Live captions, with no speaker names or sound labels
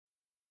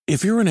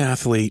If you're an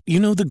athlete, you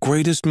know the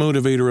greatest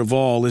motivator of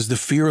all is the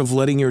fear of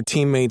letting your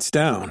teammates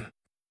down.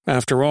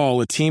 After all,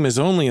 a team is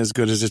only as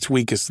good as its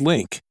weakest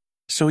link.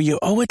 So you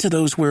owe it to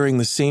those wearing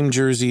the same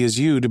jersey as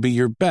you to be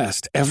your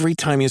best every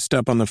time you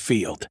step on the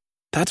field.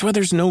 That's why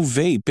there's no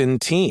vape in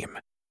team.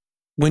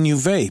 When you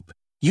vape,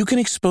 you can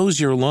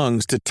expose your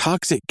lungs to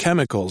toxic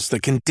chemicals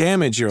that can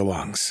damage your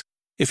lungs.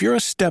 If you're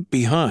a step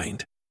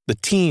behind, the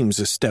team's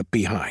a step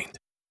behind.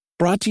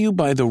 Brought to you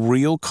by The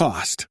Real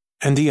Cost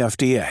and the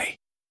FDA.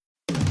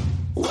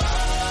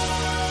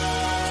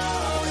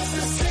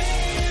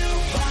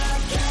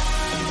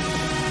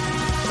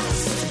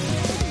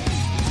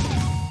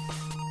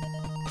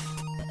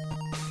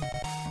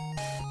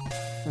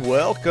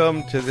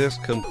 Welcome to this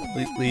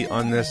completely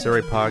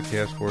unnecessary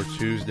podcast for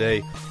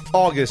Tuesday,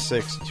 August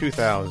 6th,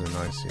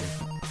 2019.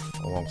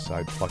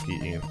 Alongside Plucky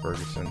Ian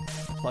Ferguson.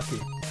 Plucky.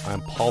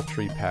 I'm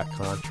Paltry Pat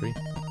Contry.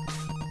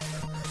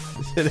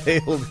 Today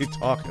we'll be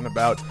talking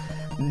about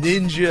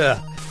Ninja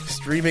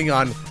streaming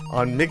on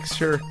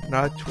Mixer,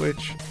 not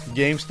Twitch.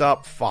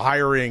 GameStop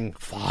firing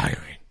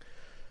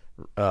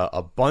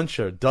a bunch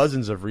of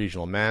dozens of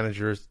regional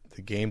managers.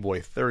 The Game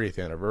Boy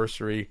 30th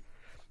anniversary.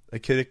 A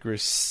Kid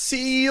Icarus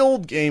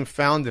sealed game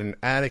found in an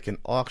attic and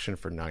auction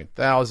for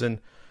 $9,000.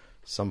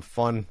 Some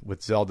fun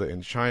with Zelda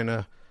in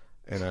China.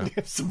 And a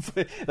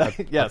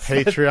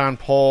Patreon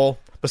poll.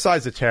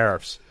 Besides the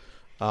tariffs.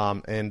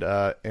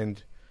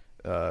 And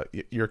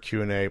your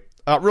Q&A.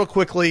 Real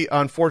quickly,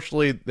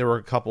 unfortunately, there were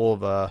a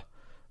couple of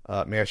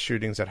mass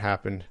shootings that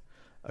happened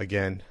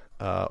again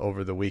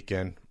over the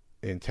weekend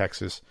in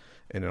Texas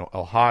and in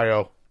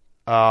Ohio.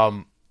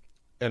 And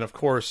of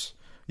course,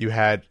 you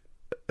had,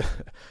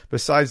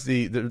 besides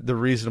the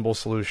reasonable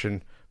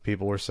solution,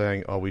 people were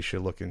saying, oh, we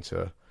should look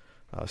into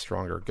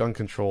stronger gun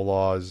control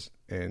laws,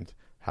 and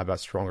how about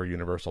stronger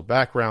universal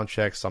background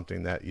checks,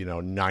 something that,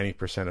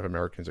 90% of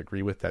Americans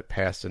agree with, that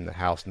passed in the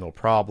House, no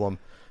problem.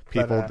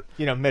 People,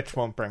 but, Mitch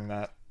won't bring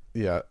that.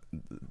 Yeah,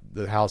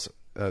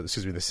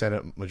 the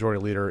Senate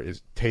Majority Leader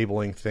is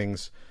tabling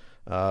things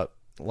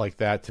like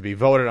that to be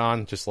voted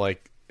on, just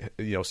like,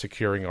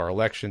 securing our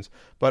elections.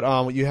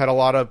 But you had a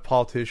lot of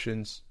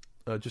politicians,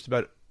 just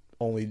about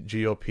only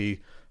GOP,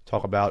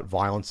 talk about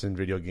violence in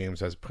video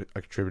games as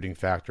a contributing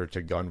factor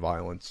to gun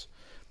violence.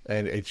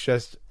 And it's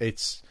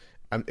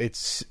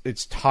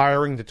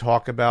tiring to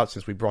talk about,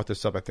 since we brought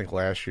this up, I think,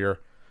 last year.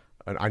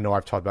 And I know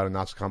I've talked about it in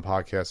NotScom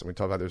podcast, and we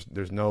talked about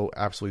there's no,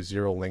 absolutely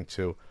zero link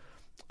to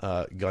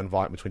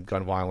between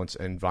gun violence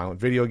and violent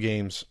video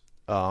games.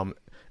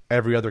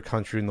 Every other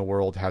country in the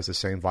world has the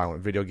same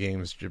violent video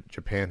games.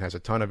 Japan has a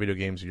ton of video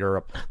games.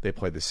 Europe, they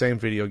play the same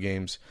video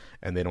games,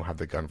 and they don't have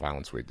the gun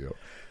violence we do.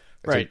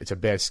 It's a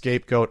bad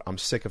scapegoat. I'm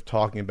sick of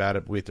talking about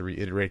it, but we have to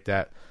reiterate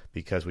that,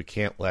 because we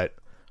can't let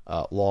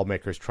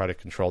lawmakers try to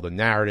control the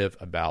narrative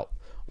about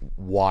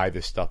why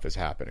this stuff is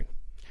happening.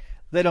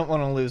 They don't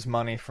want to lose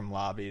money from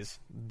lobbies.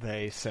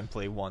 They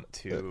simply want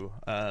to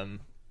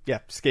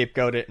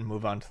scapegoat it and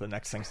move on to the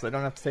next thing, so they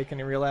don't have to take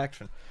any real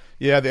action.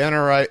 Yeah, the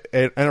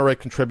NRA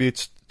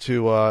contributes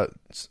to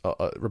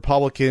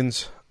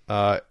Republicans,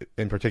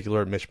 in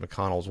particular. Mitch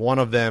McConnell's one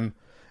of them,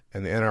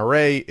 and the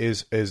NRA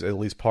is at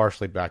least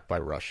partially backed by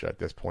Russia. At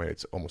this point,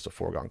 it's almost a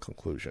foregone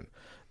conclusion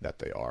that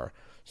they are.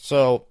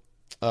 So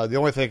the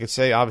only thing I could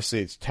say, obviously,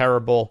 it's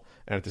terrible,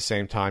 and at the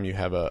same time, you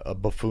have a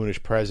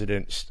buffoonish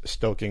president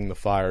stoking the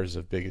fires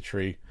of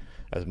bigotry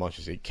as much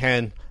as he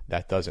can.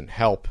 That doesn't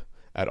help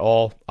at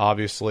all,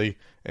 obviously.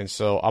 And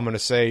so I'm going to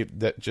say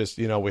that just,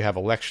 we have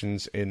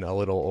elections in a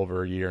little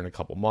over a year and a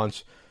couple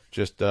months.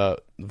 Just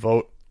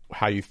vote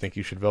how you think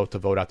you should vote, to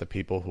vote out the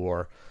people who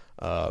are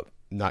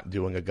not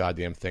doing a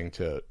goddamn thing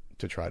to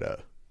try to,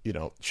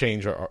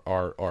 change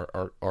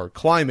our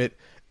climate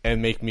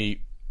and make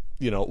me,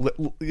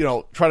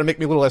 try to make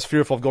me a little less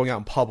fearful of going out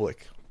in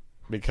public.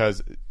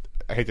 Because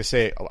I hate to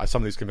say it,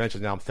 some of these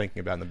conventions now I'm thinking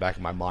about in the back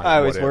of my mind. I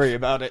always worry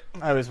about it.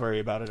 I always worry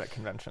about it at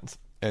conventions.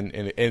 And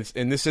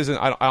this isn't.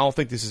 I don't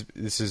think this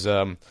is.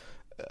 I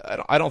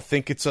don't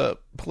think it's a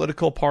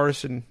political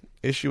partisan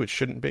issue. It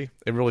shouldn't be.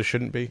 It really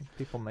shouldn't be.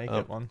 People make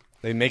it one.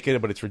 They make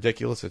it, but it's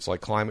ridiculous. It's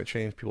like climate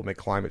change. People make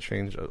climate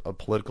change a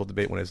political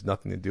debate when it has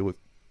nothing to do with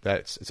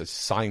that. It's a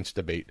science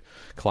debate.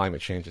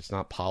 Climate change. It's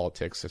not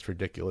politics. It's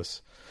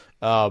ridiculous.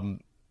 Just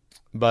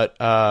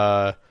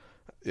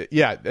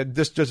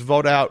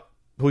vote out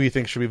who you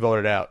think should be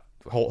voted out.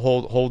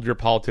 Hold your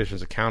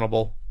politicians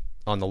accountable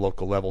on the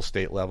local level,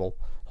 state level.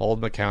 Hold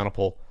them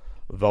accountable,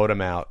 vote them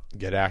out,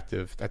 get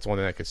active. That's one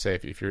thing I could say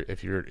if you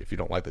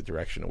don't like the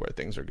direction of where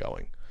things are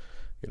going.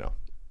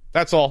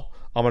 That's all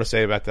I'm going to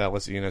say about that.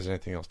 Unless Ian has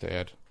anything else to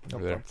add.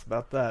 It's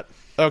about that.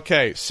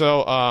 Okay,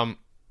 so on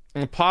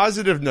a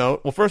positive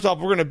note, well, first off,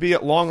 we're going to be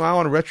at Long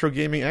Island Retro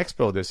Gaming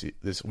Expo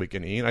this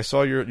weekend. Ian, I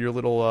saw your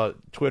little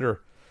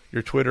Twitter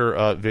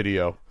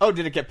video. Oh,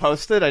 did it get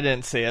posted? I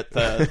didn't see it.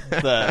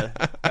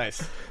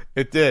 Nice.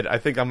 It did. I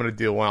think I'm going to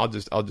do one.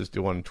 I'll just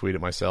do one and tweet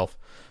it myself.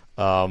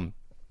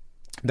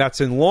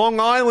 That's in Long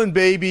Island,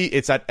 baby.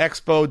 It's at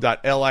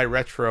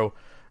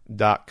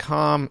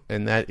expo.liretro.com,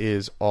 and that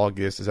is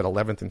August. Is that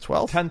 11th and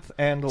 12th? 10th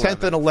and 11th.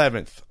 10th and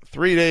 11th.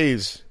 3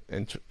 days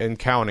and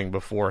counting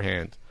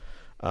beforehand.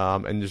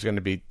 And there's going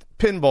to be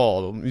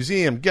pinball,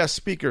 museum, guest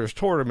speakers,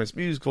 tournaments,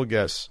 musical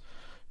guests.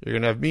 You're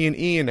going to have me and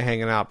Ian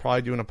hanging out,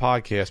 probably doing a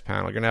podcast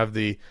panel. You're going to have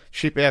the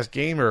Cheap Ass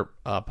Gamer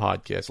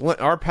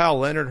podcast. Our pal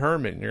Leonard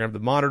Herman. You're going to have the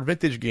Modern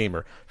Vintage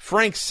Gamer.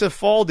 Frank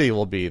Cifaldi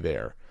will be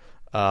there.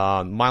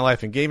 My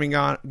Life in Gaming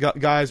guys,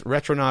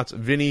 Retronauts,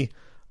 Vinny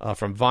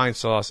from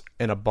Vinesauce,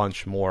 and a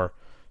bunch more.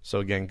 So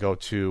again, go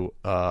to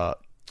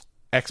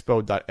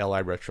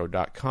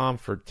expo.liretro.com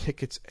for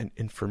tickets and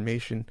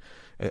information.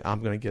 And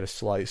I'm gonna get a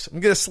slice. I'm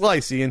gonna get a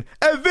slice, Ian.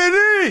 Hey,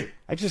 Vinny!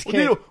 I just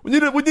can't. We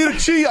need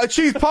a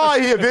cheese pie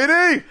here,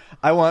 Vinny.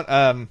 I want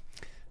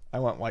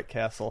White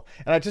Castle,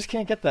 and I just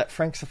can't get that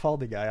Frank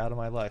Cifaldi guy out of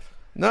my life.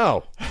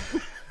 No,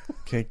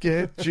 can't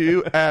get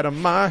you out of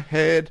my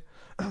head.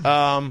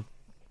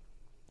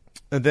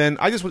 And then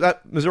I just was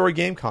at Missouri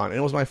Game Con, and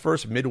it was my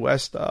first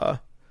Midwest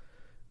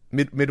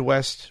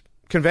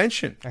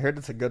convention. I heard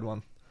it's a good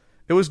one.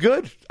 It was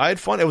good. I had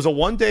fun. It was a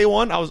one-day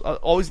one. I was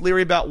always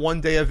leery about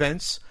one-day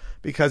events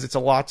because it's a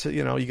lot to,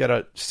 you got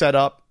to set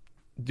up,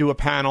 do a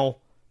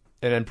panel,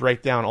 and then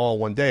break down all in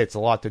one day. It's a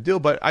lot to do.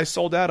 But I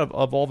sold out of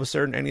all of a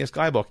certain NES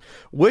Guidebook,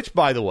 which,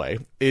 by the way,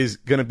 is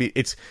going to be...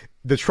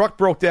 The truck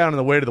broke down on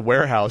the way to the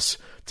warehouse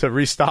to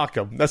restock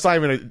them. That's not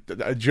even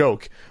a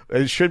joke.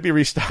 It should be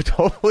restocked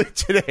hopefully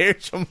today or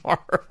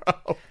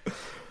tomorrow.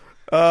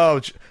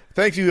 Oh,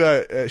 thank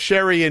you,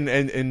 Sherry and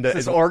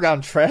this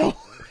Oregon Trail.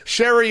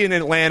 Sherry in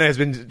Atlanta has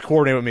been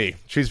coordinating with me.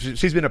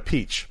 She's been a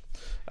peach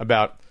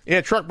about,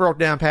 truck broke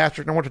down,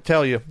 Patrick. I don't know what to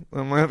tell you.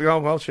 I'm like, oh,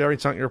 well, Sherry,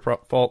 it's not your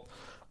fault.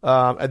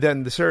 And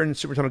then the certain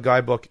Super Nintendo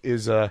Guidebook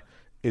is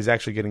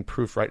actually getting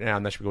proof right now,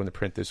 and that should be going to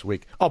print this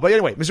week. Oh, but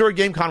anyway, Missouri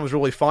Game Con was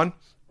really fun.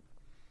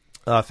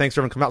 Thanks for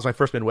everyone coming out. It was my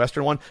first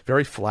Midwestern one.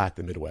 Very flat,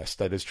 the Midwest.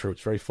 That is true.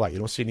 It's very flat. You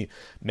don't see any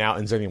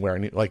mountains anywhere.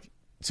 Like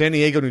San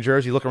Diego, New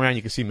Jersey, you look around,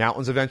 you can see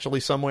mountains eventually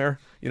somewhere.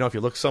 If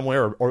you look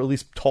somewhere, or at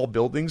least tall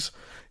buildings,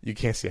 you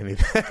can't see any of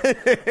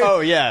that.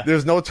 Oh, yeah.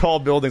 There's no tall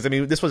buildings. I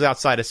mean, this was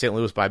outside of St.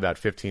 Louis by about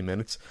 15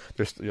 minutes.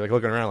 You're like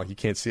looking around like you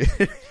can't see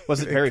it.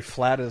 Was it very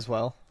flat as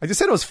well? I just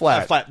said it was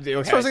flat. Flat. Okay.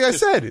 That's what I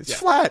said. It's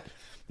flat.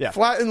 Yeah.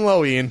 Flat and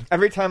low, Ian.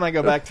 Every time I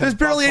go back to There's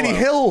barely any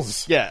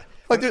hills. Yeah.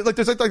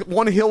 There's like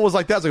one hill was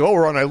like that. It's like, oh,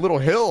 we're on a little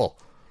hill.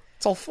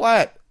 It's all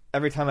flat.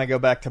 Every time I go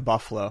back to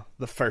Buffalo,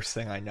 the first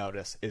thing I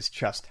notice is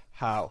just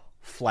how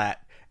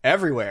flat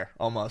everywhere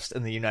almost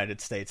in the United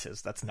States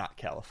is. That's not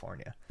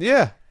California.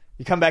 Yeah.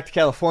 You come back to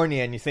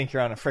California and you think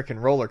you're on a freaking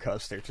roller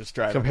coaster just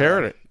driving.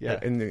 Comparing it. Yeah.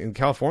 In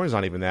California's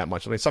not even that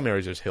much. I mean, some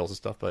areas there's hills and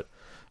stuff, but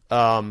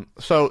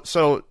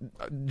so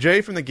Jay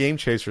from the Game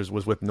Chasers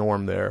was with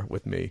Norm there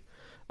with me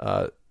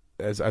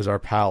as our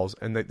pals,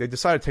 and they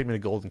decided to take me to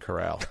Golden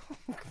Corral.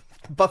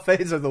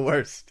 Buffets are the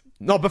worst.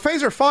 No,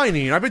 buffets are fine,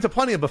 Ian. I've been to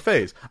plenty of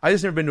buffets. I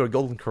just never been to a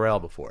Golden Corral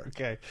before.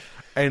 Okay.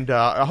 And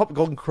I hope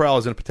Golden Corral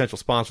is a potential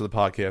sponsor of the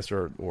podcast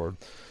or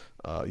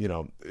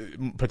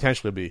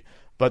potentially be.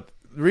 But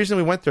the reason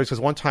we went there is because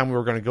one time we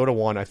were going to go to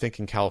one, I think,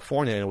 in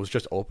California, and it was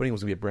just opening. It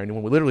was going to be a brand new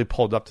one. We literally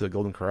pulled up to the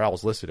Golden Corral. It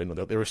was listed, and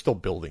they were still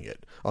building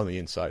it on the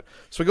inside.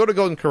 So we go to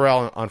Golden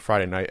Corral on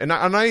Friday night.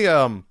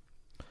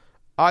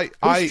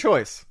 Whose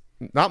choice?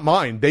 Not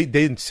mine.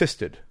 They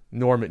insisted.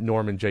 Norm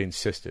and Jay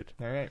insisted.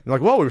 All right. They're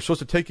like, well, we were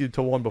supposed to take you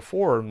to one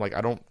before. I'm like,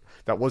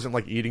 that wasn't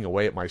like eating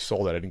away at my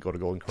soul that I didn't go to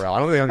Golden Corral. I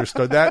don't think they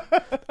understood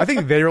that. I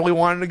think they really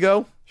wanted to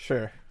go.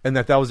 Sure. And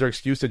that was their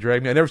excuse to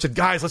drag me. I never said,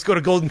 guys, let's go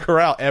to Golden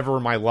Corral ever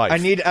in my life. I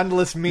need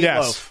endless meatloaf.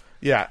 Yes.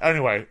 Yeah.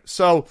 Anyway,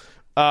 so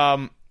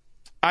I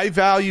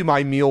value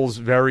my meals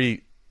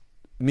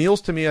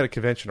meals to me at a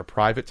convention are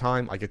private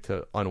time. I get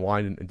to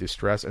unwind and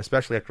distress, and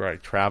especially after I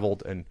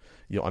traveled and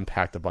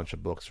unpacked a bunch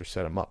of books or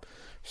set them up.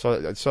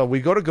 So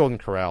we go to Golden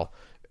Corral,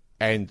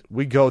 and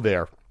we go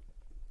there,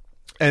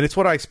 and it's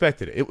what I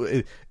expected.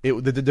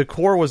 The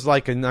decor was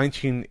like a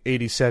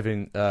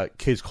 1987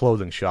 kids'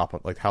 clothing shop,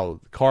 like how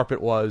the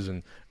carpet was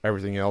and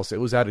everything else. It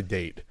was out of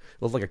date. It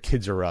looked like a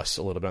Kids R Us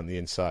a little bit on the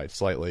inside,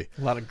 slightly.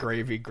 A lot of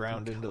gravy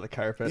ground into the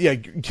carpet. Yeah,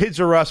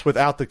 Kids R Us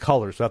without the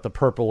colors, without the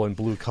purple and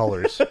blue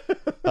colors.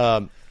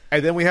 And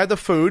then we had the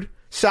food.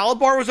 Salad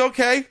bar was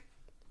okay.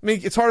 I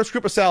mean, it's hard to screw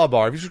up a salad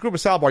bar. If you screw up a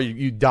salad bar,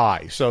 you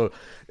die. So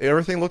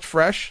everything looked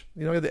fresh.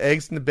 You had the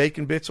eggs and the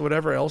bacon bits or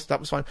whatever else.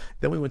 That was fine.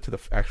 Then we went to the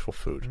actual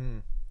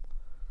food.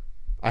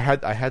 I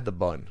had the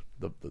bun,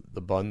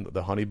 the bun,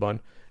 the honey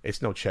bun.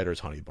 It's no Cheddar's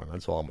honey bun.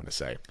 That's all I'm going to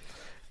say.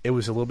 It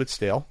was a little bit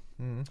stale.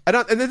 And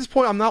at this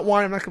point, I'm not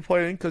whining. I'm not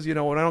complaining because when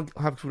I don't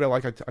have food I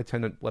like, I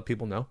tend to let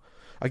people know.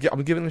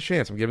 I'm giving it a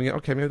chance. I'm giving it.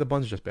 Okay, maybe the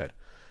bun's just bad.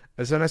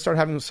 And then I started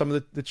having some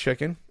of the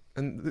chicken,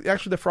 and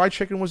actually the fried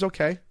chicken was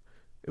okay.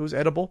 It was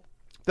edible.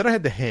 Then I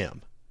had the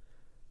ham.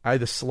 I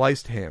had the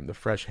sliced ham, the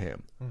fresh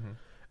ham.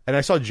 And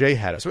I saw Jay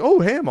had it. So, oh,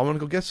 ham, I'm going to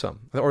go get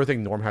some. Or I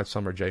think Norm had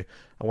some or Jay.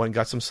 I went and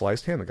got some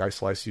sliced ham. The guy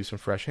sliced you some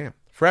fresh ham.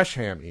 Fresh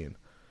ham, Ian.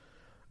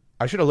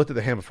 I should have looked at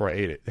the ham before I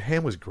ate it. The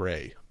ham was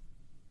gray.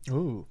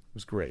 Ooh. It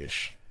was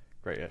grayish.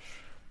 Grayish.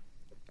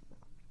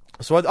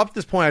 So up to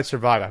this point, I'd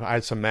survived. I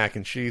had some mac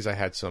and cheese. I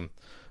had some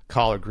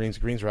collard greens.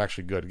 Greens were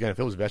actually good. Again, if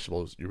it was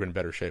vegetables, you were in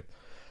better shape.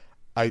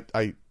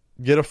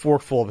 get a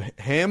fork full of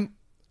ham.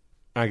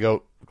 I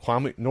go,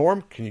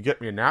 Norm, can you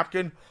get me a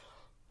napkin?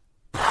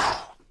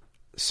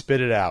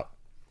 Spit it out.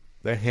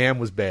 The ham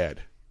was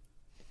bad.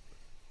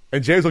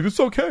 And Jay's like, it's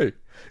okay.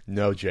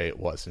 No, Jay, it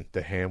wasn't.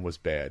 The ham was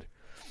bad.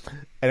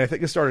 And I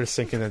think it started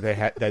sinking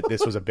that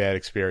this was a bad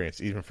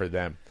experience, even for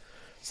them.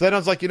 So then I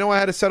was like, you know what I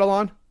had to settle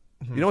on?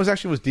 Mm-hmm. You know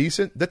what was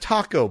decent? The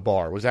taco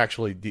bar was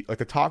actually, like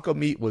the taco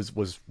meat was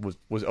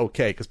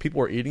okay, because people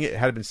were eating it. It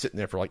had been sitting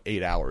there for like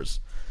 8 hours.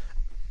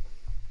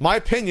 My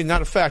opinion,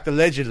 not a fact,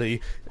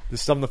 allegedly,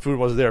 some of the food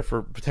was there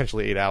for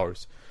potentially 8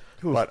 hours.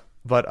 Oof.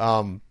 But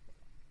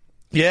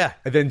yeah.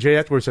 And then Jay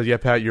afterwards said, yeah,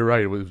 Pat, you're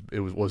right. It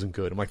wasn't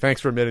good. I'm like,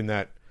 thanks for admitting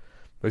that.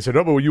 They said,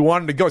 oh, but you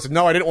wanted to go. I said,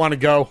 no, I didn't want to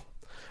go.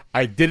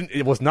 I didn't.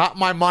 It was not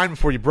my mind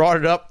before you brought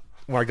it up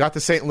when I got to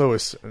St.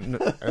 Louis.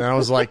 And I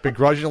was like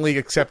begrudgingly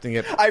accepting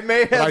it. I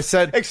may have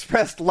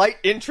expressed light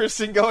interest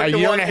in going a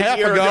year and a half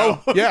ago.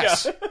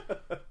 Yes.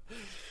 Yeah.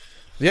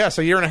 Yes,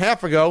 a year and a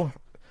half ago.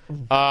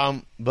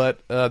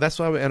 But that's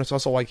why, and it's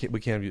also why we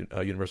can't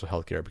have universal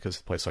health care, because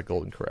it's a place like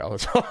Golden Corral.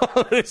 That's all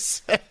I'm gonna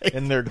say.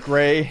 And their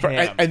gray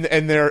ham.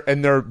 And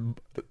their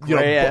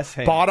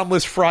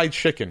bottomless fried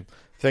chicken,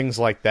 things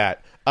like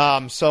that.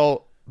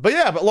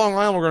 But Long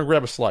Island, we're going to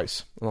grab a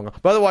slice.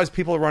 But otherwise,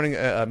 people running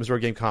Missouri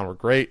Game Con were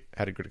great.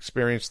 Had a good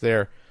experience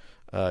there.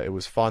 It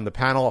was fun. The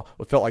panel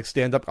felt like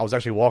stand-up. I was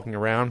actually walking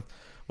around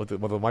with the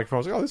microphone. I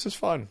was like, oh, this is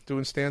fun,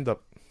 doing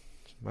stand-up.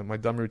 My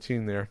dumb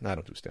routine there. No, I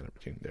don't do stand-up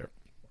routine there.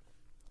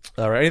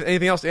 All right.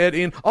 Anything else to add,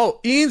 Ian? Oh,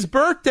 Ian's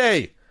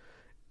birthday.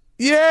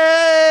 Yay!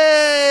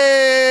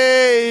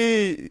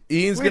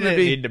 Ian's going to be. We didn't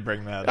need to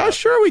bring that up.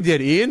 Sure we did,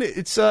 Ian.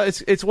 It's on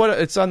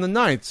the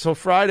 9th. So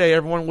Friday,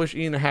 everyone wish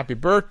Ian a happy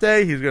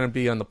birthday. He's going to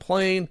be on the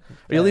plane.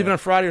 Are you leaving on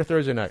Friday or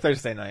Thursday night?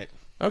 Thursday night.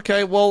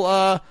 Okay.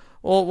 Well,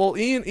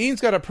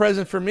 Ian's got a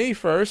present for me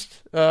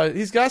first.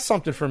 He's got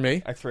something for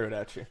me. I threw it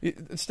at you.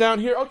 It's down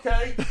here.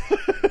 Okay.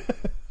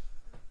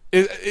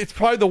 It's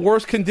probably the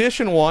worst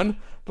condition one,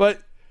 but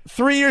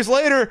 3 years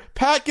later,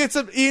 Pat gets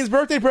Ian's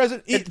birthday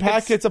present.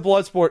 Pat gets a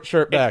Bloodsport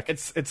shirt back.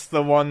 It's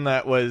the one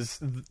that was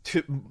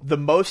the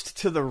most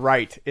to the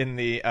right in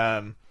the.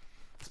 It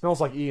smells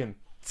like Ian.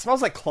 It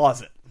smells like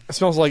closet. It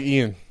smells like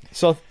Ian.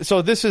 So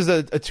this is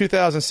a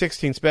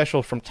 2016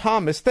 special from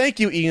Thomas.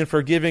 Thank you, Ian,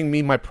 for giving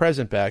me my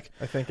present back.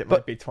 I think it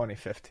might be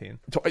 2015.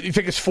 You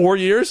think it's 4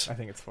 years? I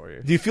think it's 4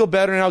 years. Do you feel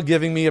better now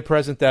giving me a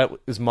present that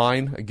is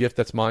mine, a gift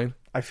that's mine?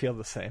 I feel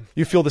the same.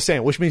 You feel the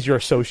same, which means you're a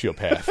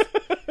sociopath.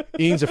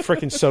 Ian's a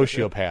freaking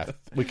sociopath.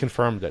 We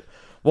confirmed it.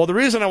 Well, the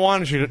reason I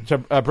wanted you to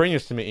bring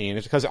this to me, Ian,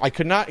 is because I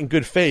could not, in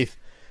good faith,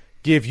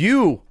 give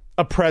you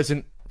a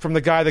present from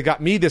the guy that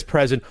got me this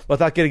present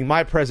without getting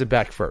my present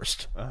back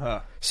first. Uh-huh.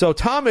 So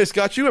Thomas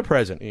got you a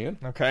present, Ian.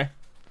 Okay.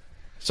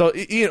 So,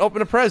 Ian,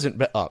 open a present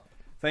up.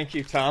 Thank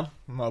you, Tom.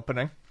 I'm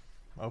opening.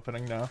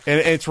 Opening now. And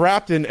it's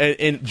wrapped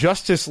in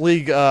Justice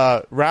League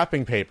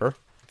wrapping paper.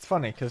 It's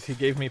funny, because he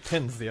gave me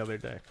pins the other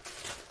day.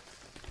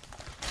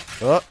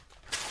 Oh.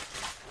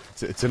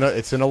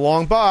 It's in a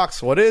long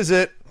box. What is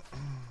it?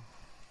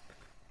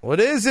 What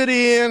is it,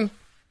 Ian?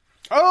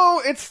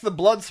 Oh, it's the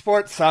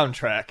Bloodsport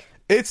soundtrack.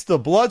 It's the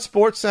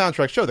Bloodsport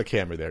soundtrack. Show the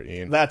camera there,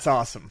 Ian. That's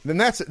awesome. Then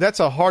that's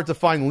a hard to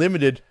find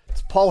limited.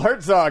 It's Paul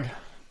Herzog.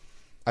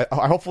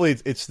 Hopefully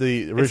it's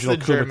the original.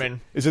 It's the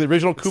German. Is it the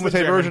original Kumite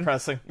version?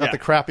 Pressing. Not the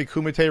crappy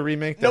Kumite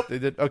remake that they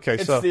did. Okay,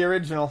 it's the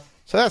original.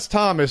 So that's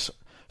Thomas.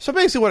 So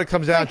basically, what it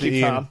comes down to,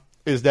 Ian, Tom,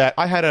 is that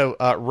I had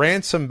to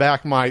ransom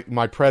back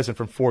my present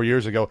from 4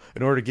 years ago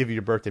in order to give you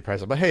your birthday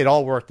present. But hey, it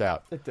all worked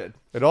out. It did.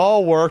 It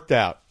all worked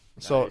out.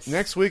 Nice. So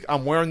next week,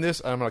 I'm wearing this,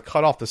 and I'm going to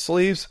cut off the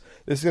sleeves.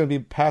 This is going to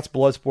be Pat's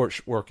Bloodsport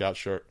workout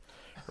shirt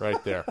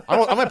right there.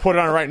 I might put it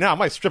on right now. I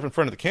might strip in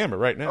front of the camera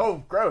right now.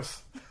 Oh,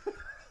 gross.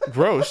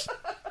 Gross?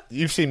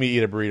 You've seen me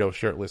eat a burrito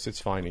shirtless.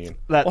 It's fine, Ian.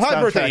 That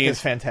soundtrack is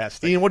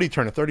fantastic. Ian, what are you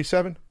turning,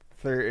 37?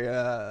 You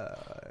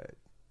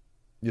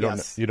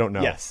don't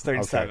know? Yes,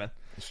 37. Okay.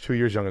 It's 2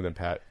 years younger than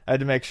Pat. I had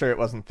to make sure it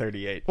wasn't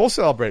 38. We'll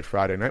celebrate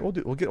Friday night.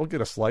 We'll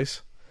get a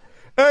slice.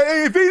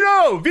 Hey,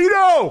 Vito!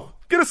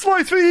 Get a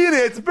slice for Ian.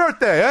 It's his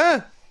birthday,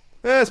 huh?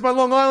 Yeah, it's my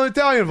Long Island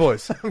Italian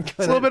voice. It's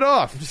a little bit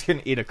off. I'm just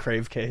gonna eat a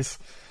Crave case.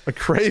 A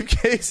Crave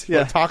case?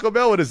 Yeah. Taco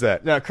Bell? What is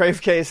that? No,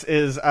 Crave case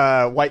is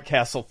White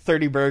Castle.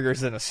 30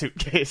 burgers in a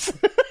suitcase.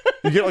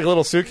 You get like a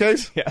little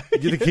suitcase? Yeah. You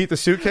get to keep the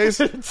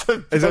suitcase? Is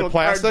it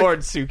plastic?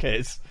 Cardboard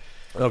suitcase.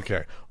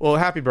 Okay. Well,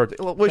 happy birthday.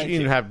 Wish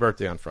Ian a happy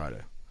birthday on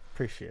Friday.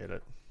 Appreciate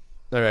it.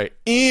 All right.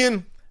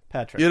 Ian.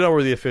 Patrick. You know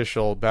we're the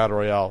official Battle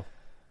Royale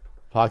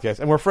podcast.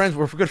 And we're friends.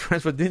 We're good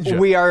friends with Ninja.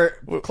 We are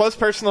close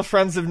personal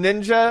friends of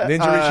Ninja. Ninja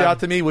reached out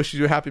to me, wishes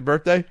you a happy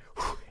birthday.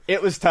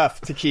 It was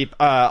tough to keep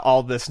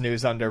all this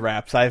news under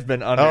wraps. I've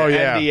been under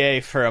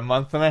NDA for a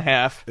month and a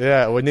half.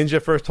 Yeah, when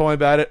Ninja first told me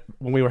about it,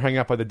 when we were hanging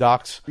out by the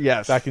docks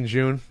back in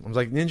June, I was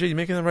like, Ninja, you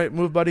making the right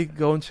move, buddy?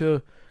 Going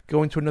to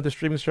another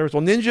streaming service.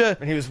 Well, Ninja...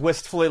 And he was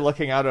wistfully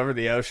looking out over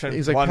the ocean,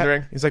 he's like,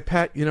 wondering. He's like,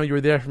 Pat, you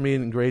were there for me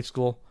in grade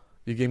school.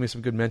 You gave me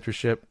some good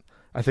mentorship.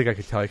 I think I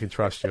could tell I can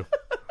trust you.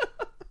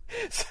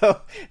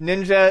 So,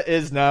 Ninja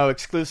is now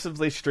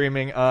exclusively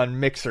streaming on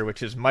Mixer,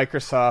 which is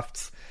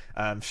Microsoft's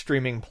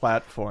streaming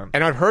platform.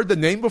 And I've heard the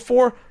name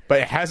before,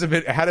 but it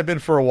hadn't been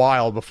for a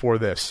while before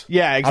this.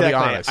 Yeah, exactly.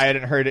 I'll be honest. I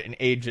hadn't heard it in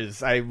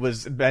ages. I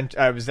was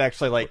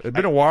actually like, it'd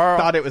been a while.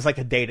 Thought it was like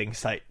a dating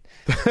site.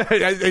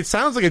 It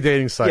sounds like a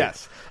dating site.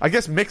 Yes. I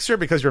guess Mixer,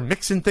 because you're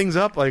mixing things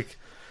up. Like,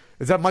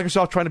 is that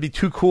Microsoft trying to be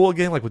too cool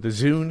again, like with the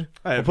Zune?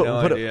 I have no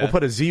idea. We'll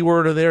put a Z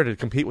word in there to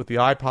compete with the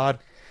iPod.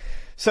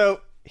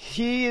 So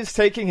he is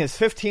taking his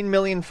 15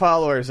 million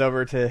followers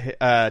over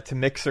to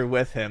Mixer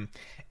with him,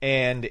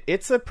 and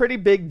it's a pretty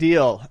big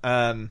deal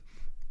to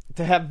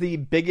have the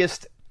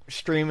biggest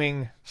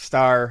streaming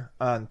star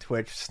on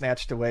Twitch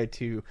snatched away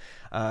to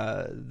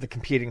the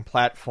competing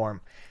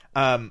platform.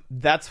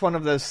 That's one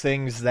of those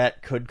things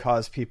that could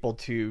cause people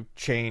to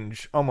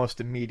change almost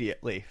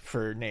immediately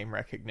for name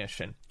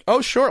recognition.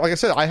 Oh, sure. Like I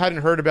said, I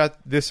hadn't heard about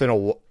this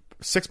in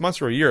 6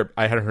 months or a year.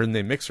 I hadn't heard the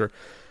name Mixer.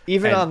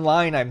 Even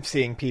online, I'm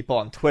seeing people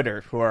on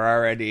Twitter who are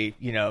already,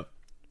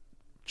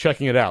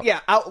 checking it out.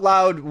 Yeah, out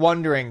loud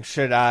wondering,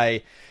 should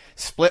I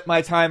split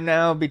my time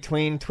now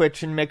between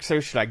Twitch and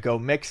Mixer? Should I go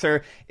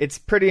Mixer? It's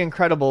pretty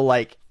incredible,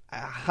 like,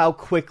 how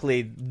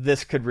quickly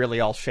this could really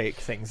all shake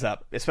things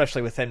up,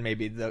 especially within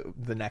maybe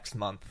the next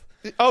month.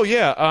 Oh,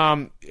 yeah.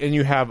 And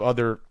you have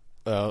other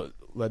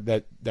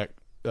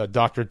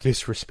Dr.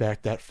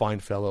 Disrespect, that fine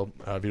fellow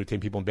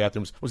videotaping people in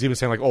bathrooms, was even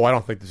saying, like, I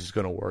don't think this is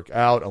going to work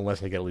out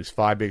unless I get at least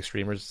 5 big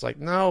streamers. It's like,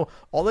 no,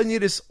 all they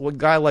need is a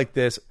guy like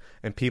this,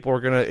 and people are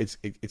going to,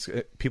 it's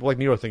people like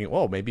me are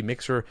thinking, maybe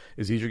Mixer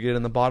is easier to get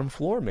in the bottom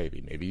floor,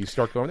 maybe you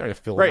start going there and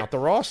filling out the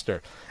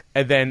roster.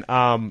 And then,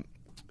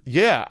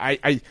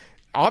 I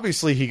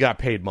obviously he got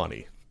paid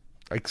money.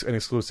 An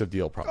exclusive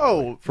deal,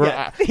 probably.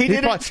 He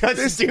didn't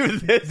just do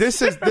this.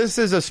 This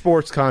is a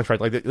sports contract.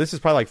 Like, this is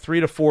probably like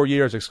 3 to 4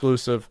 years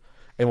exclusive,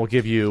 and we'll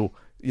give you,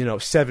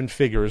 7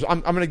 figures.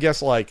 I'm going to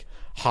guess like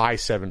high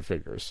 7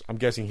 figures. I'm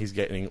guessing he's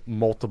getting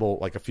multiple,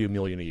 like a few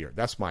million a year.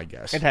 That's my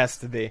guess. It has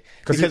to be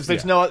because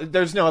there's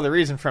no other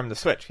reason for him to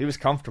switch. He was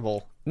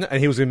comfortable, and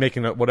he was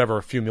making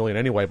a few million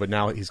anyway. But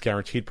now he's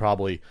guaranteed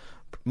probably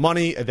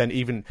money, and then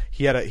even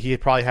he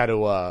probably had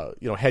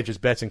to hedge his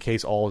bets in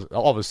case all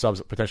of his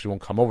subs potentially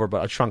won't come over,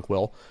 but a chunk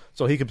will,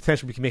 so he could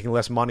potentially be making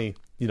less money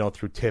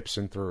through tips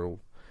and through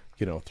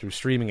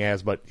streaming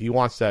ads, but he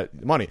wants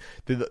that money.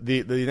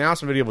 The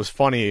announcement video was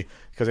funny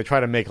because they try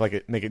to make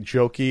it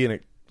jokey, and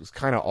it was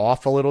kind of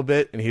off a little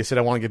bit, and he said,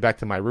 I want to get back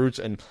to my roots,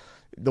 and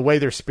the way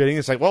they're spitting,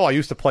 it's like, I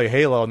used to play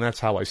Halo and that's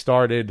how I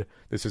started.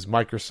 This is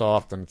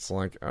Microsoft, and it's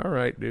like, all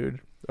right, dude.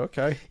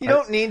 Okay. You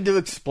don't need to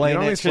explain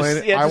it.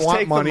 Just I want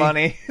take money. The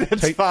money.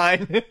 That's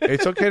fine.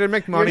 It's okay to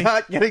make money. You're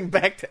not getting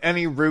back to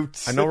any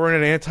roots. I know we're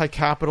in an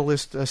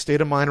anti-capitalist state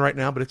of mind right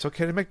now, but it's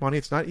okay to make money.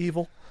 It's not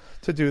evil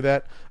to do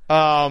that.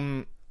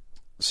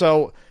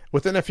 So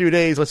within a few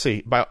days, let's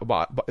see. By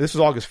this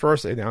was August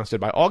 1st. They announced it.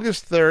 By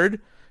August 3rd,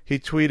 he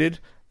tweeted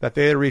that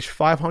they had reached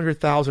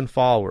 500,000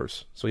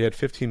 followers. So he had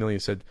 15 million. He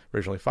said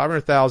originally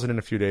 500,000 in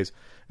a few days,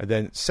 and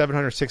then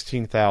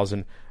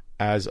 716,000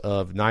 as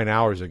of 9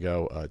 hours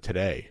ago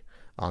today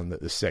on the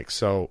 6th.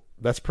 So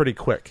that's pretty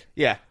quick.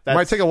 Yeah. It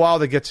might take a while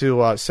to get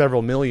to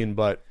several million,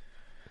 but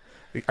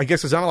I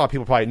guess because not a lot of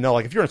people probably know.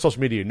 Like, if you're on social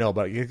media, you know,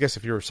 but I guess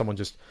if you're someone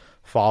just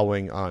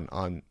following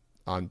on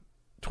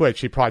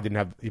Twitch, he probably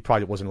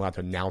wasn't allowed to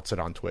announce it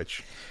on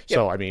Twitch. Yep.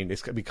 So, I mean,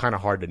 it's going to be kind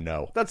of hard to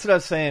know. That's what I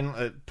was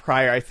saying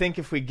prior. I think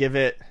if we give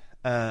it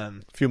a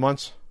few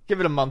months, give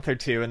it a month or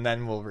two, and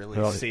then we'll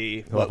really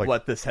see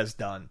what this has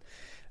done.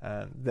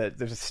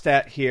 There's a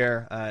stat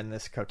here in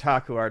this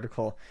Kotaku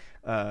article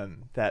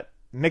that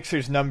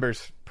Mixer's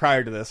numbers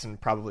prior to this, and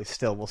probably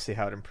still, we'll see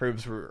how it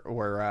improves,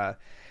 were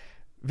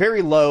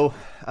very low,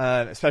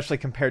 especially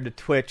compared to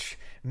Twitch.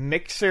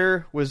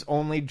 Mixer was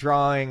only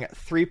drawing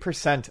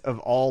 3% of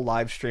all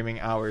live streaming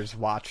hours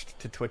watched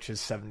to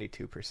Twitch's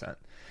 72%.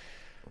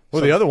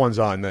 What are the other ones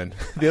on then?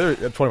 The other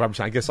 25%,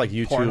 I guess, like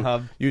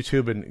Pornhub.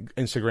 YouTube and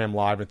Instagram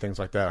Live and things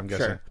like that, I'm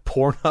guessing. Sure.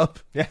 Pornhub?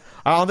 Yeah.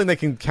 I don't think they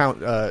can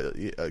count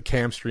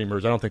cam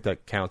streamers. I don't think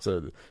that counts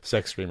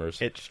sex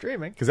streamers. It's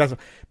streaming.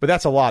 But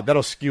that's a lot.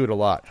 That'll skew it a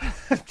lot.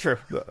 True.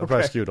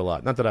 Probably skew it a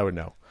lot. Not that I would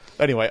know.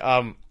 Anyway,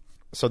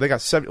 so they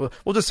got 7.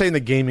 We'll just say in the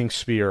gaming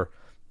sphere,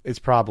 they're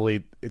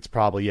probably like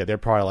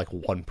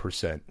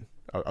 1%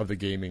 of the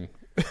gaming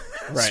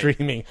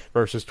streaming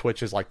versus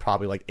Twitch is like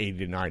probably like 80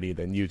 to 90.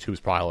 Then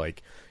YouTube's probably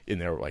like in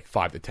there like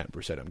 5 to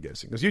 10%. I'm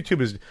guessing because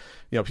YouTube is,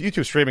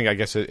 YouTube streaming I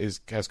guess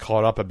has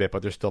caught up a bit,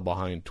 but they're still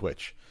behind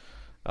Twitch,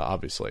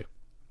 obviously.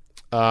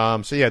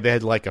 So yeah, they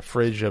had like a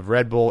fridge of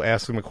Red Bull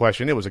asking him a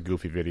question. It was a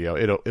goofy video.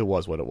 It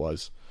was what it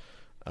was.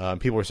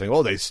 People were saying,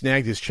 they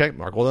snagged his check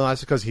mark. Well, no,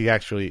 that's because he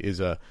actually is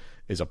a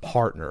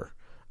partner.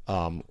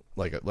 So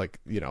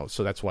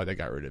that's why they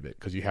got rid of it,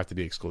 because you have to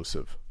be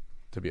exclusive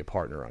to be a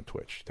partner on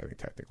Twitch,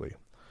 technically.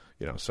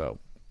 So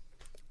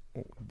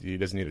he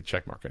doesn't need a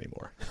check mark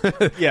anymore.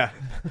 Yeah.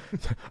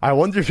 I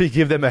wonder if he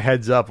give them a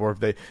heads up, or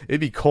if it'd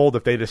be cold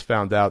if they just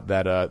found out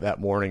that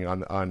morning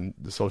on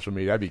the social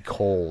media. That'd be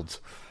cold.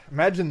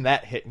 Imagine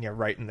that hitting you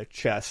right in the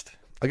chest.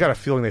 I got a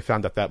feeling they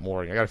found out that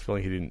morning. I got a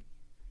feeling he didn't.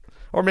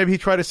 Or maybe he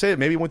tried to say it.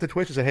 Maybe he went to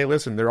Twitch and said, hey,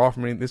 listen, they're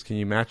offering me this. Can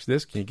you match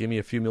this? Can you give me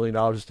a few $1 million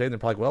a stay? And they're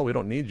probably like, well, we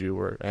don't need you.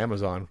 We're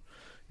Amazon.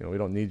 We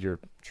don't need your...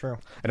 True.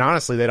 And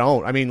honestly, they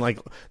don't. I mean, like,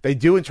 they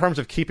do in terms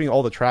of keeping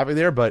all the traffic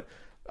there, but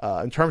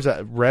in terms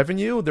of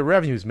revenue, the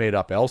revenue is made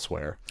up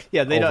elsewhere.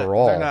 Yeah, they're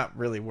overall. not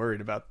really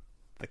worried about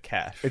the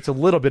cash. It's a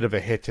little bit of a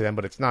hit to them,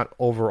 but it's not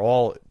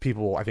overall.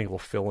 People, I think, will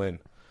fill in.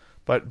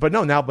 But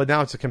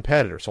now it's a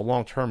competitor. So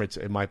long term,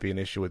 it might be an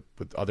issue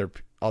with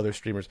other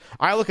streamers.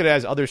 I look at it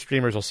as other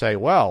streamers will say,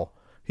 well,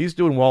 he's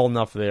doing well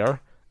enough there,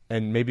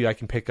 and maybe I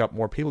can pick up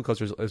more people because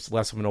there's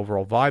less of an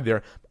overall vibe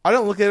there. I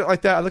don't look at it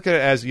like that. I look at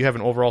it as you have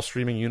an overall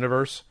streaming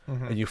universe,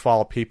 and you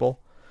follow people.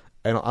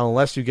 And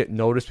unless you get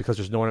noticed because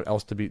there's no one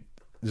else to be,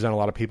 there's not a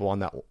lot of people on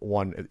that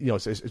one.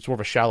 It's more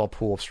of a shallow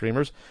pool of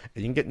streamers,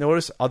 and you can get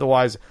noticed.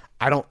 Otherwise,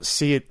 I don't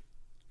see it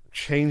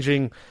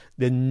changing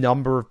the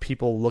number of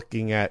people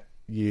looking at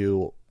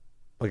you.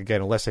 Like,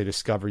 again, unless they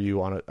discover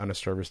you on a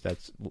service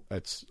that's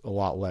a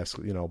lot less,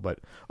 But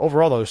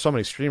overall, though, there's so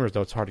many streamers,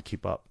 though, it's hard to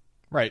keep up.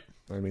 Right.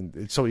 I mean,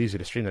 it's so easy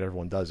to stream that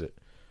everyone does it.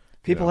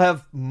 People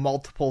have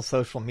multiple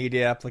social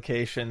media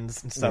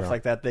applications and stuff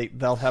like that.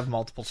 They'll have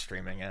multiple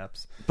streaming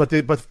apps.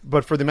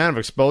 But for the amount of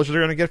exposure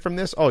they're going to get from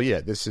this,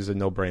 this is a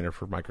no-brainer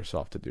for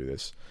Microsoft to do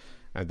this.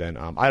 And then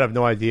I have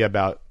no idea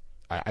about.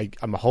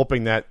 I'm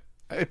hoping that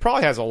it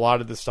probably has a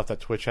lot of the stuff that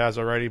Twitch has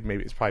already.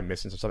 Maybe it's probably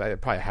missing some stuff.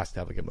 It probably has to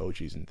have like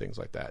emojis and things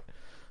like that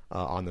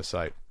on the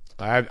site.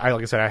 Like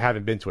I said, I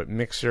haven't been to it.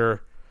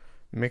 Mixer,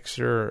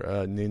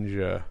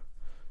 Ninja.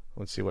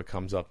 Let's see what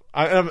comes up.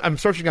 I'm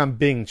searching on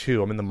Bing,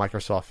 too. I'm in the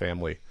Microsoft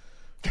family.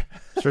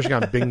 Searching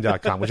on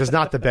Bing.com, which is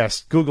not the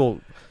best.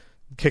 Google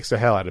kicks the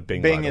hell out of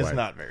Bing, Bing is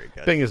not very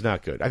good. Bing is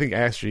not good. I think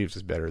Ask Jeeves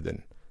is better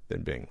than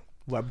Bing.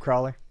 Web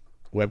crawler?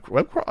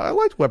 I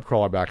liked Web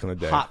crawler back in the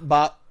day.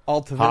 Hotbot,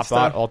 Alta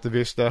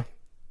Vista.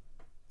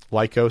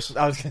 Lycos.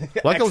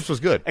 Lycos was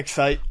good.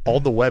 Excite. All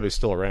the web is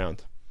still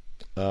around.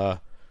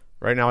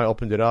 Right now I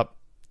opened it up,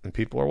 and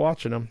people are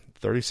watching them.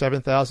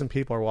 37,000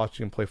 people are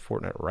watching him play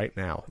Fortnite right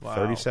now. Wow.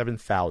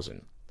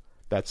 37,000.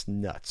 That's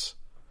nuts.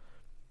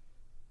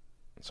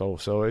 So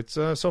it's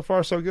so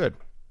far so good.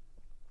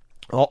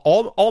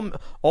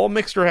 All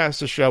Mixer has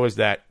to show is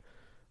that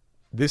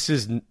this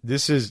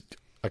is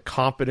a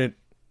competent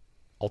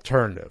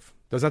alternative.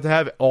 Doesn't have to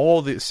have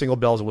all the single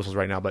bells and whistles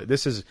right now, but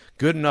this is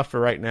good enough for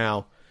right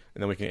now,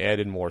 and then we can add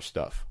in more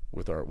stuff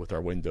with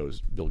our Windows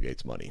Bill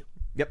Gates money.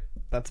 Yep,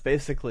 that's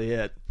basically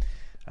it.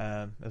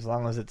 As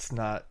long as it's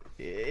not...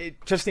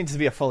 It just needs to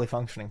be a fully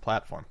functioning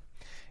platform.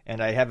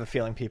 And I have a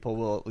feeling people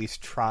will at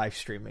least try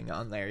streaming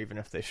on there, even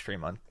if they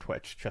stream on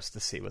Twitch, just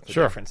to see what the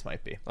difference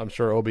might be. I'm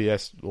sure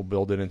OBS will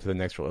build it into the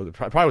next... It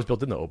probably was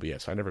built into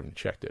OBS. I never even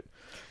checked it.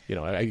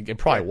 It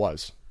probably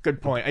was.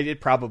 Good point.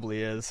 It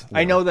probably is. Yeah.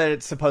 I know that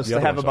it's supposed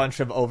to have a bunch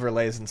of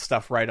overlays and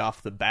stuff right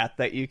off the bat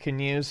that you can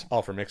use.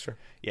 All for Mixer?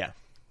 Yeah.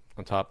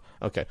 On top?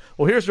 Okay.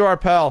 Well, here's to our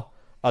pal,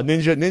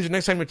 Ninja. Ninja,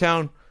 next time you're in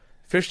town,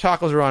 fish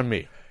tacos are on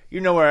me. You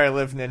know where I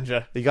live,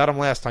 Ninja. You got them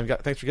last time.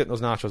 Thanks for getting those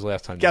nachos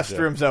last time. Guest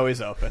room's always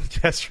open.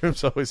 Guest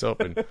room's always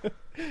open.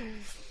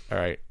 All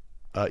right.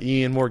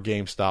 Ian, more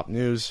GameStop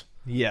news.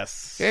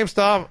 Yes.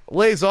 GameStop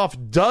lays off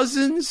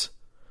dozens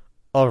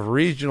of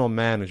regional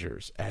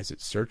managers as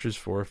it searches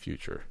for a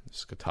future. This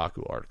is a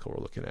Kotaku article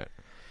we're looking at.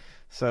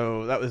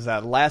 So that was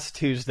last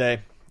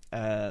Tuesday.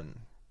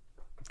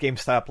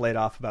 GameStop laid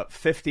off about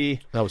 50.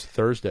 That was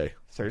Thursday.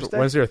 Thursday?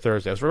 Wednesday or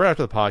Thursday. It was right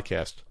after the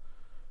podcast.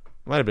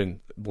 Might have been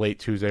late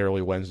Tuesday,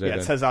 early Wednesday. Yeah,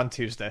 it says on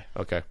Tuesday.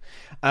 Okay.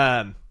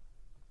 That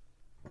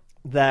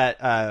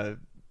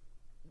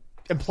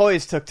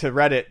employees took to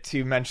Reddit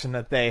to mention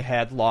that they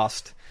had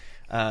lost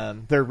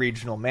their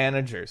regional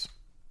managers.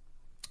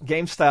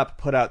 GameStop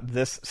put out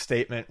this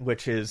statement,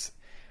 which is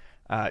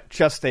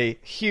just a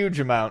huge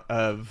amount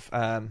of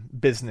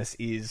business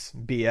ease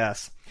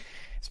BS.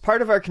 It's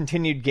part of our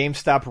continued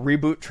GameStop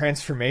Reboot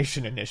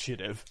Transformation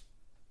Initiative.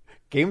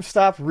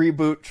 GameStop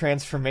Reboot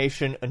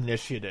Transformation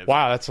Initiative.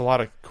 Wow, that's a lot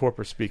of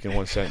corporate speak in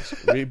one sentence.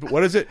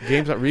 What is it?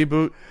 GameStop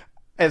Reboot?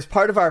 As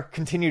part of our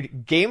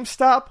continued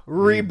GameStop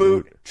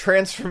Reboot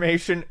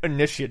Transformation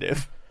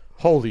Initiative.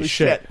 Holy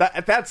shit.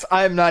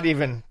 I'm not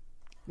even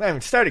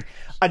starting.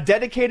 A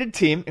dedicated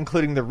team,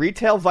 including the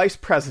retail vice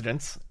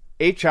presidents,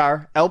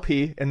 HR,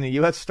 LP, and the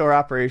U.S. store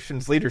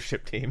operations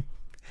leadership team,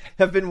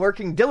 have been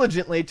working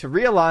diligently to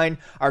realign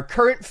our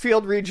current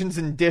field regions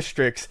and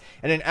districts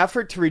in an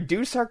effort to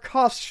reduce our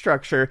cost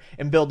structure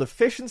and build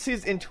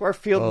efficiencies into our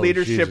field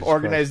leadership Jesus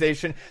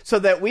organization Christ. So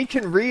that we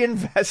can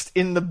reinvest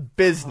in the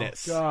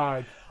business. Oh,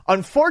 God.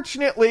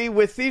 Unfortunately,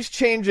 with these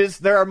changes,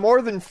 there are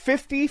more than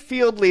 50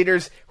 field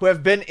leaders who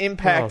have been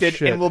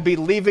impacted and will be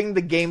leaving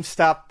the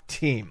GameStop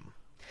team.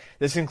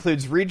 This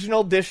includes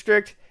regional,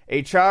 district,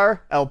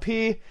 HR,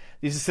 LP.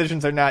 These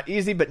decisions are not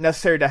easy, but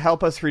necessary to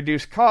help us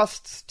reduce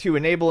costs, to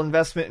enable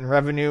investment in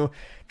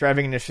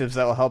revenue-driving initiatives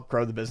that will help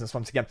grow the business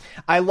once again.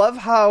 I love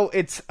how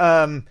it's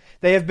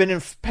they have been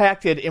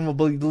impacted and will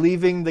be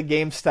leaving the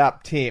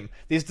GameStop team.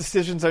 These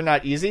decisions are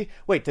not easy.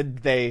 Wait, are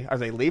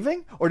they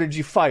leaving, or did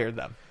you fire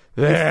them?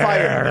 You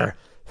fired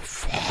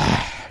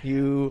them.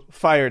 You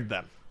fired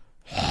them.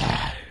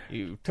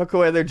 You took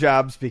away their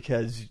jobs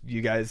because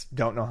you guys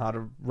don't know how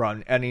to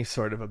run any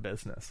sort of a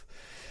business.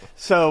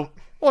 So,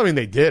 well, I mean,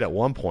 they did at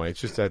one point.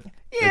 It's just that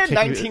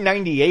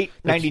 1998,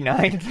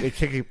 99.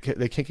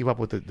 They can't keep up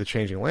with the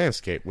changing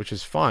landscape, which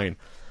is fine.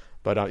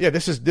 But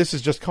this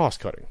is just cost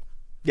cutting.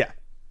 Yeah.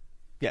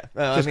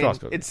 I mean,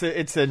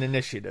 it's an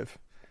initiative.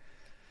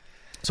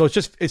 So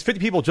it's 50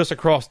 people just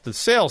across the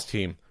sales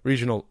team,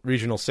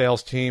 regional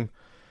sales team.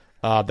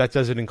 That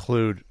doesn't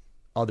include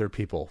other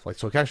people.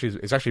 So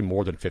it's actually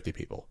more than 50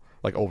 people,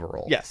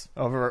 overall. Yes,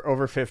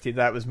 over 50.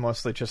 That was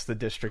mostly just the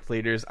district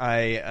leaders.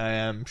 I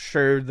am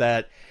sure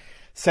that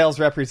sales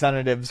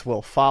representatives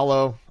will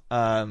follow.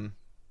 I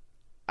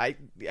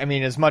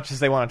mean, as much as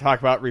they want to talk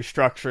about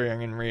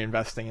restructuring and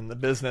reinvesting in the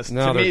business,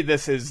 to me,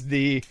 this is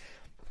the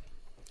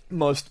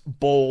most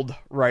bold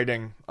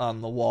writing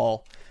on the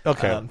wall.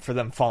 Okay. For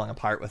them falling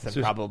apart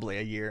within probably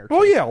a year.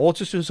 Well, yeah. Well, let's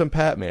just do some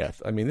pat math.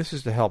 I mean, this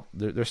is to help.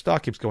 Their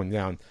stock keeps going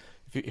down.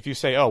 If you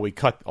say, we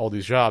cut all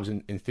these jobs,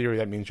 in theory,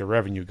 that means your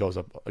revenue goes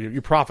up,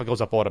 your profit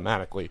goes up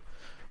automatically,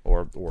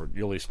 or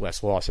you least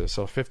less losses.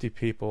 So 50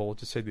 people, we'll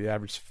just say the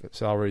average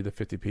salary of the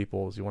 50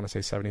 people is, you want to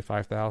say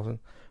 75,000?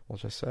 We'll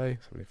just say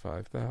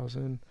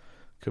 75,000.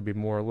 Could be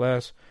more or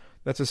less.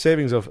 That's a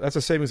savings of let's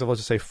just say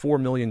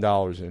 $4 million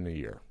in a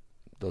year.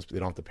 They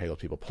don't have to pay those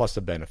people, plus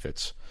the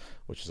benefits,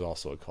 which is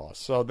also a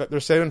cost. So they're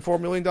saving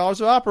 $4 million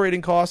of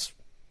operating costs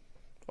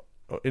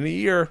in a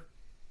year.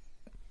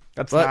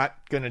 That's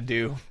not going to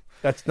do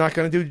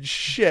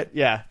shit.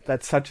 Yeah,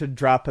 that's such a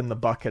drop in the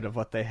bucket of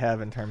what they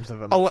have in terms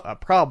of a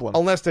problem.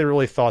 Unless they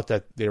really thought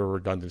that they were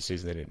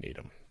redundancies and they didn't need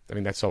them. I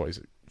mean, that's always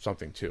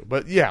something too.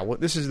 But yeah,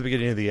 this is the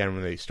beginning of the end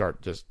when they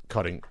start just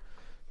cutting,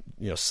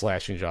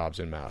 slashing jobs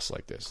en masse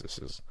like this.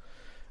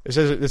 This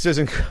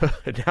isn't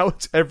good. Now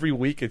it's every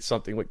week it's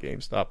something with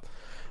GameStop.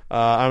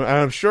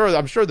 I'm sure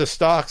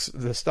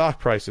the stock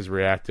price has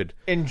reacted.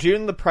 In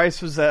June,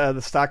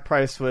 the stock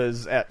price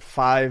was at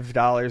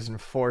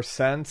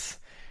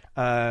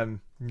 $5.04.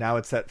 Now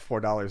it's at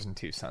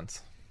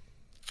 $4.02.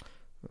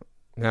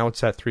 Now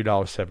it's at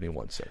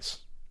 $3.71.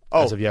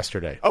 As of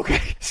yesterday.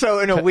 Okay, so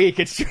in a week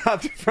it's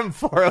dropped from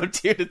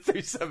 402 to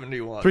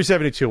 371.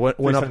 372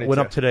 went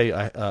up today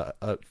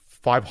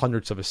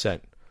 0.05 of a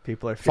cent.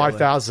 People are feeling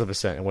 0.005 of a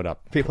cent and went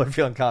up. People are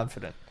feeling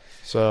confident.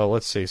 So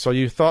let's see. So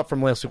you thought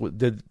from last week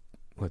Tuesday,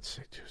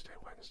 Wednesday.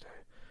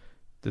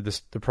 Did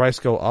the price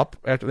go up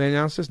after they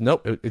announced this?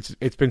 Nope.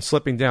 It's been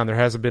slipping down. There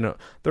hasn't been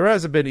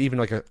even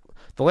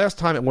the last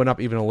time it went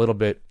up even a little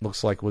bit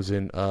looks like was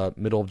in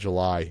middle of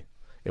July.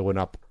 It went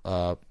up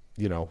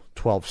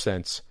 12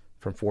 cents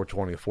from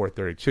 420 to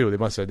 432. They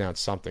must have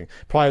announced something.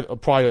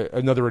 Probably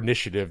another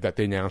initiative that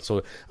they announced.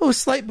 So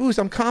slight boost.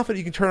 I'm confident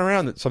you can turn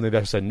around. Something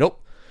that said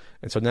nope.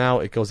 And so now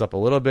it goes up a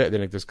little bit,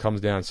 then it just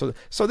comes down. So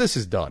this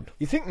is done.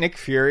 You think Nick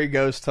Fury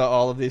goes to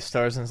all of these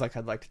stores and is like,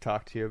 I'd like to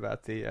talk to you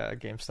about the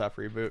GameStop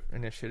Reboot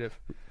Initiative?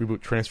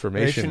 Reboot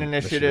Transformation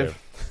Initiative.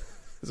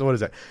 So what is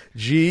that?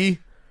 GRTI.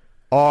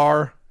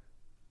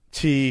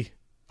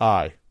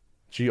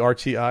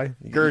 GRTI?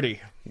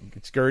 Gertie.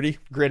 It's Gertie?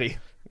 Gritty.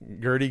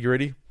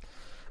 Gritty.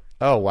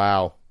 Oh,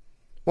 wow.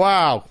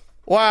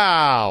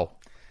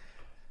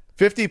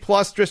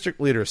 50-plus district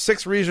leaders,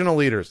 6 regional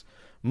leaders,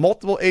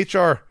 multiple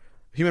HR,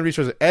 human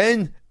resources,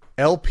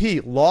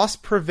 NLP, loss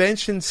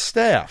prevention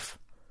staff.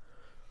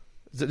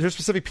 There's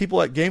specific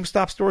people at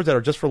GameStop stores that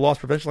are just for loss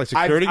prevention, like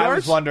security guards? I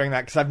was wondering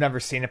that because I've never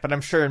seen it, but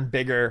I'm sure in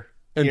bigger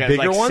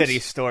ones? city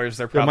stores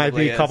there probably might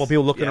be a couple is.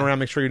 People looking around,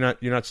 make sure you're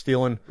not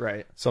stealing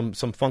some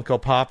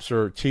Funko Pops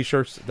or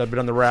T-shirts that have been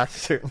on the rack.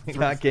 Certainly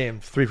not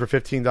games. 3 for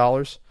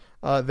 $15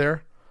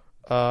 there.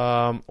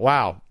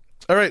 Wow.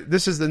 All right,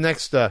 this is the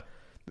next.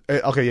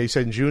 Okay, you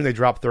said in June they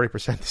dropped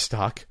 30% the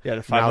stock. Yeah,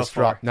 to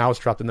 504. Now it's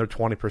dropped another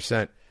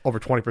 20%, over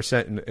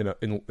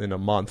 20% in a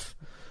month.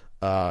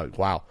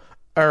 Wow.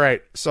 All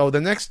right, so the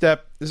next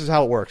step. This is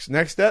how it works.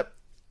 Next step.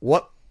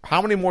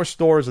 How many more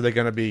stores are they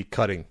going to be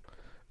cutting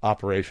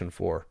operation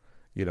for?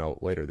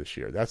 Later this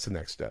year. That's the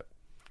next step.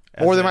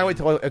 Or they might wait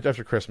till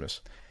after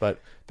Christmas, but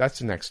that's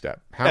the next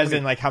step. How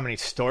many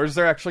stores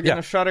they're actually going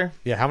to shutter?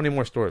 Yeah, how many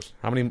more stores?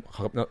 A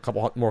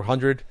couple more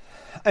hundred?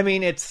 I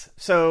mean,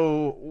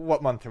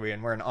 what month are we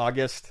in? We're in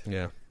August.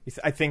 Yeah.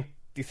 Do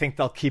you think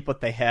they'll keep what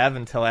they have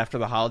until after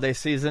the holiday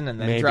season and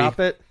then drop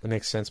it? It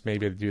makes sense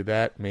maybe to do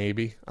that,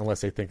 maybe,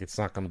 unless they think it's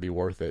not going to be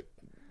worth it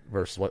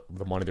versus what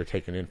the money they're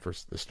taking in for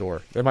the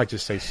store. They might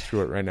just say,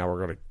 screw it, right now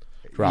we're going to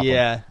drop them.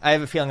 Yeah, I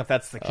have a feeling if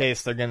that's the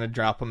case, they're going to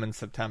drop them in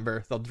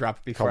September. They'll drop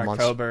it before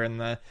October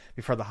and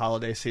before the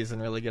holiday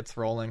season really gets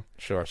rolling.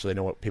 Sure, so they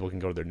know what people can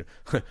go to their new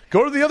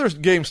go to the other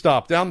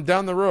GameStop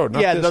down the road.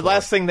 The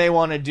last thing they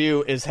want to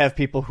do is have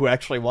people who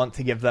actually want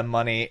to give them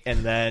money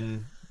and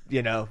then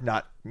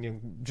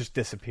just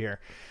disappear.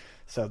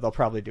 So they'll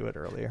probably do it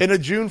earlier. In a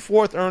June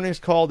 4th earnings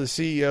call, the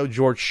CEO,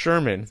 George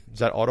Sherman, is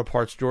that Auto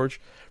Parts George,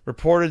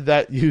 reported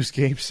that used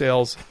game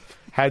sales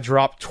had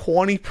dropped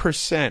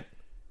 20%.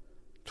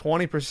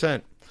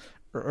 20%.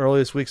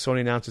 Earlier this week,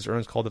 Sony announced its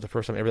earnings call that the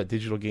first time ever that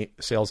digital game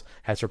sales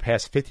had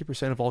surpassed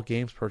 50% of all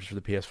games purchased for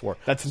the PS4.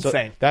 That's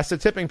insane. That's the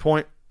tipping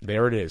point.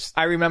 There it is.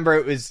 I remember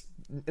it was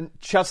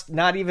just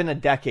not even a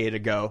decade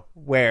ago,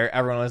 where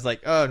everyone was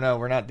like, "Oh no,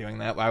 we're not doing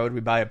that. Why would we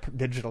buy a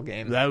digital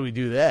game?" Why would we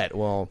do that?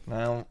 Well,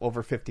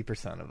 over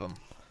 50% of them.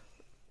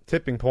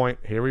 Tipping point.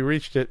 Here we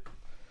reached it.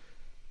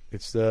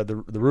 It's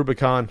the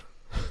Rubicon.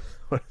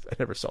 I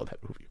never saw that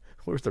movie.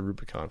 Where's the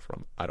Rubicon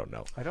from? I don't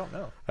know. I don't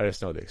know. I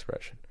just know the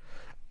expression.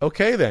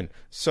 Okay, then.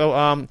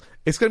 So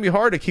it's going to be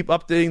hard to keep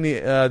updating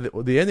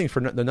the ending for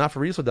the Not For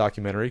Resale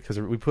documentary because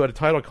we put a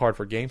title card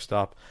for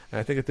GameStop, and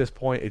I think at this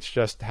point it's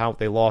just how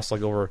they lost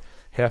like over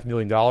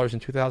 $500,000 in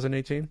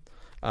 2018.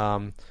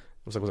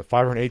 Was it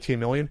 $518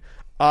 million?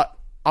 I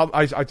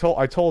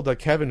told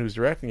Kevin, who's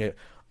directing it,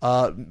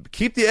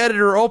 keep the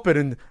editor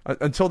open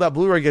until that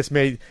Blu-ray gets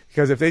made,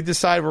 because if they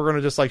decide we're going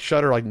to just like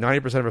shutter like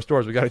 90% of our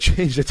stores, we got to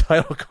change the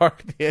title card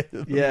at the end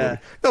of the movie.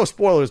 No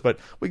spoilers, but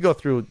we go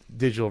through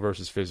digital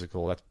versus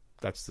physical.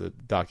 That's the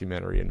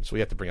documentary, and so we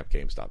have to bring up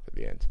GameStop at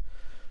the end.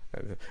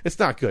 It's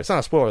not good. It's not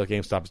a spoiler that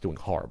GameStop is doing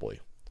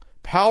horribly.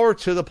 Power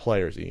to the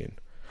players, Ian.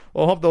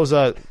 Well, I hope those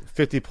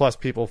 50+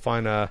 people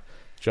find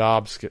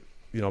jobs,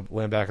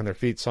 land back on their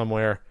feet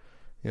somewhere.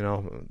 They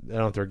don't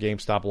have their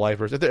GameStop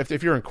lifers.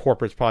 If you're in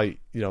corporate, it's probably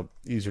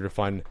easier to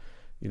find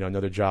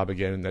another job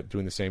again and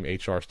doing the same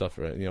HR stuff.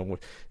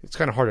 It's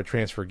kind of hard to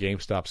transfer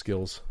GameStop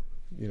skills.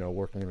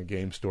 Working in a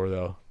game store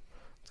though,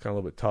 it's kind of a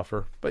little bit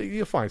tougher. But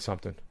you'll find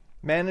something.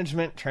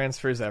 Management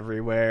transfers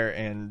everywhere,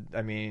 and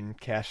I mean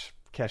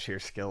cashier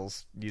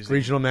skills.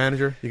 Regional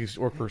manager. You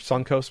can work for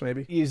Suncoast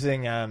maybe.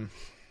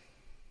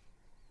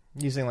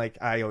 Using like,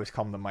 I always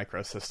call them the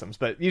microsystems,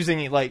 but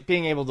using like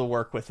being able to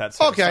work with that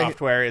sort of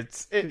software,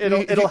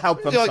 it'll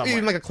help them somewhere.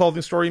 Even like a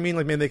clothing store, you mean?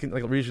 Like maybe they can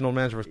like a regional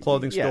manager of a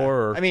clothing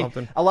store or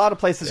something. A lot of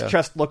places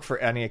just look for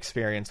any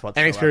experience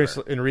whatsoever. Any experience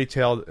in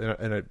retail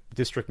in a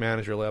district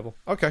manager level.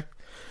 Okay.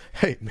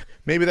 Hey,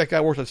 maybe that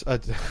guy works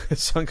at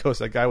Suncoast.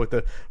 That guy with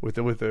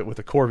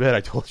the Corvette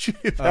I told you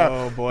about.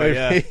 Oh boy,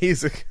 maybe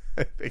he's a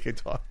guy they can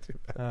talk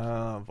to.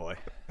 Oh boy.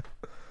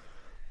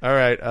 All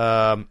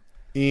right,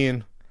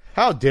 Ian.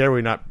 How dare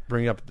we not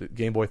bring up the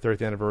Game Boy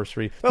 30th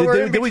anniversary? Well,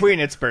 we're in between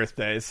its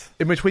birthdays.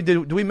 In between,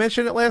 did we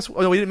mention it last? Oh,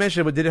 no, we didn't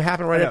mention it, but did it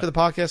happen right after the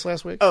podcast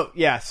last week? Oh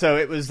yeah, so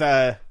it was.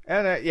 It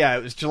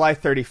was July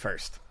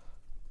 31st.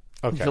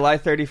 Okay, July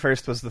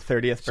 31st was the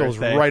 30th birthday. So it was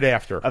right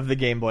after of the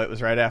Game Boy. It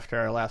was right after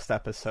our last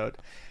episode.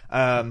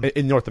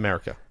 In North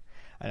America,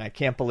 and I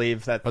can't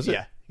believe that. Was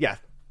it? Yeah.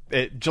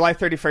 July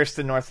 31st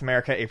in North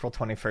America, April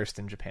 21st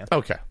in Japan.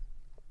 Okay,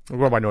 we're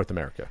going by North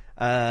America.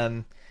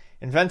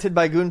 Invented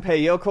by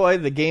Gunpei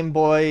Yokoi, the Game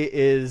Boy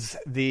is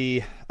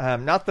the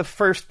not the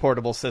first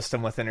portable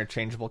system with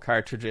interchangeable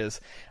cartridges,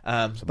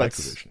 but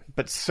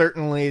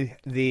certainly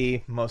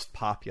the most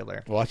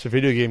popular. Well, that's a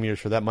video game years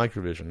for that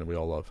Microvision that we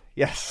all love.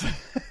 Yes.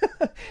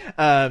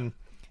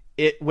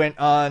 It went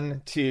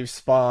on to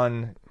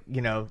spawn,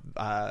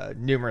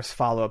 numerous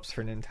follow-ups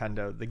for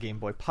Nintendo: the Game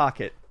Boy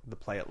Pocket, the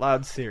Play It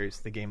Loud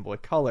series, the Game Boy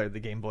Color, the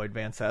Game Boy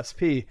Advance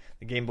SP,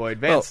 the Game Boy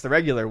Advance, the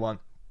regular one.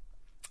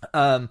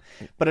 But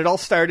it all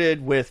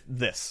started with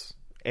this: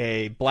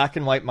 a black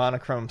and white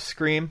monochrome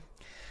screen,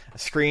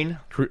 green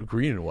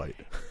and white,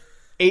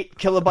 8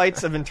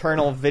 kilobytes of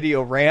internal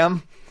video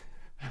RAM.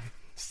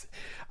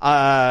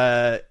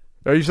 Are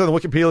you still on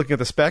Wikipedia looking at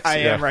the specs? I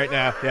am right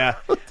now. Yeah,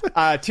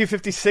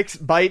 256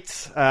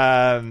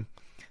 bytes.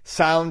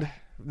 Sound.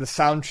 The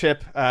sound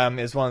chip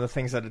is one of the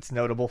things that it's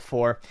notable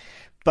for,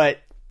 but.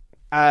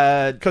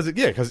 Because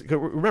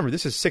remember,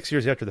 this is 6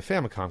 years after the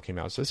Famicom came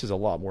out, so this is a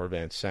lot more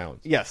advanced sound.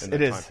 Yes, it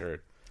is.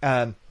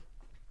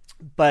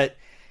 But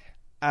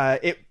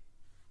it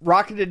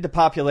rocketed to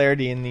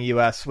popularity in the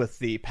U.S. with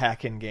the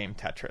pack-in game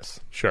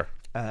Tetris. Sure.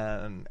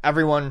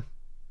 Everyone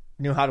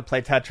knew how to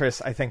play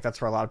Tetris. I think that's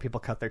where a lot of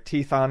people cut their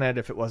teeth on it.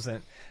 If it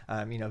wasn't,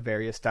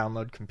 various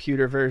download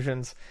computer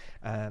versions,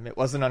 it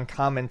wasn't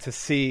uncommon to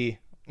see,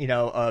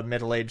 a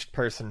middle-aged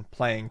person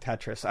playing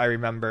Tetris. I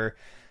remember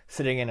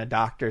sitting in a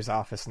doctor's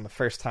office, and the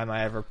first time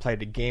I ever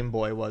played a Game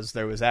Boy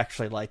there was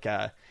actually like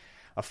a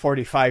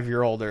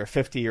 45-year-old or a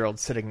 50-year-old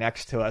sitting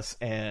next to us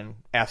and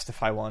asked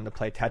if I wanted to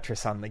play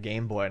Tetris on the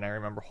Game Boy, and I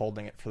remember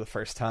holding it for the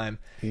first time.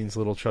 Ian's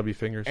little chubby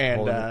fingers.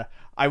 And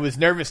I was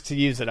nervous to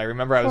use it. I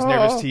remember I was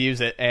nervous to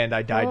use it, and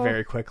I died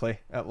very quickly.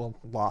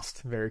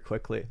 Lost very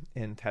quickly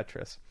in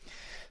Tetris.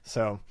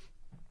 So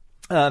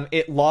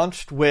it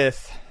launched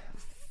with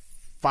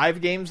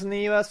 5 games in the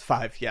U.S.?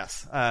 5,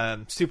 yes.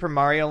 Super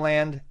Mario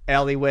Land,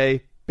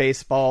 Alleyway,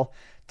 Baseball,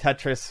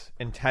 Tetris,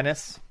 and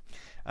Tennis.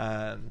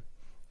 Have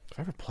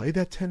I ever played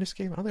that tennis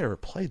game? I don't think I ever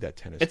played that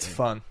tennis game. It's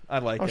fun. I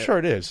like it. I'm sure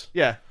it is.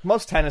 Yeah,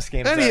 most tennis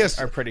games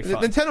are pretty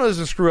fun. Nintendo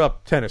doesn't screw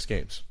up tennis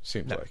games,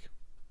 seems like.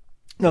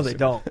 No, they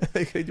don't.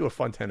 They do a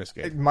fun tennis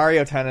game.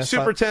 Mario Tennis.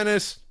 Super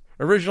Tennis,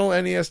 original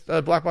NES,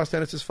 Black Box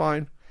Tennis is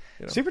fine.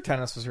 Super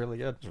Tennis was really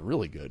good. It was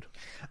really good.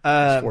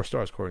 It's 4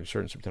 stars according to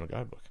certain Super Nintendo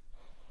guidebook.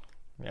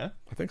 Yeah?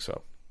 I think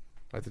so.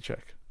 I have to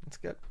check. That's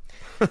good.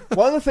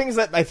 One of the things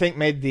that I think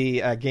made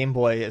the Game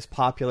Boy as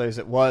popular as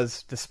it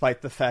was,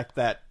 despite the fact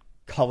that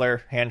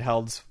color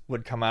handhelds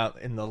would come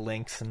out in the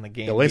Lynx and the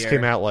Game Gear. The Lynx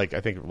came out,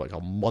 I think a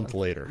month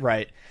later.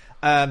 Right.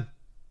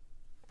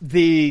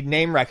 The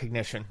name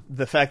recognition,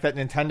 the fact that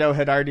Nintendo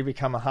had already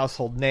become a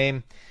household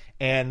name,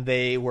 and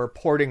they were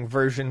porting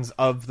versions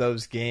of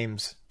those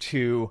games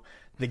to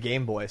the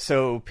Game Boy.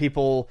 So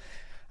people,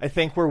 I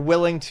think, were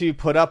willing to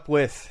put up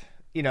with,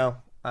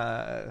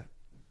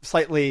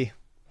 slightly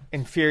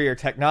inferior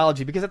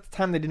technology, because at the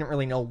time they didn't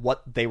really know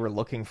what they were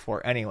looking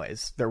for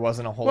anyways. There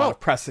wasn't a whole lot of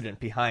precedent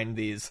behind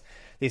these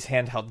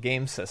handheld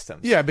game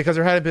systems. Yeah, because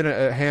there hadn't been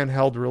a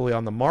handheld really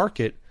on the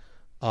market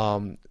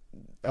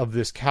of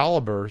this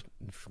caliber.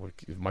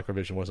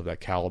 Microvision was of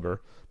that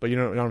caliber, but you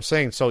know what I'm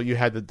saying. So you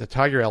had the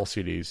Tiger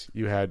LCDs,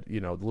 you had the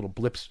little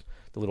blips,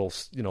 the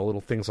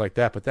little things like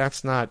that. But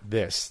that's not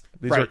this.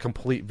 These are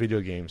complete video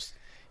games.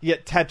 You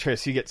get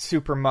Tetris, you get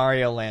Super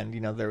Mario Land.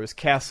 There was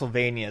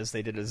Castlevanias.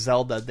 They did a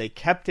Zelda. They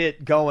kept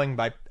it going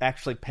by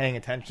actually paying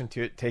attention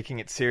to it, taking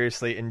it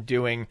seriously, and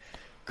doing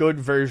good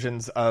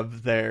versions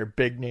of their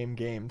big name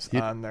games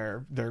on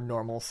their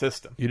normal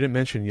system. You didn't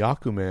mention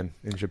Yakuman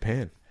in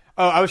Japan.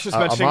 Oh, I was just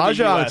mentioning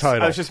the US.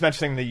 Title. I was just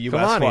mentioning the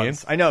US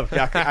ones. Ian. I know.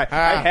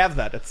 I have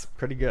that. It's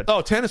pretty good.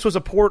 Oh, Tennis was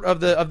a port of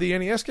the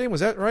NES game. Was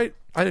that right?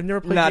 I had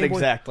never played. Not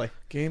exactly.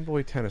 Game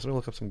Boy Tennis. Let me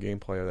look up some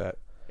gameplay of that.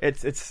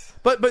 It's.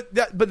 But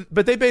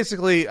they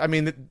basically. I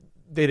mean,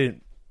 they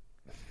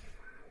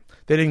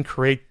didn't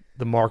create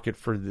the market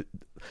for the.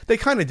 They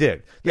kind of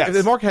did. Yes.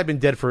 The market had been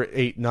dead for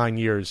 8-9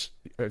 years,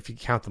 if you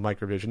count the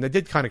Microvision. They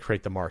did kind of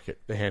create the market,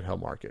 the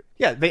handheld market.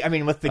 Yeah,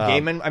 with the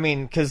Game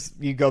 & because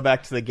you go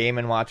back to the Game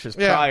 & Watches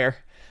prior,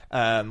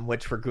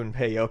 which were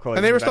Gunpei Yokoi.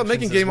 And they were still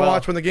making Game &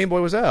 Watch when the Game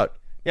Boy was out.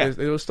 Yeah.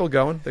 It was still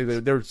going.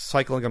 They were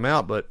cycling them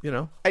out, but,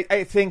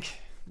 I think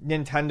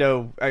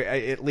Nintendo,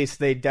 at least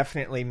they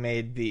definitely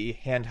made the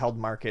handheld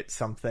market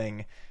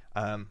something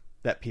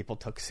that people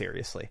took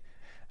seriously.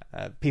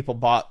 People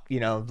bought,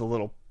 the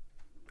little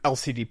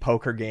LCD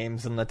poker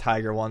games and the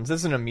Tiger ones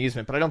as an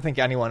amusement, but I don't think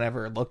anyone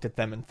ever looked at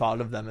them and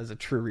thought of them as a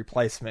true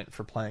replacement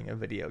for playing a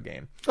video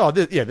game. Oh,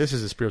 this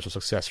is a spiritual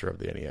successor of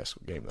the NES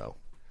game, though.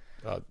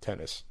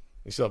 Tennis.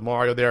 You still have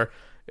Mario there.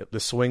 The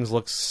swings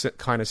look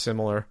kind of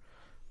similar.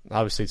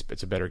 Obviously,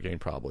 it's a better game,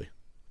 probably.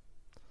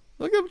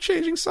 Look at them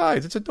changing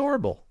sides. It's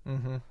adorable.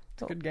 Mm-hmm.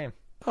 It's a good game.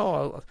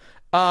 Oh,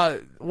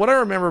 what I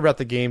remember about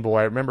the Game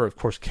Boy, I remember, of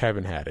course,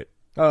 Kevin had it.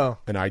 Oh,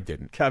 and I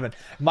didn't. Kevin,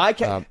 my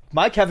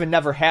Kevin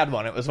never had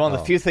one. It was one of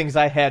the few things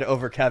I had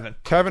over Kevin.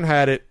 Kevin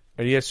had it,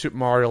 and he had Super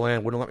Mario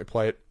Land. Wouldn't let me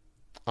play it.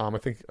 I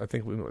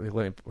think we let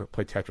me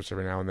play Tetris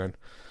every now and then.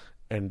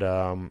 And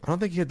I don't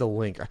think he had the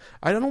link.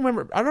 I don't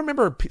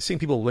remember seeing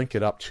people link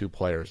it up to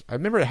players. I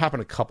remember it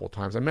happened a couple of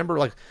times. I remember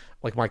like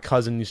my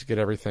cousin used to get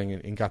everything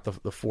and got the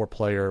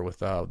 4-player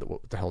with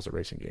what the hell's a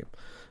racing game?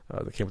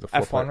 That came with the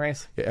 4-player. F1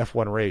 race. Yeah,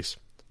 F1 race,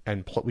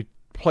 and we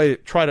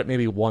tried it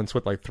maybe once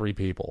with like 3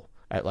 people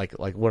at like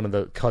one of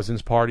the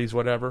cousins' parties,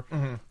 whatever.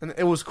 Mm-hmm. And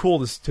it was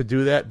cool to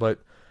do that, but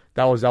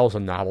that was a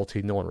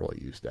novelty. No one really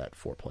used that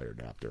 4-player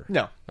adapter.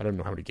 No, I don't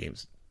know how many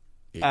games.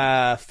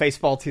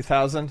 Faceball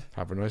 2000.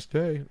 Have a nice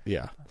day.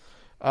 Yeah,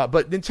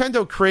 but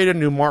Nintendo created a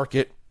new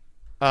market,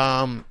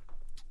 and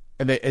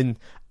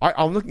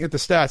I'm looking at the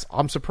stats.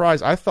 I'm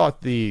surprised. I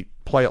thought the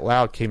Play It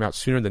Loud came out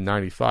sooner than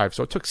 '95,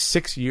 so it took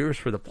 6 years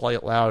for the Play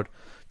It Loud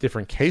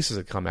different cases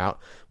to come out.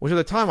 Which at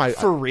the time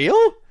for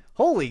real?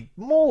 Holy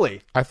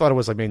moly! I thought it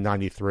was like maybe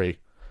 '93.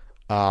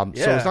 So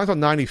it's not until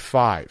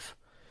 '95.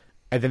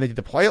 And then they did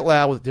the Play It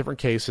Loud with different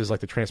cases,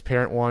 like the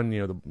transparent one,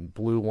 the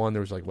blue one.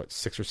 There was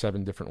 6 or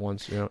 7 different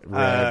ones.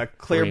 Red,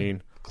 clear,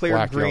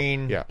 black,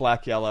 green, yellow.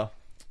 Black, yellow.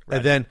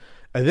 Red.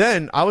 And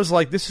then I was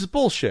like, this is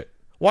bullshit.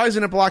 Why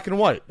isn't it black and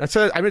white? I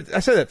said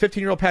that.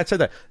 15-year-old Pat said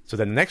that. So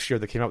then next year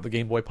they came out with the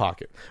Game Boy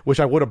Pocket, which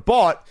I would have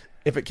bought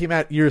if it came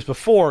out years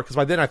before, because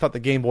by then I thought the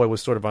Game Boy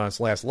was sort of on its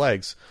last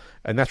legs,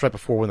 and that's right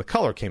before when the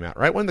Color came out.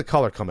 Right when did the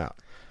Color come out?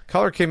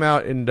 Color came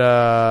out in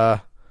 97?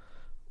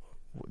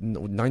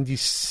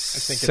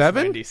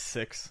 I think it's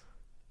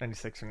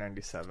 96 or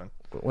 97.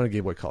 When did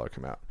Game Boy Color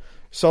come out?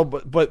 So,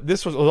 but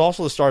this was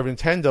also the start of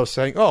Nintendo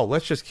saying, "Oh,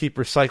 let's just keep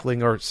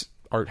recycling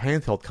our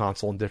handheld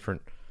console in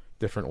different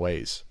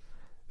ways."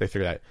 They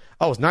figured out.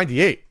 Oh, it was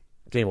 98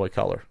 Game Boy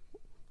Color.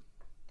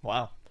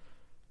 Wow.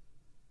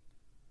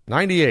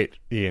 98,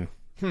 Ian.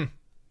 And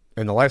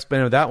the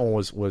lifespan of that one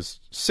was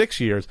 6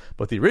 years,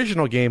 but the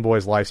original Game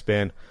Boy's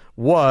lifespan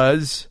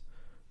was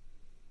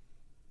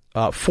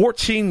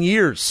 14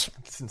 years.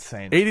 It's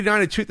insane. 89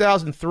 to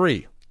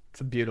 2003.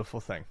 It's a beautiful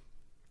thing.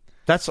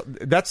 That's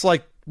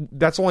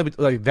only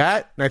like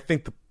that, and I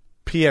think the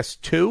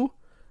PS2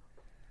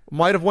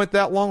 might have went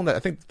that long. I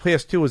think the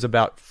PS2 was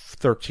about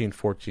 13,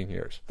 14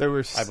 years. There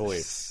was, I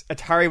believe,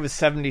 Atari was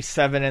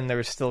 77, and there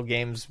were still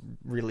games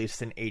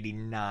released in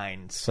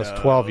 89. So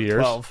that's 12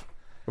 years. 12.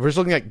 We're just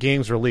looking at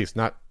games released,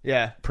 not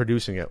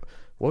producing it.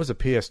 What was the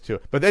PS2?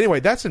 But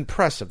anyway, that's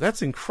impressive.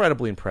 That's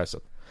incredibly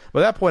impressive.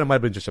 By that point, it might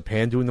have been just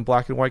Japan doing the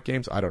black and white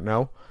games. I don't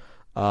know.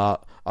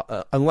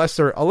 Unless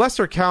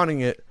they're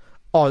counting it.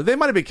 Oh, they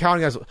might have been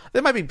counting as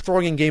they might be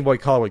throwing in Game Boy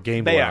Color with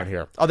Game Boy on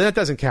here. Oh, then that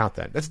doesn't count.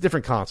 Then that's a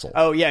different console.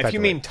 Oh yeah, if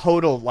you mean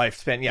total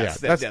lifespan, yes,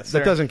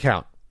 that doesn't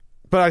count.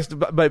 But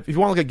if you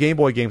want to look at Game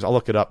Boy games, I'll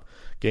look it up.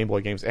 Game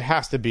Boy games. It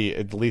has to be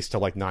at least to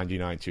like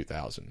 99,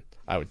 2000.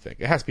 I would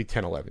think it has to be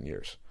 10, 11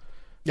 years.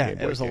 Yeah,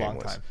 it was a long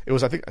time. It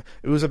was. I think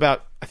it was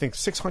about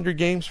 600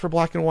 games for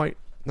black and white,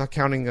 not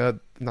counting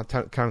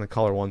counting the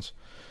color ones.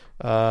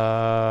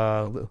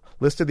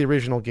 Listed the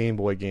original Game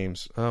Boy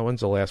games.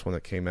 When's the last one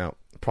that came out?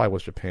 Probably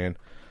was Japan.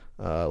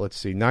 Let's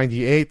see.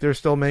 98. They're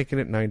still making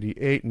it.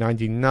 98.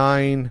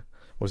 99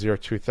 was their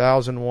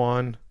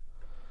 2001.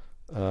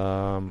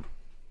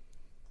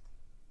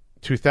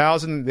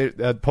 2000,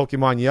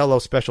 Pokemon Yellow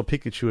Special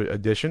Pikachu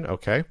Edition.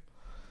 Okay.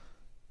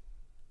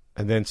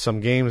 And then some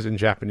games in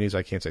Japanese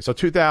I can't say. So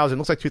 2000,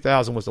 looks like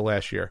 2000 was the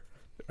last year.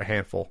 A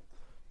handful.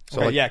 So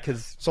okay, like, yeah,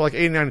 because... So like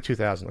 89 to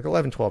 2000, like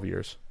 11, 12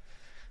 years.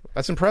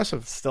 That's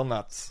impressive. Still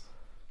nuts.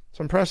 It's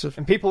impressive.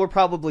 And people were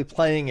probably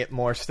playing it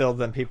more still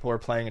than people were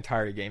playing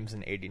Atari games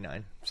in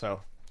 89.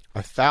 So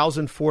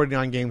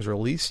 1,049 games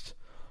released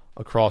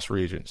across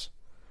regions.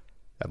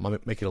 That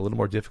might make it a little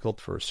more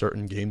difficult for a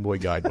certain Game Boy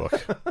guidebook.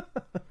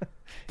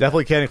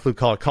 Definitely can't include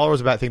color. Color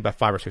was about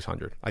 500 or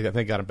 600. I think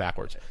I got them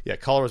backwards. Yeah,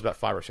 color was about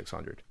 500 or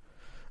 600.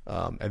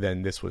 And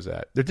then this was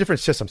at... They're different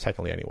systems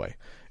technically anyway.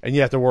 And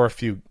yet there were a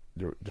few.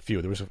 There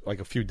was like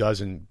a few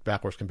dozen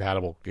backwards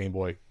compatible Game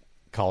Boy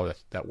color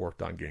that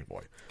worked on Game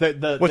Boy. There's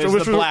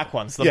the black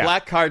ones. The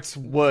black carts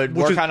would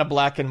work on a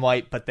black and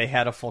white, but they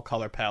had a full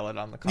color palette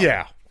on the color.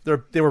 Yeah,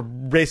 they were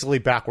basically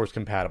backwards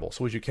compatible.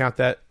 So would you count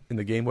that in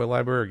the Game Boy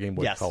library or Game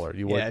Boy Color?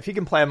 You would. Yeah, if you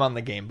can play them on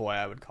the Game Boy,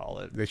 I would call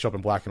it. They show up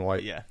in black and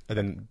white. Yeah,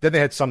 and then they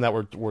had some that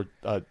were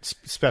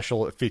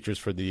special features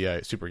for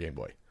the Super Game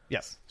Boy.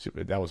 Yes,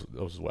 that was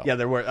those as well. Yeah,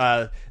 there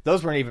were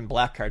those weren't even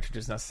black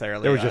cartridges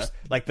necessarily. They were just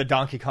like the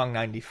Donkey Kong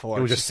 94.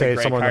 It would just say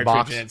somewhere in the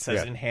box, and it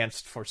says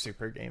enhanced for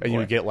Super Game Boy. And you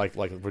would get like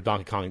for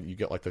Donkey Kong, you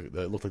get like it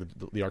looked like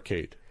the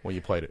arcade when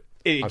you played it.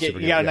 You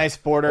got a nice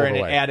border, and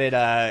it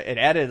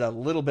added a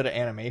little bit of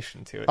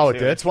animation to it. Oh, too. It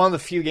did? It's one of the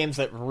few games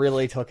that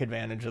really took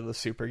advantage of the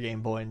Super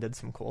Game Boy and did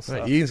some cool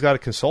stuff. Ian's got to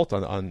consult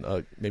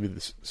on maybe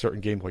the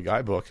certain Game Boy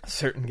guidebook.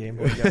 Certain Game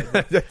Boy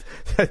guidebook.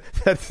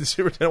 that the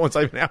Super Nintendo one's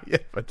not even out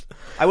yet. But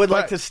I would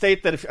like to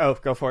state that if... Oh,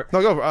 go for it.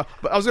 No, go for it.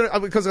 But I was going to...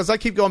 Because as I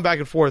keep going back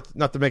and forth,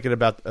 not to make it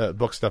about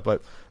book stuff,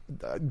 but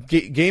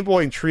Game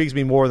Boy intrigues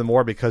me more and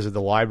more because of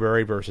the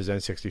library versus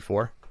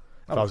N64.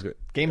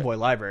 Game Boy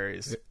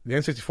libraries. The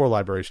N64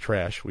 library is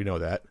trash. We know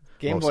that.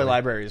 Game Boy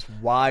library is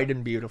wide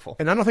and beautiful.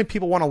 And I don't think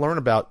people want to learn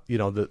about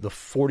the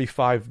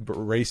 45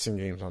 racing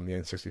games on the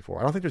N64.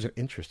 I don't think there's an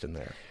interest in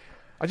there.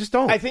 I just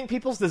don't. I think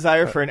people's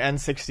desire for an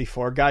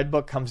N64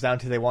 guidebook comes down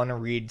to they want to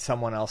read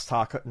someone else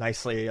talk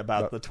nicely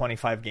about the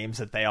 25 games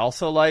that they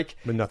also like.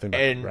 But nothing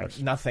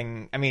about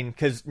nothing. I mean,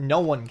 because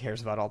no one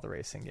cares about all the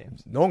racing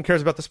games. No one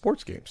cares about the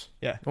sports games.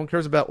 Yeah. No one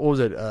cares about, what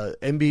was it,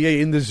 NBA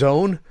In the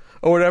Zone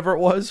or whatever it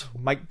was.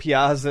 Mike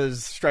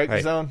Piazza's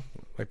Strike Zone.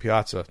 Mike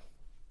Piazza.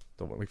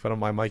 Don't make fun of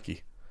my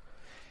Mikey.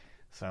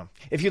 So,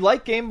 if you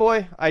like Game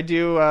Boy, I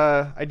do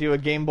a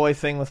Game Boy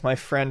thing with my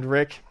friend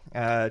Rick.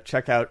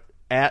 Check out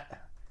at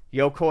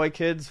Yokoi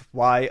Kids,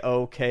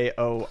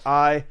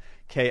 YOKOI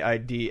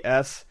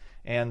KIDS,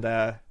 and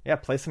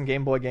play some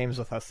Game Boy games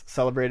with us.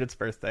 Celebrate its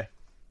birthday.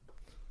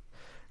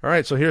 All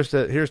right, so here's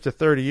to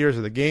 30 years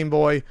of the Game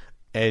Boy,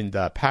 and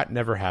Pat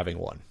never having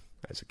one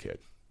as a kid.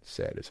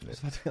 Sad, isn't it?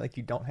 Does that feel like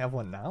you don't have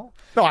one now?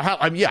 No, I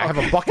have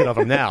a bucket of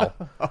them now.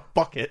 A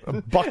bucket,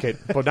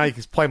 but now you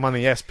can play them on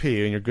the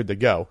SP and you're good to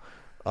go,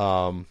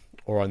 or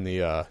on the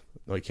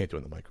no, you can't do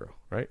it on the micro,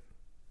 right?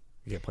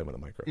 You can't play them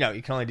on the micro. No,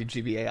 you can only do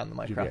GBA on the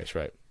micro. GBA's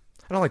right.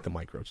 I don't like the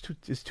micro.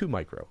 It's too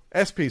micro.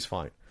 SP's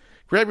fine.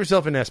 Grab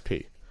yourself an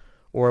SP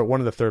or one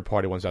of the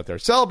third-party ones out there.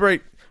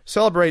 Celebrate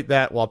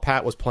that while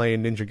Pat was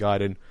playing Ninja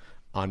Gaiden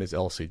on his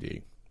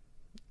LCD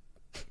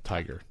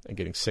Tiger and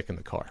getting sick in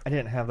the car. I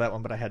didn't have that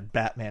one, but I had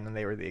Batman, and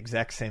they were the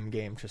exact same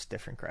game, just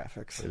different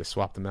graphics. They just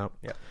swapped them out?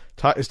 Yeah.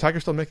 Is Tiger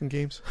still making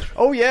games?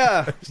 Oh,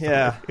 yeah.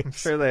 Yeah, I'm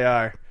sure they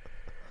are.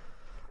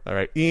 All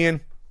right,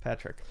 Ian.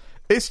 Patrick.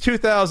 It's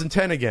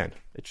 2010 again.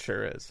 It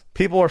sure is.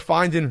 People are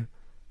finding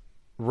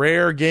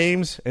rare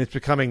games, and it's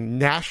becoming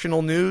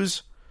national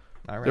news.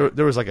 All right.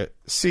 There was like a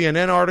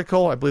CNN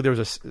article. I believe there was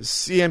a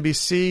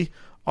CNBC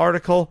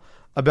article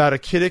about a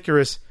Kid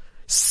Icarus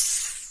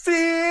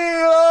sealed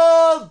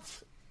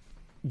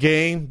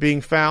game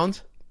being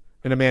found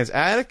in a man's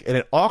attic and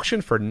an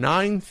auction for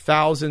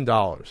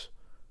 $9,000.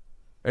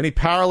 Any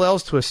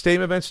parallels to a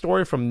Steam event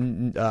story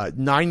from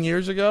 9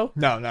 years ago?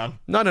 No.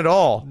 None at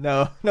all.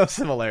 No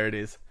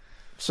similarities.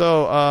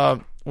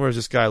 So, where is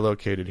this guy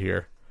located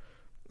here?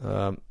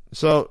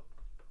 So,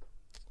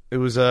 it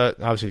was,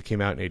 obviously it came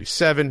out in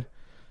 87.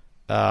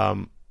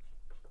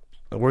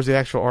 Where's the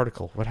actual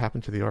article? What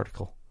happened to the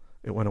article?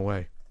 It went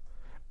away.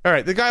 All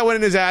right, the guy went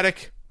in his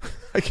attic.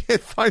 I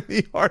can't find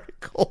the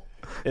article.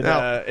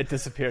 It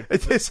disappeared.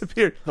 It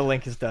disappeared. The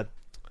link is dead.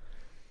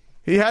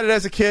 He had it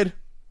as a kid.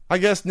 I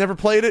guess never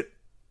played it.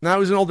 Now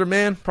he's an older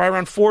man, probably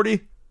around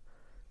 40.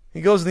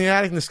 He goes in the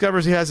attic and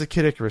discovers he has a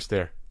Kid Icarus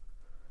there.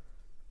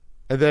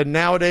 And then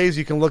nowadays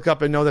you can look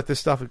up and know that this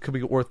stuff could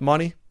be worth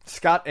money.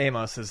 Scott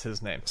Amos is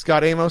his name.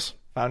 Scott Amos.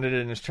 Founded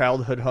in his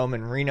childhood home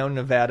in Reno,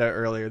 Nevada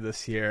earlier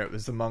this year. It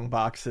was among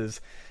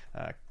boxes.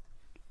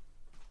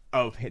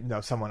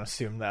 Someone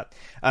assumed that.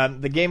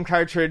 The game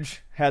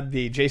cartridge had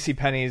the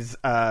JCPenney's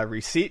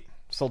receipt,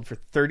 sold for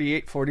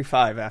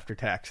 $38.45 after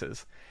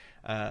taxes.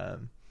 Must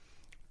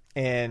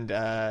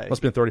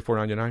have been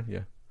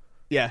 $34.99,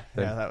 yeah,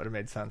 that would have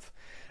made sense.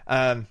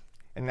 And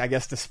I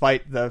guess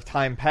despite the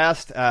time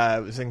passed,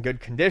 it was in good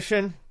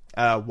condition.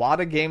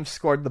 Wada Games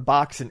scored the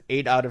box an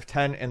 8 out of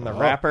 10 and the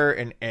wrapper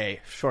an A,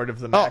 short of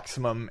the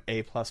maximum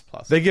A++.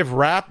 They give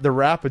the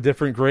wrap a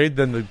different grade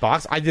than the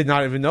box? I did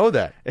not even know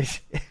that.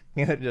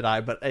 Neither did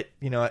I, but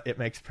it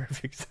makes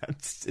perfect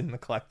sense in the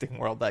collecting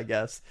world, I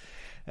guess.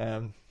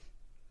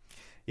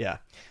 Yeah.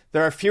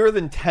 There are fewer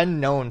than 10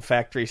 known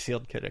factory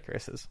sealed Kid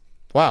Icaruses.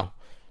 Wow.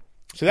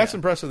 See, that's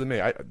impressive to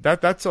me.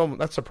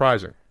 That's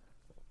surprising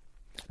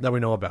that we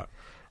know about.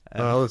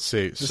 Let's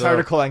see. This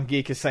article on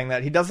Geek is saying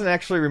that he doesn't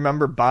actually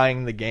remember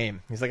buying the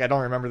game. He's like, I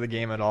don't remember the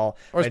game at all.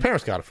 Or his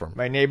parents got it for him.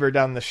 My neighbor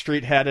down the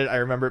street had it. I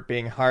remember it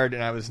being hard,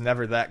 and I was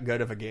never that good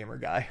of a gamer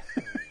guy.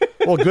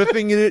 Well, good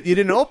thing you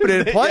didn't open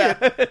it and play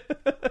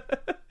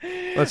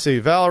it. Let's see.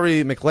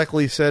 Valerie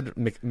McLecky said,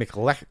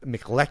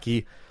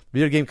 McLecky,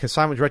 video game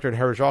consignment director at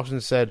Heritage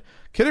Auctions, said,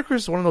 Kid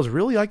Icarus is one of those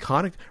really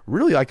iconic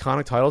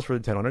titles for the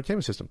Nintendo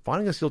Entertainment System.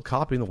 Finding a sealed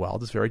copy in the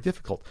wild is very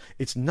difficult.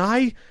 It's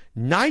nigh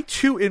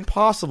to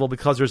impossible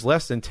because there's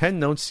less than 10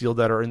 known sealed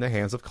that are in the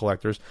hands of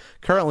collectors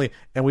currently,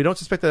 and we don't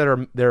suspect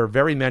that there are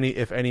very many,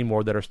 if any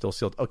more, that are still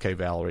sealed. Okay,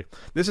 Valerie,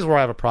 this is where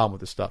I have a problem with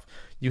this stuff.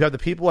 You have the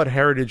people at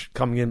Heritage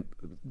coming in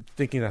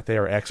thinking that they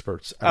are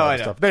experts at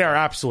this stuff. They are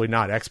absolutely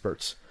not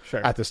experts.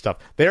 Sure. At this stuff.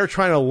 They are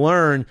trying to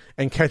learn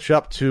and catch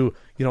up to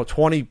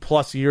 20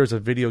 plus years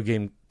of video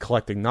game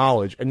collecting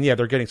knowledge, and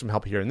they're getting some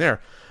help here and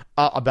there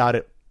about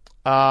it.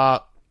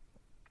 How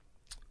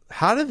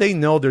do they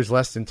know there's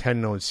less than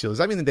 10 known seals? Does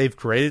that mean that they've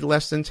created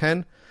less than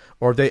 10,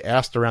 or have they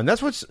asked around?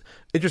 That's what's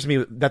interesting to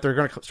me, that they're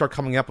going to start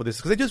coming up with this,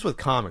 because they do this with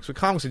comics. With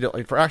comics,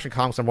 for Action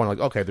Comics, I'm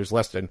wondering, okay, there's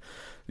less than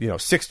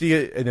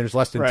 60, and there's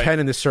less than 10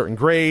 in this certain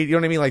grade. You know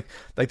what I mean?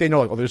 Like they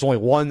know, there's only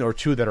 1 or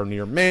 2 that are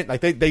near mint.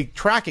 Like they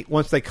track it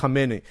once they come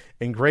in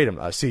and grade them.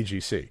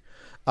 CGC.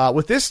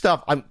 With this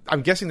stuff,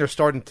 I'm guessing they're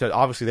starting to,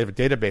 obviously they have a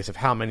database of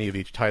how many of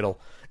each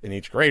title in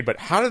each grade, but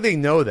how do they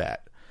know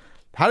that?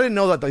 How do they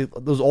know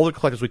that those older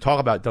collectors we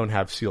talk about don't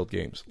have sealed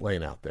games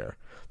laying out there?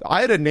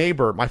 I had a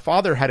neighbor, my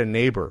father had a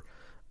neighbor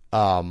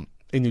in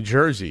New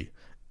Jersey,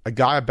 a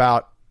guy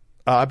about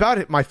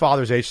my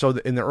father's age, so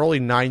in the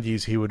early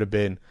 90s he would have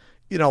been,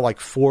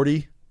 like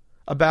 40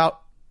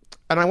 about,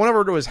 and I went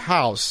over to his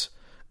house,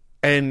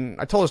 and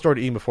I told the story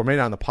to Ian before, maybe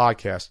not on the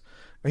podcast.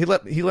 He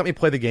let me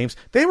play the games.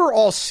 They were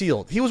all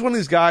sealed. He was one of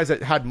these guys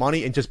that had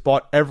money and just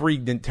bought every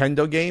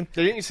Nintendo game.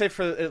 Didn't you say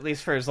at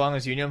least for as long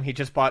as you knew him, he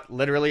just bought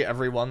literally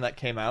every one that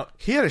came out?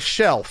 He had a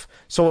shelf.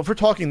 So if we're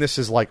talking, this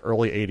is like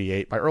early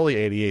 88. By early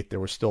 88, there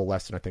were still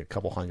less than, I think, a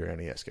couple hundred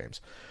NES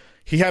games.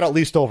 He had at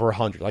least over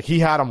 100. Like, he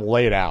had them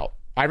laid out.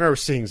 I remember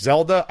seeing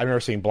Zelda. I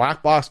remember seeing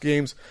black box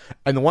games.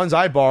 And the ones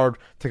I borrowed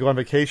to go on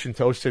vacation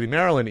to Ocean City,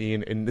 Maryland,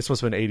 Ian, and this must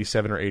have been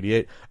 87 or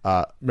 88,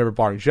 remember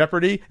borrowing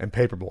Jeopardy and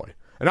Paperboy.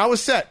 And I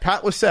was set.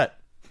 Pat was set.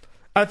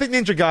 I think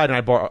Ninja Gaiden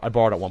I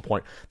borrowed at one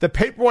point. The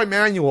Paperboy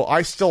manual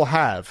I still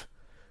have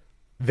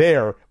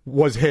there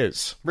was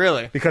his.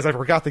 Really? Because I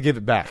forgot to give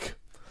it back.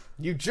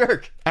 You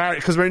jerk.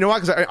 Because you know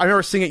what? Because I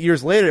remember seeing it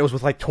years later. It was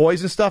with like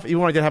toys and stuff. Even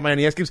when I didn't have my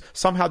NES games,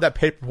 somehow that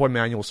Paperboy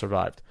manual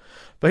survived.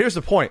 But here's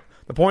the point.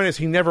 The point is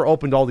he never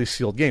opened all these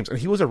sealed games. And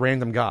he was a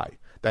random guy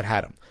that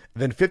had them.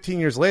 And then 15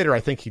 years later, I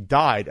think he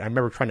died. I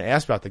remember trying to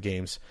ask about the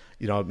games,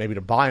 maybe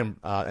to buy them.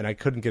 And I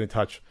couldn't get in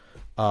touch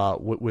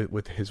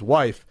with his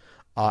wife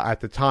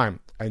at the time,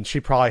 and she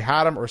probably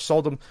had them or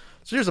sold them.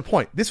 So here's the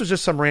point: this was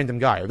just some random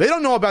guy. They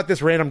don't know about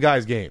this random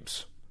guy's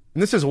games,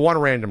 and this is one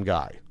random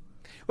guy.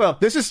 Well,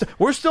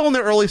 we're still in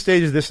the early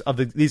stages of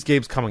these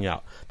games coming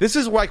out. This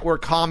is like where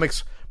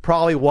comics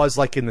probably was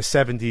like in the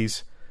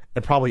 70s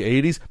and probably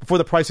 80s, before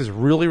the prices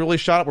really, really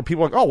shot up, where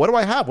people are like, oh, what do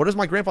I have? What does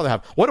my grandfather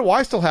have? What do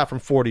I still have from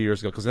 40 years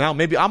ago? Because now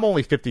maybe I'm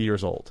only 50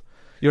 years old.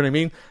 You know what I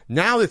mean?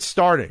 Now it's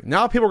starting.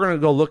 Now people are going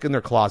to go look in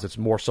their closets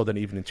more so than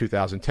even in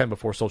 2010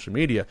 before social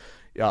media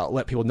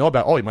let people know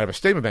about, you might have a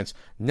Steam events.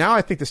 Now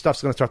I think this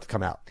stuff's going to start to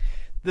come out.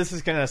 This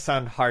is going to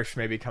sound harsh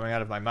maybe coming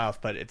out of my mouth,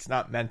 but it's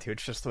not meant to.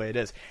 It's just the way it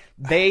is.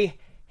 They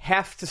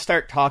have to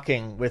start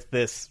talking with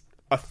this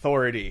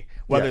authority,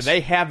 whether they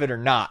have it or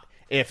not,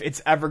 if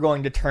it's ever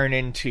going to turn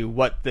into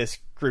what this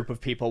group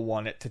of people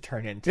want it to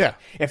turn into. Yeah.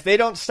 If they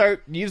don't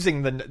start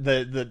using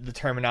the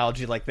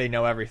terminology like they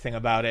know everything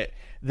about it,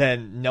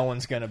 then no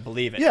one's going to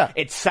believe it. Yeah.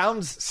 It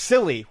sounds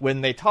silly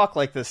when they talk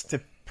like this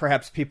to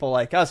perhaps people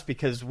like us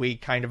because we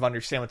kind of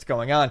understand what's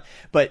going on.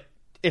 But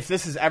if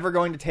this is ever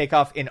going to take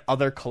off in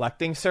other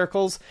collecting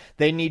circles,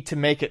 they need to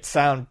make it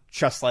sound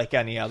just like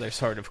any other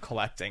sort of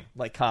collecting,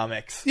 like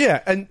comics.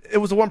 Yeah, and it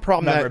was the one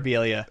problem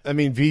memorabilia.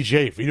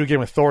 VJ, Video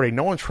Game Authority,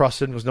 no one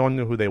trusted because no one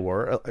knew who they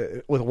were.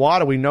 With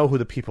WATA, we know who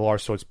the people are,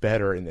 so it's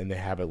better, and they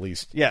have at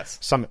least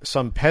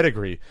some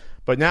pedigree.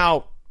 But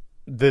now,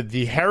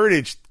 the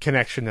heritage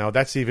connection, though,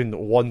 that's even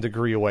 1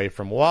 degree away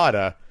from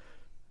WATA.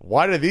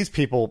 Why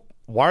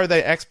are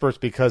they experts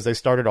because they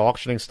started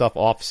auctioning stuff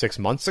off 6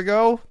 months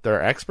ago?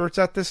 They're experts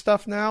at this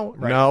stuff now?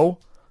 Right. No.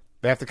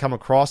 They have to come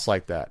across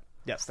like that.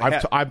 Yes,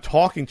 I'm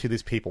talking to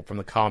these people from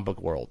the comic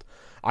book world.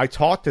 I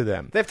talk to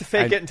them. They have to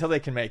fake it until they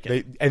can make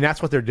it. And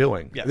that's what they're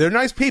doing. Yes. They're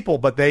nice people,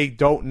 but they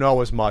don't know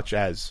as much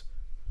as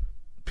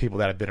people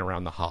that have been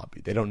around the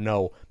hobby. They don't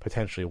know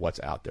potentially what's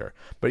out there.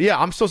 But yeah,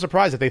 I'm so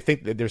surprised that they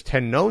think that there's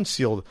 10 known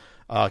sealed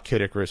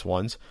Kid Icarus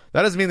ones.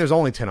 That doesn't mean there's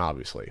only 10,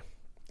 obviously.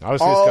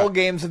 All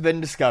games have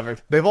been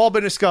discovered. They've all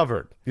been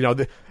discovered. You know,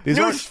 these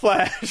aren't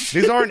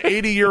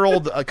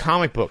 80-year-old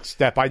comic books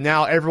that by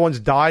now everyone's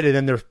died,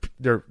 and then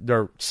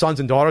their sons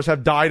and daughters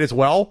have died as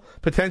well,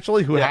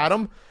 potentially, who had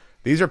them.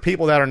 These are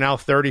people that are now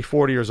 30,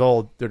 40 years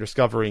old. They're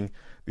discovering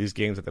these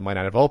games that they might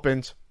not have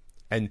opened.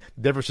 And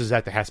the difference is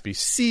that they has to be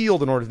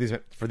sealed in order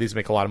for these to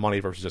make a lot of money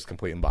versus just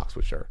complete in box,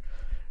 which are,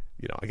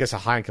 I guess a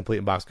high-end complete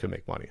in box could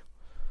make money.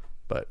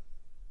 But,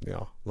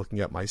 looking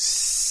at my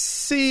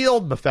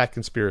sealed Mephet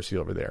conspiracy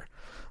over there,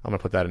 I'm going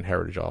to put that in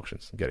Heritage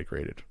Auctions and get it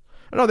graded.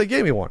 Oh, no, they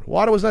gave me one.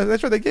 Wada was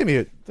that's right. They gave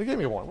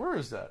me one. Where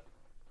is that?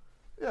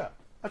 Yeah,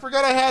 I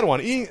forgot I had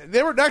one.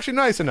 They were actually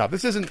nice enough.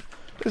 This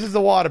is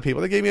the Wada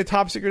people. They gave me a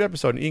top secret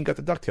episode, and Ian got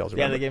the DuckTales.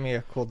 Remember? Yeah, they gave me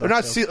a cool. They're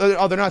not sealed.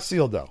 They're not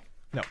sealed though.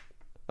 No.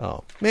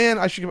 Oh man,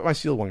 I should get my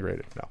sealed one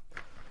graded. No,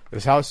 this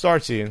is how it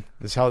starts, Ian.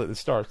 This is how it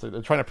starts.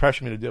 They're trying to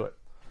pressure me to do it.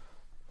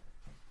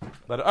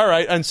 But all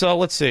right, and so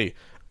let's see.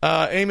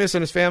 Amos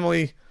and his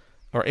family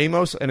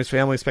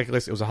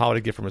speculates it was a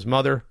holiday gift from his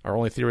mother. Our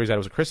only theory is that it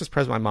was a Christmas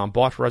present my mom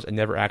bought for us and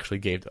never actually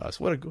gave to us.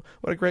 What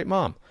a great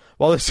mom.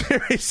 While the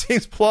theory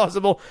seems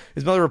plausible,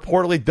 his mother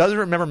reportedly doesn't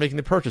remember making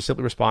the purchase,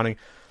 simply responding,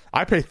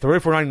 "I paid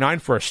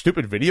 $34.99 for a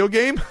stupid video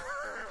game."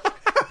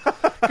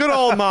 Good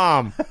old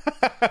mom.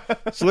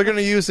 So they're going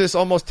to use this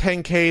almost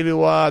 $10K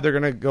to they're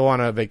going to go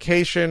on a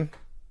vacation,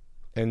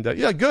 and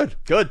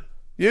good.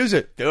 Use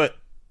it. Do it.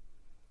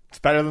 It's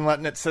better than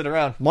letting it sit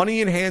around.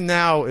 Money in hand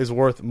now is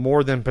worth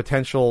more than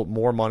potential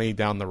more money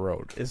down the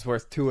road. Is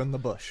worth 2 in the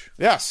bush.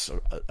 Yes.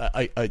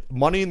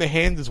 Money in the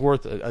hand is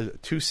worth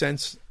 2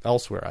 cents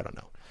elsewhere. I don't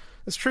know.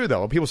 It's true, though.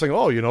 When people saying,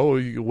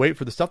 you wait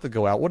for the stuff to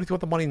go out. What do you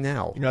want the money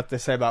now? You know what they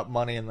say about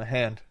money in the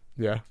hand?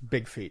 Yeah.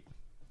 Big feet.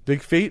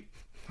 Big feet?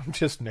 I'm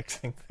just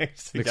mixing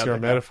things together. Mixing our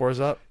metaphors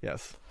up?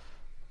 Yes.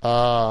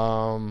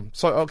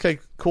 Okay,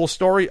 cool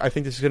story. I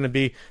think this is going to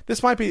be.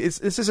 This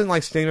isn't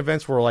like Steam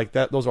events where like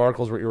those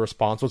articles were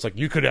irresponsible. It's like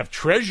you could have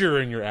treasure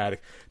in your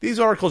attic. These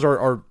articles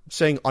are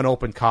saying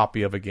unopened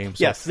copy of a game.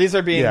 So, yes, these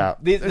are being. Yeah,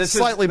 this is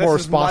slightly more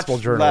responsible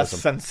much journalism.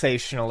 Less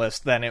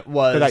sensationalist than it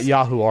was for that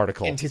Yahoo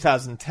article in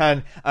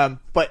 2010.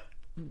 But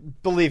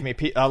believe me,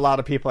 a lot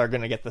of people are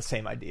going to get the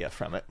same idea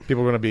from it.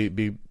 People are going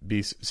to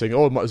be saying,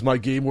 "Oh, is my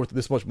game worth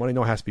this much money?"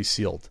 No, it has to be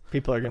sealed.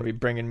 People are going to be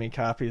bringing me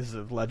copies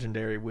of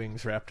Legendary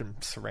Wings wrapped in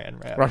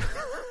Saran wrap. Right.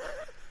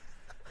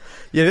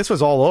 Yeah, this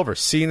was all over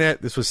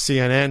CNET. This was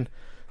CNN.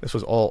 This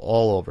was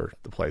all over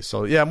the place.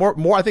 So yeah, more.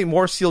 I think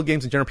more sealed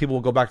games in general. People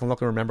will go back and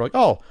look and remember, like,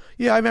 oh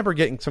yeah, I remember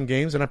getting some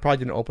games, and I probably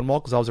didn't open them all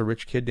because I was a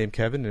rich kid named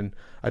Kevin, and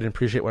I didn't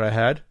appreciate what I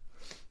had.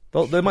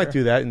 They might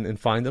do that and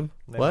find them.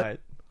 They might.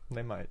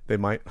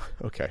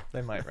 Okay.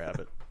 They might,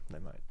 Rabbit. They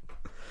might.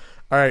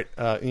 All right,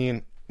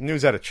 Ian.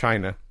 News out of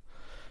China.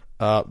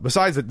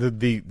 Besides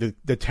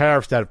the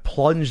tariffs that have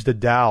plunged the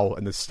Dow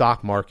and the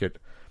stock market,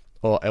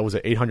 it was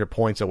at 800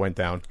 points. It went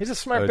down. He's a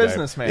smart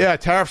businessman. Yeah,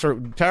 tariffs are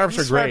great.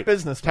 Smart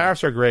businessman.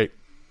 Tariffs are great.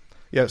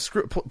 Yeah,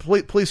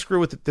 please screw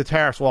with the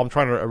tariffs while I'm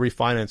trying to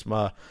refinance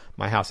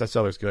my house. That's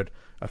always good.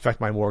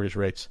 Affect my mortgage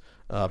rates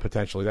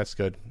potentially. That's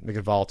good. Make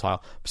it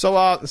volatile. So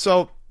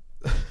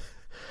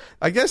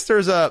I guess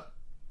there's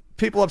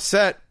people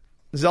upset,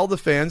 Zelda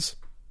fans.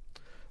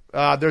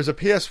 There's a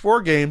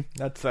PS4 game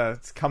that's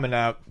it's coming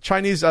out.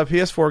 Chinese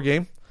PS4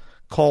 game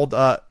called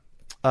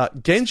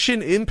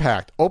Genshin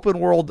Impact, open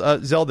world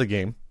Zelda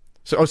game.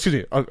 So, excuse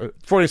me,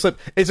 Freudian slip.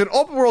 It's an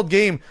open world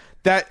game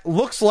that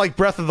looks like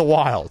Breath of the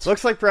Wild.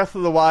 Looks like Breath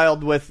of the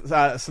Wild with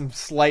some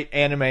slight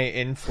anime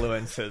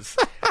influences.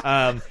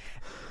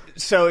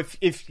 So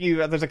if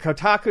you there's a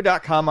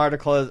Kotaku.com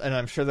article, and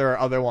I'm sure there are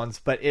other ones,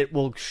 but it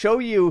will show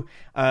you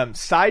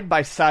side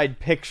by side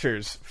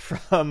pictures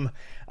from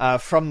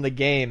the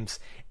games,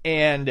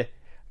 and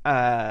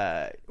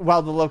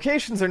while the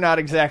locations are not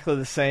exactly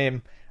the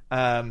same,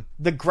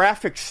 the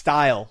graphic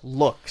style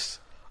looks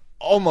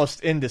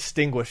almost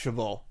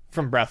indistinguishable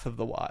from Breath of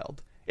the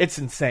Wild. It's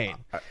insane.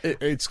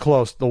 It's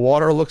close. The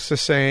water looks the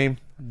same.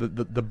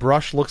 The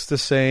brush looks the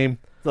same.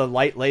 The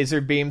light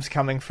laser beams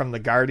coming from the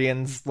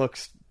Guardians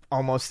looks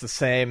almost the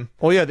same.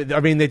 Oh yeah, I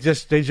mean they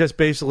just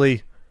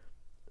basically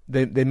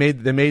they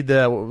made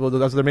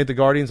the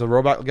Guardians, the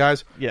robot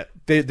guys. Yeah,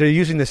 they're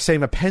using the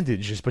same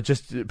appendages but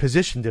just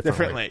positioned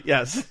differently.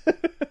 Yes.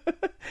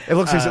 It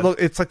looks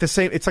it's like the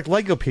same. It's like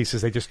Lego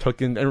pieces they just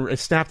took and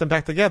snapped them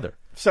back together.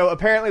 So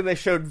apparently they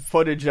showed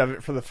footage of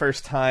it for the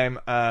first time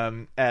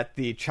at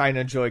the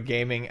China Joy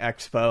Gaming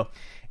Expo.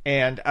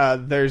 And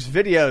there's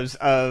videos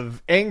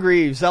of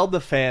angry Zelda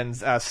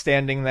fans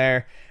standing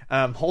there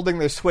holding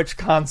their Switch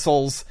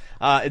consoles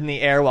in the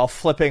air while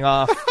flipping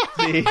off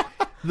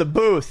the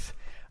booth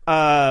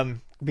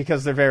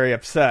because they're very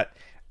upset.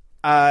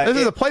 This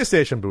is a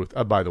PlayStation booth,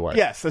 by the way.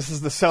 Yes, this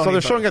is the Sony So they're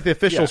booth. showing at the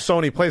official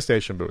Sony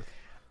PlayStation booth.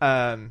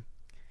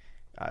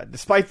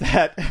 Despite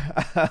that,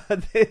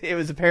 it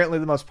was apparently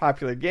the most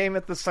popular game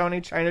at the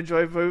Sony China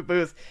Joy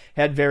booth.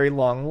 Had very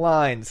long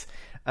lines.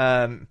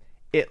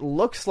 It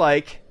looks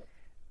like...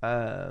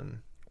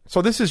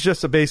 So this is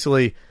just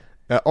basically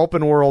an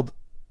open world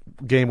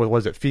game with, what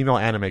is it, female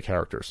anime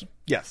characters.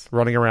 Yes.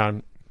 Running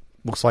around,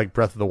 looks like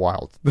Breath of the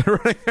Wild. They're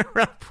running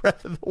around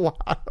Breath of the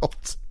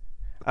Wild.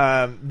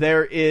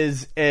 There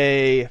is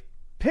a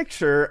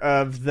picture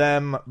of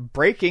them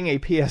breaking a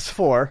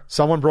PS4.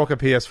 Someone broke a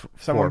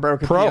PS4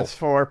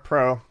 PS4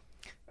 Pro.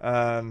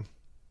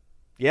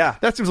 Yeah.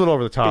 That seems a little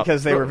over the top.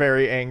 Because they were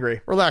very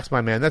angry. Relax,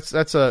 my man. That's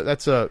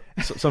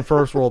some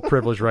first world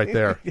privilege right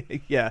there.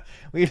 Yeah.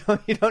 You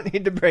don't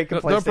need to break a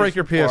PlayStation 4. Don't break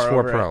your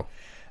PS4 Pro.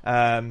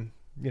 I'm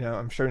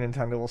sure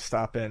Nintendo will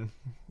step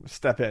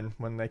in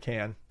when they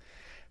can.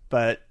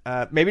 But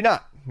maybe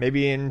not.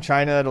 Maybe in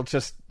China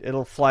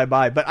it'll fly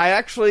by. But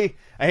I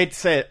hate to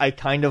say it, I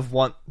kind of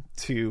want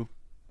to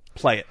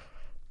play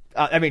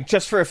it.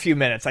 Just for a few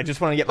minutes. I just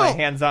want to get my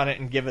hands on it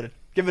and give it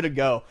a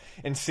go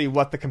and see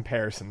what the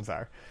comparisons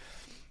are.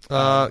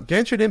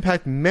 Genshin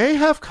Impact may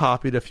have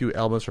copied a few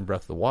elements from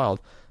Breath of the Wild,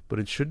 but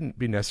it shouldn't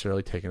be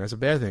necessarily taken as a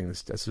bad thing.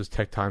 That's what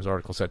Tech Times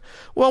article said.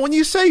 Well, when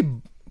you say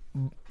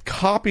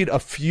copied a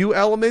few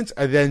elements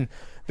and then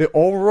the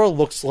overall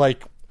looks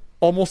like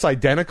almost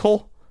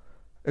identical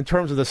in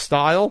terms of the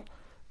style,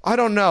 I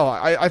don't know.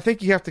 I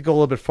think you have to go a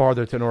little bit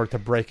farther in order to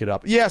break it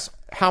up. Yes,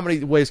 how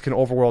many ways can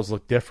overworlds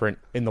look different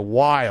in the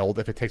wild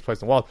if it takes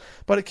place in the wild?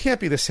 But it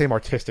can't be the same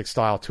artistic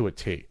style to a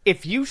T.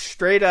 If you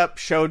straight up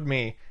showed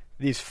me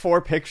these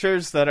 4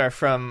 pictures that are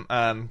from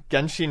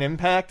Genshin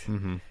Impact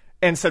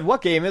and said,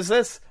 what game is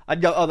this?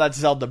 I'd go, oh, that's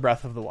Zelda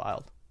Breath of the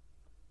Wild.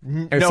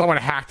 And someone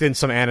hacked in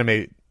some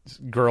anime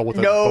girl with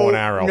a bow and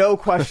arrow. No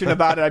question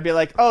about it. I'd be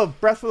like, oh,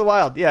 Breath of the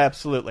Wild. Yeah,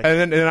 absolutely.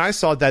 And then I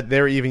saw that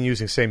they're even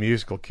using same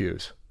musical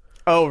cues.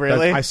 Oh,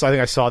 really? I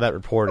think I saw that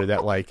reported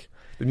that like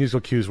the musical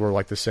cues were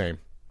like the same.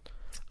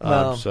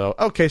 So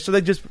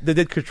they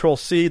did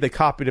Control-C. They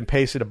copied and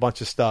pasted a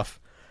bunch of stuff,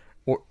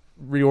 or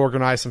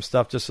reorganized some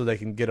stuff just so they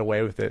can get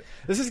away with it.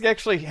 This is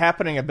actually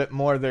happening a bit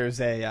more. There's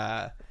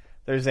a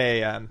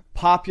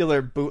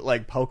popular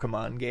bootleg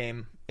Pokemon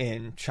game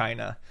in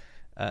China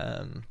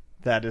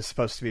that is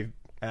supposed to be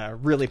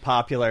really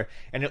popular,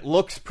 and it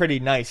looks pretty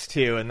nice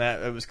too, and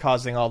that it was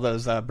causing all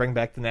those Bring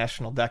Back the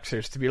National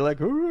Dexers to be like,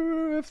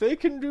 ooh, if they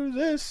can do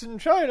this in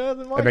China,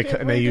 then why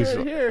can't we do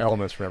it here?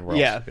 Elements from everywhere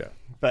else. Yeah,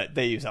 but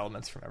they use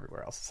elements from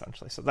everywhere else,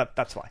 essentially, so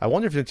that's why. I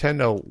wonder if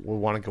Nintendo would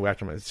want to go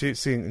after them.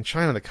 See, in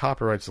China, the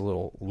copyright's a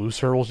little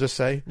looser, we'll just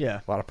say.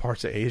 Yeah. A lot of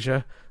parts of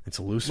Asia, it's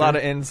looser. A lot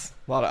of ins,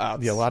 a lot of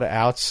outs. Yeah, a lot of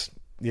outs.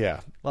 Yeah.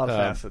 A lot of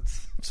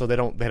facets. So they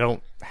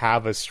don't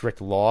have as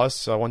strict laws,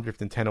 so I wonder if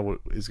Nintendo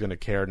is going to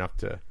care enough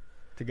to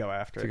go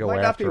after it.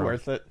 Might not be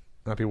worth it.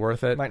 Not be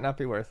worth it? Might not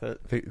be worth it.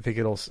 Think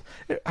it'll...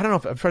 I don't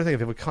know. I'm trying to think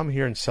if it would come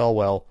here and sell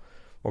well,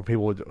 or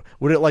people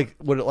would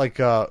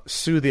it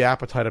soothe the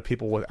appetite of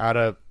people without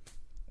a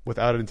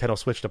Nintendo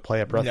Switch to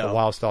play a Breath of the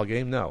Wild style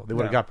game? No, they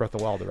would have got Breath of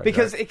the Wild already.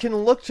 Because it can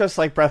look just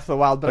like Breath of the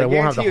Wild, but I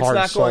guarantee you it's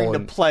not going to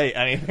play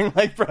anything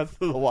like Breath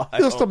of the Wild.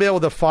 You'll still be able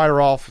to fire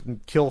off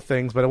and kill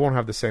things, but it won't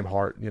have the same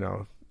heart,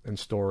 and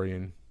story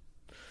and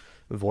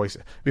the voice.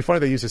 It'd be funny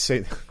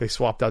they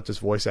swapped out just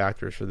voice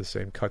actors for the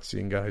same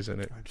cutscene guys in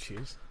it. Oh,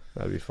 jeez.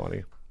 That'd be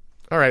funny.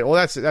 All right, well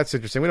that's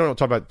interesting. We don't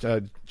talk about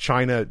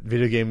China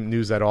video game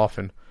news that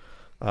often,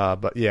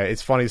 but yeah,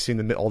 it's funny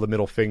seeing all the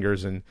middle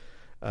fingers, and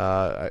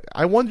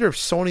I wonder if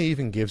Sony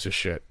even gives a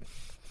shit.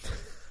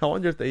 I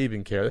wonder if they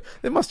even care.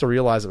 They must have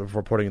realized it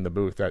before putting in the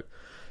booth that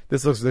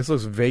this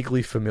looks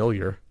vaguely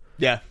familiar.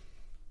 Yeah,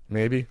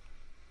 maybe.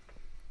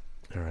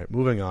 All right,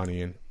 moving on,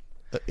 Ian.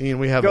 Ian,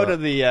 we have go to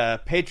the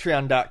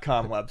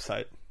Patreon.com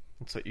website.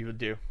 That's what you would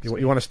do.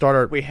 You want to start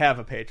our? We have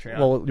a Patreon.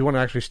 Well, you want to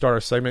actually start our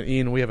segment,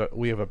 Ian? We have a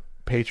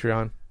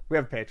Patreon. We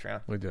have a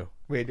Patreon. We do.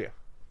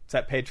 It's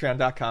at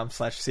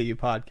patreon.com/CU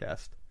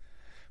podcast.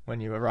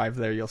 When you arrive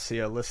there, you'll see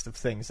a list of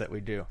things that we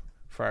do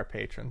for our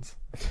patrons,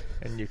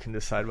 and you can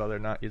decide whether or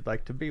not you'd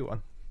like to be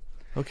one.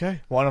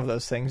 Okay. One of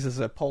those things is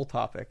a poll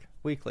topic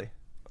weekly.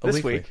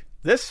 This week.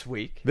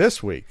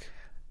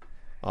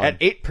 At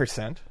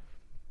 8%.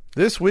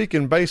 This week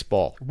in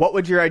baseball. What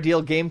would your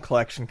ideal game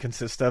collection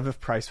consist of if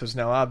price was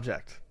no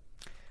object?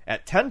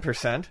 At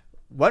 10%,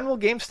 when will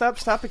GameStop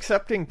stop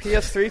accepting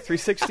PS3,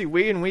 360,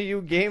 Wii, and Wii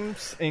U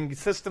games and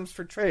systems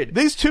for trade?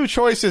 These two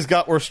choices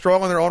were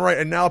strong on their own right,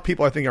 and now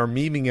people, I think, are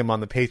memeing him on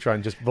the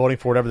Patreon, just voting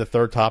for whatever the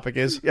third topic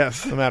is.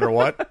 Yes. No matter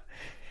what.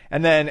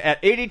 And then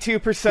at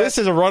 82%... This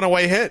is a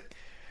runaway hit.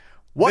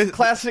 What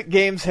classic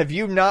games have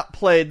you not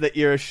played that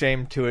you're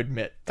ashamed to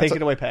admit? Take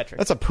it away, Patrick.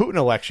 That's a Putin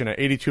election at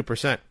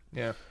 82%.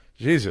 Yeah.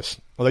 Jesus.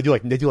 Well, they do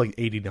like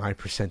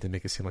 89% to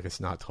make it seem like it's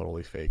not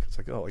totally fake. It's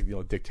like,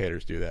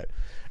 dictators do that.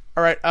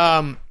 All right.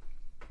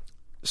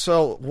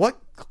 So what?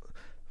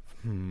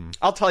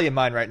 I'll tell you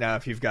mine right now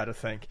if you've got to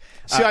think.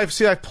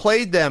 I've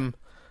played them.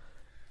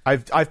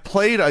 I've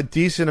played a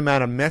decent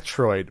amount of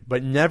Metroid,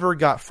 but never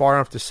got far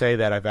enough to say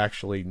that I've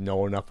actually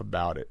know enough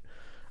about it.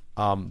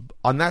 On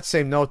that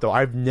same note, though,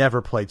 I've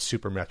never played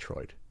Super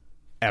Metroid,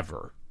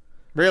 ever.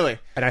 Really?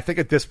 And I think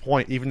at this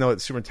point, even though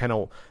it's Super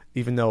Nintendo,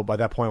 even though by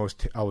that point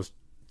I was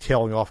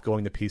tailing off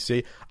going to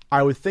PC,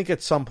 I would think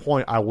at some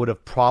point I would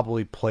have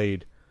probably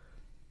played,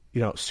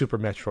 Super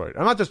Metroid.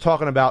 I'm not just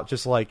talking about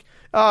just like,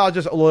 I'll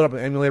just load up an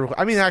emulator.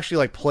 I mean, actually,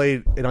 like,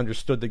 played and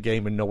understood the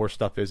game and know where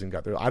stuff is and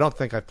got there. I don't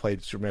think I've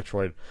played Super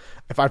Metroid.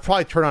 If I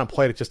probably turned on and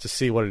played it just to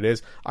see what it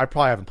is, I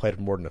probably haven't played it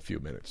for more than a few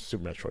minutes,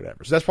 Super Metroid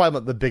ever. So that's probably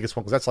the biggest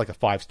one, because that's like a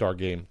 5-star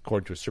game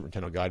according to a Super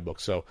Nintendo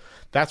guidebook. So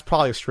that's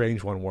probably a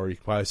strange one where you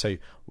can probably say,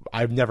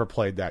 I've never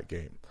played that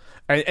game.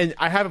 And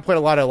I haven't played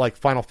a lot of, like,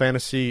 Final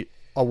Fantasy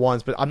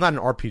ones, but I'm not an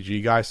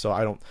RPG guy, so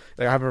I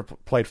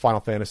haven't played Final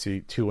Fantasy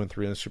 2 and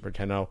 3 on the Super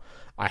Nintendo.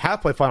 I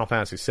have played Final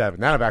Fantasy 7.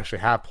 That I've actually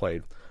have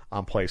played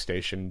on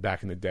PlayStation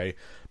back in the day.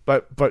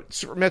 But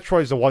Super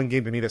Metroid is the one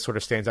game to me that sort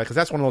of stands out, because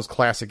that's one of those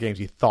classic games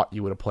you thought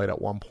you would have played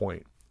at one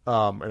point.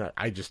 And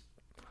I just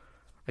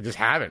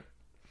haven't.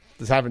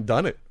 Just haven't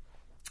done it.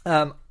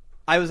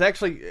 I was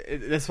actually,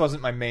 this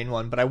wasn't my main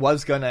one, but I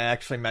was going to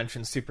actually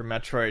mention Super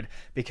Metroid,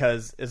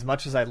 because as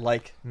much as I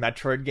like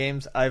Metroid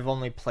games, I've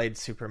only played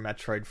Super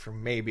Metroid for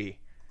maybe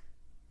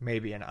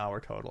an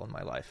hour total in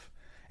my life.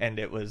 And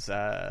it was,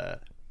 I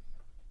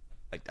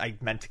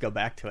meant to go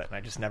back to it, and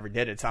I just never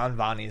did. It's on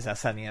Vonnie's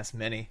SNES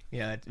Mini.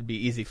 It'd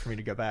be easy for me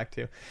to go back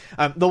to.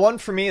 The one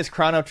for me is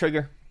Chrono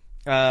Trigger.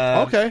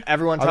 Okay.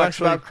 Everyone talks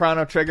about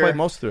Chrono Trigger. Played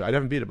most of it. I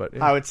haven't beat it, but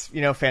how it's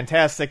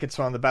fantastic. It's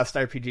one of the best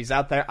RPGs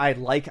out there. I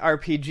like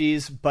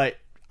RPGs, but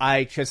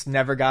I just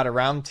never got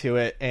around to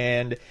it,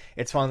 and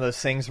it's one of those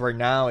things where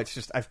now it's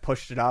just I've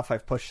pushed it off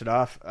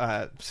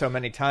so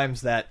many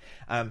times that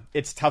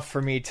it's tough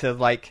for me to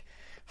like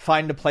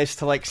find a place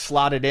to like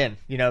slot it in,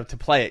 to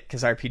play it,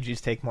 because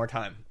RPGs take more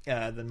time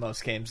than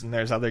most games, and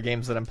there's other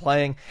games that I'm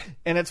playing,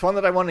 and it's one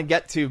that I want to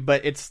get to,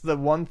 but it's the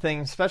one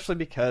thing, especially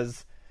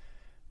because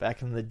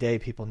back in the day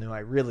people knew I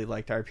really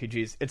liked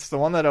RPGs, it's the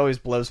one that always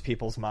blows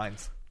people's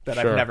minds that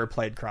Sure. I've never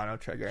played Chrono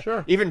Trigger.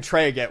 Sure. Even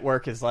Trey at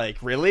work is like,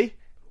 really?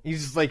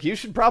 He's just like, you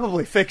should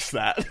probably fix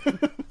that.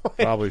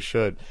 Probably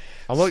should.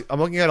 I'm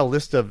looking at a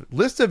list of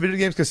video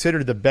games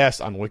considered the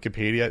best on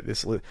Wikipedia.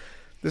 This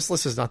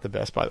list is not the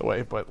best, by the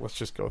way, but let's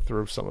just go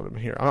through some of them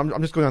here. I'm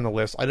just going on the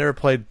list. I never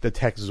played the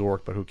Tech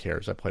Zork, but who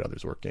cares? I played other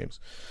Zork games.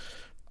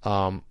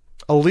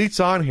 Elite's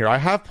on here. I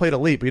have played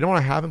Elite, but you know what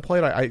I haven't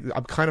played?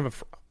 I'm kind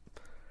of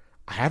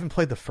I haven't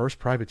played the first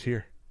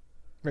Privateer.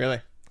 Really?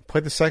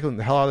 Played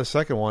the hell out of the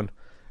second one,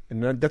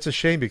 and that's a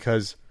shame,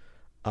 because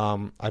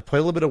I played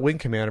a little bit of Wing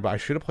Commander, but I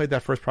should have played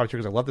that first Privateer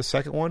because I love the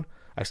second one.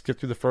 I skipped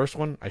through the first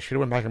one. I should have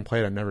went back and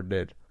played it. I never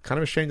did. Kind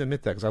of ashamed to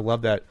admit that, because I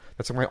love that.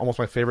 That's almost one of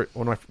my favorite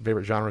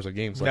genres of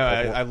games. Like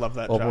I love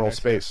that open world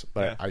space. Too.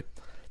 But yeah.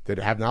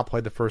 I have not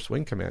played the first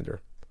Wing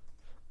Commander.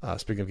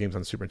 Speaking of games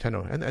on the Super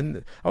Nintendo, and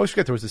I always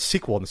forget there was a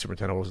sequel on the Super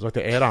Nintendo. It was like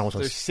the add-on was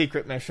There's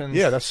secret missions.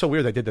 Yeah, that's so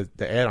weird. They did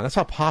the add-on. That's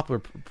how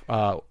popular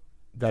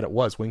that it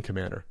was. Wing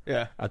Commander.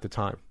 Yeah. At the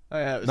time. Oh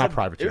yeah. It was not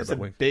Privateer. It was a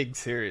big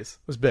series.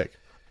 It was big.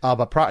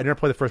 But I never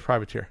played the first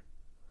Privateer.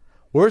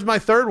 Where's my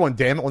third one?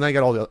 Damn it! Well, now I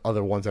got all the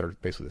other ones that are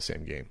basically the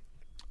same game.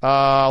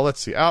 Let's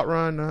see.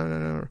 Outrun.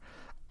 No.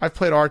 I've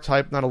played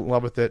R-Type. Not in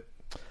love with it.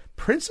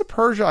 Prince of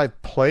Persia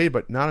I've played,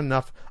 but not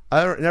enough.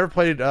 I never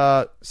played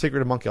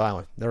Secret of Monkey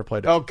Island. Never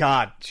played it. Oh,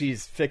 God.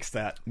 Jeez, fix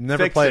that.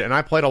 Never played it. And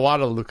I played a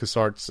lot of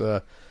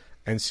LucasArts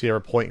and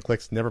Sierra Point and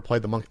Clicks. Never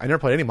played I never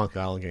played any Monkey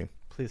Island game.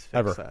 Please fix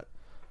ever.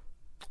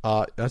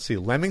 that. Let's see.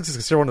 Lemmings is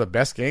considered one of the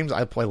best games.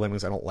 I play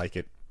Lemmings. I don't like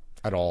it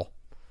at all.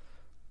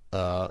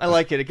 I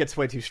like it. It gets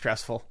way too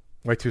stressful.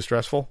 Way too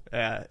stressful?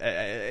 Yeah.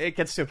 It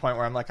gets to a point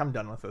where I'm like, I'm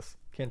done with this.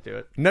 Can't do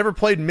it. Never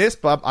played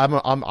Myst, but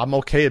I'm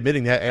okay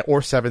admitting that.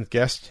 Or Seventh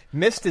Guest.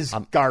 Myst is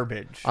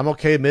garbage. I'm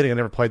okay admitting I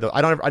never played those.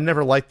 I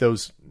never liked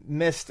those.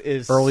 Myst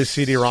is early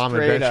CD-ROM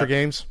adventure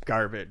games.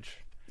 Garbage.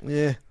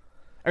 Yeah.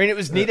 I mean, it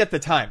was neat at the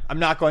time. I'm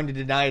not going to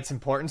deny its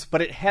importance,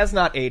 but it has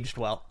not aged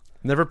well.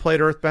 Never played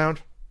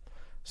Earthbound.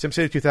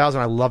 SimCity 2000.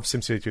 I love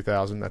SimCity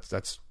 2000.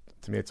 That's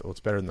to me, it's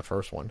better than the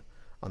first one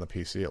on the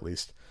PC at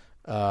least.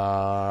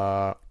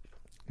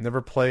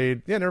 Never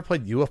played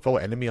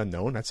UFO Enemy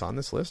Unknown. That's on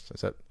this list.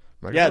 Is that?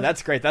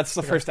 That's great. That's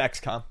the first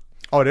XCOM.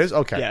 Oh, it is?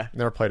 Okay. Yeah.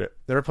 Never played it.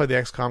 Never played the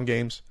XCOM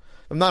games.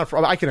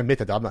 I can admit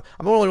that.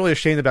 I'm only really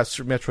ashamed about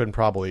Super Metroid and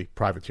probably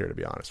Privateer, to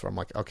be honest. Where I'm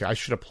like, okay, I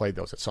should have played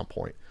those at some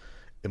point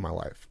in my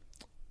life.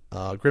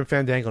 Grim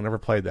Fandango, never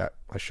played that.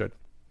 I should.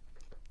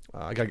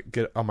 I got to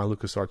get on my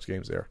LucasArts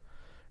games there.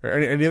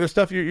 Any other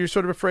stuff you're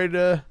sort of afraid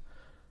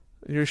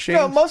you're ashamed?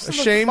 No, most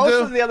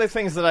of the other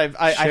things that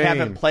I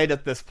haven't played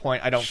at this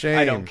point, I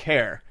don't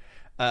care.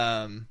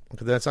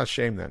 Okay, that's not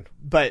shame then.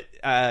 But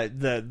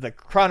the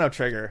Chrono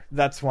Trigger,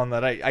 that's one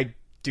that I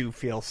do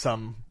feel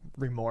some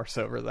remorse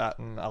over that,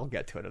 and I'll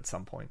get to it at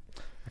some point.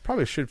 I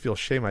probably should feel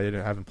shame I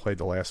haven't played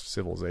the last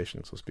Civilization.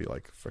 It's supposed to be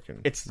like freaking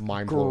it's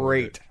mind-blowing.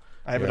 great.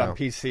 I have it on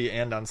PC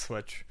and on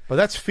Switch. But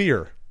that's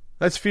fear.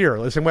 That's fear.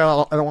 Listen,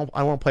 well, I don't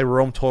want to play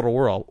Rome Total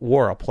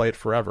War. I'll play it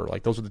forever.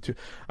 Like those are the two.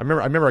 I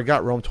remember I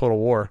got Rome Total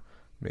War,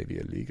 maybe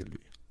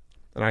illegally,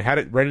 and I had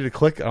it ready to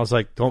click. And I was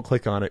like, don't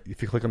click on it.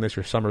 If you click on this,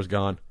 your summer's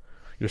gone.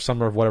 Your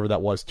summer of whatever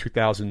that was,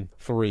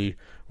 2003,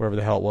 wherever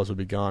the hell it was, would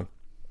be gone.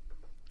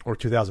 Or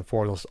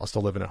 2004. I'll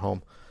still living at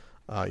home.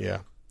 Yeah.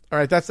 All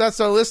right. That's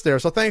our list there.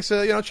 So thanks.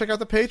 Check out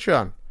the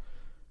Patreon.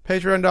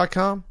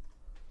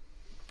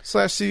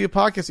 Patreon.com/CU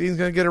Podcast. Ian's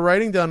going to get a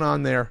writing done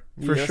on there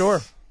for sure.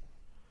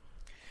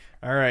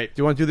 All right. Do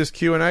you want to do this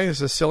Q&A? This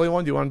is a silly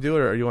one. Do you want to do it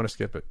or do you want to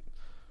skip it?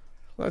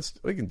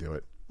 We can do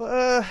it.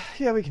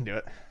 Yeah, we can do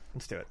it.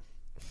 Let's do it.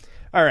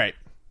 All right.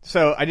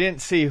 So I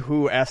didn't see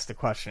who asked the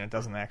question. It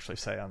doesn't actually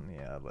say on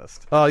the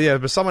list. Oh, yeah,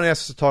 but someone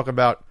asked us to talk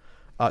about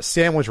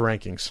sandwich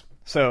rankings.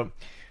 So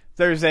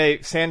there's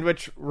a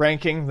sandwich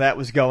ranking that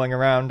was going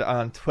around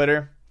on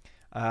Twitter.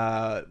 We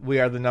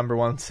are the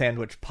 #1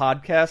 sandwich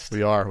podcast.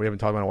 We are. We haven't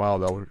talked about it in a while,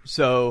 though.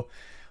 So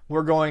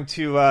we're going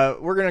to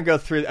go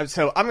through.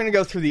 So I'm going to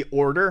go through the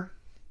order.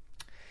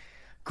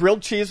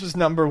 Grilled cheese was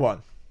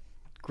 #1.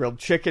 Grilled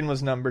chicken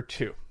was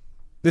 #2.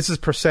 This is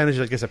percentage,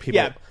 I guess, of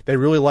people they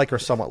really like or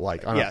somewhat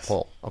like on a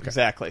poll. Okay.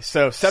 Exactly.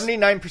 So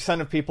 79%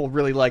 of people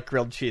really like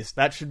grilled cheese.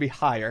 That should be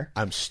higher.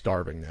 I'm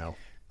starving now.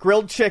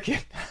 Grilled chicken.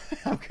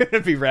 I'm going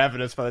to be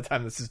ravenous by the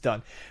time this is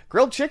done.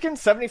 Grilled chicken,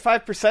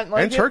 75%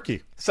 like and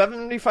turkey.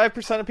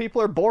 75% of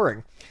people are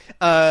boring.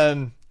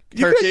 Turkey.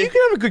 You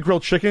can have a good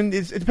grilled chicken.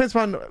 It depends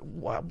on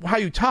how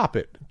you top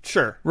it.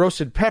 Sure.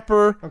 Roasted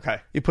pepper.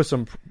 Okay. You put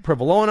some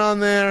provolone on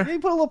there. You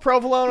put a little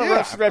provolone and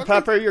roasted red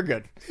pepper, you're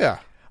good. Yeah.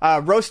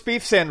 Roast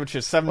beef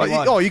sandwiches,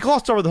 71. You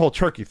glossed over the whole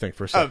turkey thing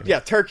for a second. Oh, yeah,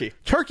 turkey.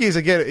 Turkey is,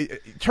 again,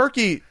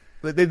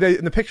 they,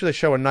 in the picture they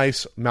show a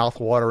nice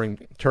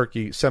mouth-watering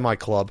turkey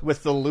semi-club.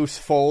 With the loose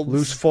folds.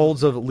 Loose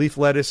folds of leaf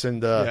lettuce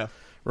and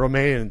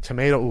romaine and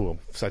tomato. Ooh,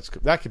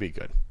 that could be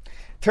good.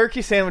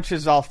 Turkey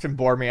sandwiches often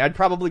bore me. I'd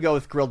probably go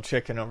with grilled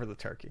chicken over the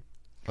turkey.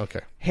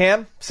 Okay.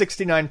 Ham,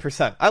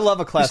 69%. I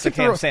love a classic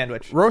ham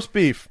sandwich. Roast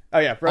beef. Oh,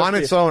 yeah. On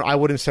its own, I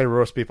wouldn't say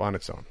roast beef on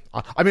its own.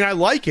 I mean, I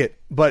like it,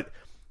 but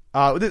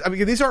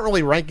these aren't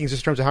really rankings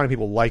just in terms of how many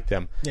people like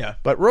them. Yeah.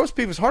 But roast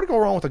beef is hard to go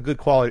wrong with a good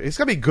quality. It's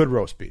got to be good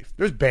roast beef.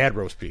 There's bad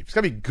roast beef. It's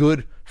got to be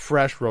good,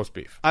 fresh roast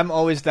beef. I'm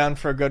always down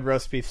for a good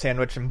roast beef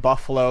sandwich in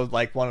Buffalo,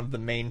 like one of the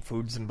main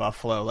foods in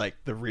Buffalo, like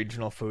the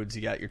regional foods.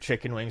 You got your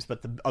chicken wings,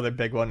 but the other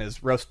big one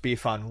is roast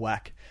beef on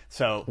weck.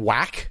 So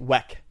Weck?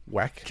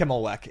 Weck.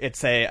 Kimmel Weck.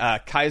 It's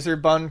a Kaiser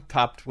bun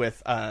topped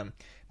with,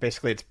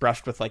 basically it's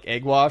brushed with like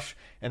egg wash,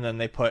 and then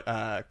they put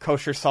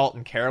kosher salt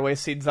and caraway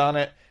seeds on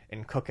it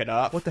and cook it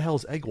up. What the hell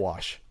is egg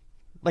wash?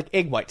 Like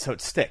egg white, so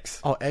it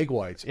sticks. Oh, egg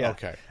whites. Yeah.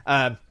 Okay.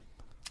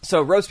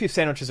 So roast beef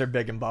sandwiches are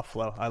big in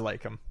Buffalo. I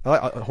like them.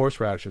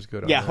 Horseradish is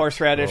good. Yeah,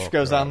 horseradish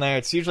goes on there.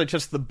 It's usually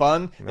just the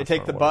bun. They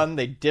take the bun,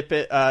 they dip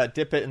it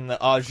in the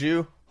au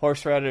jus,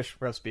 horseradish,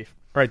 roast beef.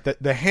 All right.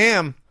 The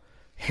ham.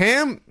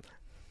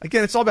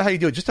 Again, it's all about how you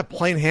do it. Just a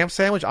plain ham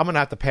sandwich. I'm gonna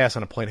have to pass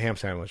on a plain ham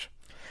sandwich.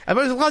 And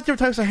there's a lot of different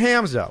types of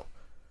hams, though.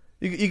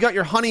 You got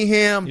your honey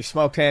ham, your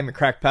smoked ham, your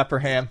cracked pepper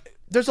ham.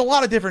 There's a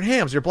lot of different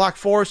hams. Your Black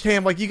Forest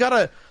ham, like you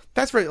gotta.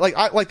 That's very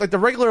like the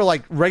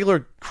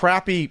regular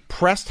crappy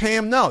pressed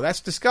ham. No, that's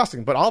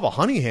disgusting. But I'll have a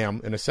honey ham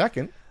in a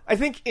second. I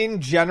think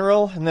in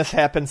general, and this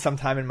happened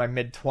sometime in my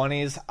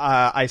mid-20s,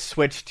 I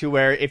switched to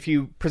where if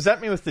you present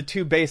me with the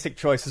two basic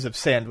choices of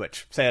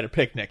sandwich, say at a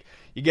picnic,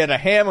 you get a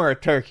ham or a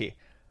turkey.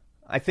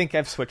 I think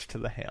I've switched to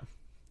the ham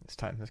as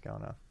time has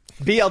gone on.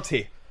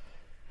 BLT.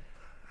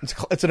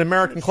 It's an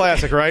American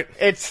classic, right?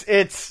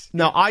 It's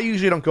No, I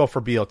usually don't go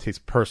for BLTs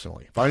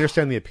personally, but I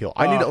understand the appeal.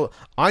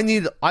 I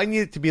need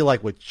it to be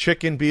like with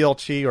chicken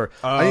BLT, or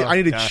I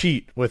need to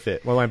cheat with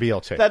it with my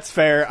BLT. That's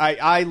fair.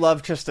 I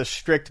love just a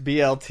strict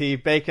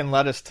BLT: bacon,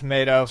 lettuce,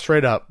 tomato,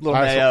 straight up. Little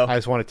mayo. I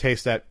just want to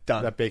taste that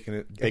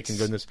bacon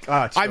goodness.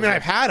 I've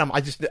had them.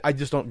 I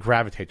just don't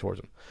gravitate towards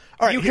them.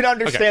 All right, you can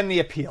understand the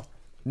appeal.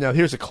 Now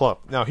here's a club.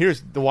 Now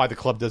here's why the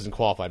club doesn't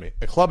qualify me.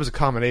 A club is a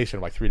combination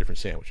of like 3 different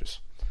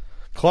sandwiches.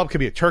 Club could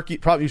be a turkey,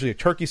 probably usually a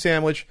turkey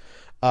sandwich,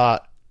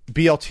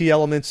 BLT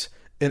elements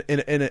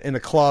in a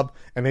club,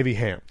 and maybe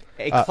ham.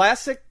 A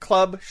classic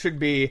club should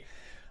be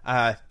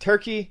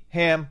turkey,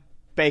 ham,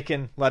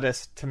 bacon,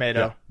 lettuce,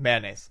 tomato,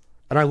 mayonnaise.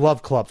 And I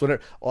love clubs.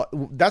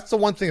 That's the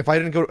one thing. If I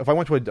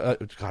went to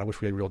God, I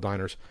wish we had real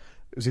diners.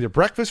 It was either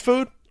breakfast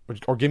food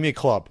or give me a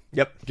club.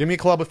 Yep. Give me a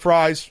club with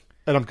fries,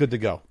 and I'm good to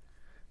go.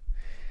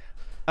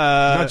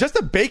 Now, just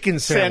a bacon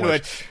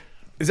sandwich.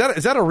 Is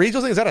that a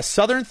regional thing? Is that a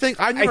southern thing?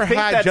 I've never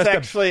had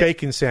just a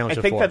bacon sandwich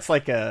before. I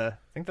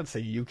think that's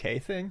a UK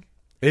thing.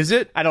 Is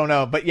it? I don't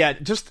know, but yeah,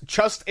 just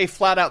a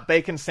flat out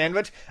bacon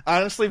sandwich.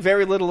 Honestly,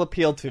 very little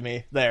appeal to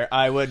me there.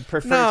 I would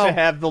prefer to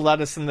have the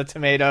lettuce and the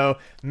tomato,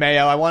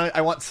 mayo.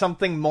 I want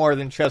something more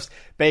than just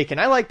bacon.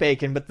 I like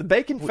bacon, but the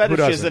bacon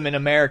fetishism in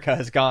America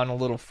has gone a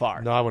little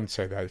far. No, I wouldn't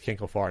say that. It can't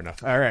go far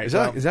enough. All right,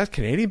 is that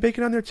Canadian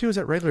bacon on there too? Is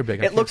that regular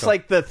bacon? It looks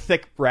like the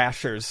thick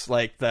rashers,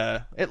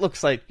 it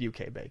looks like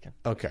UK bacon.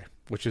 Okay,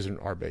 which isn't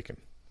our bacon.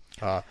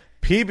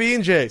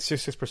 PB&J,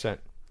 66%.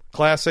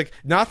 Classic.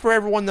 Not for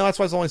everyone, though. That's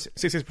why it's only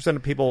 66%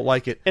 of people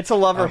like it. It's a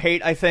love or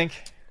hate, I think.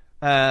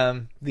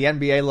 The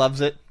NBA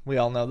loves it. We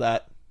all know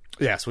that.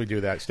 Yes, we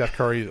do that. Steph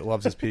Curry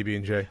loves his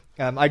PB&J.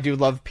 I do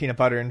love peanut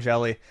butter and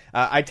jelly.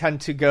 I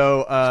tend to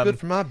go... it's good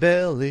for my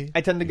belly.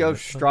 I tend to go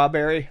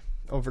strawberry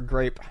over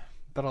grape,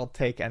 but I'll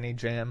take any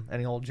jam,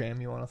 any old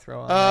jam you want to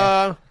throw on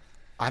there.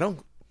 I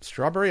don't...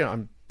 Strawberry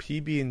on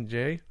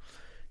PB&J?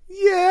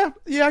 Yeah,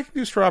 I can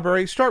do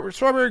strawberry.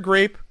 Strawberry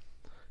grape.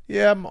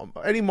 Yeah,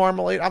 any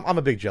marmalade. I'm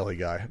a big jelly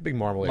guy. Big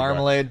marmalade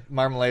guy.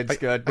 Marmalade's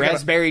good.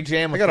 Raspberry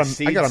jam with the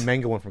seeds. I got a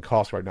mango one from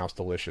Costco right now. It's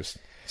delicious.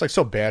 It's like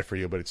so bad for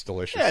you, but it's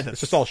delicious. Yeah, it's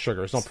just all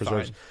sugar. It's no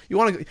preserves.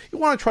 Fine. You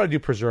want to try to do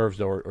preserves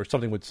though, or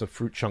something with some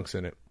fruit chunks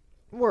in it.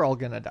 We're all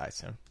gonna die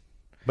soon.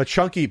 But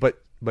chunky,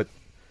 but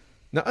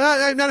not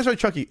necessarily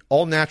chunky.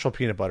 All natural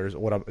peanut butter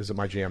is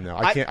my jam now.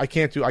 I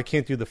can't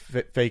do the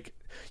fake.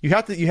 You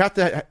have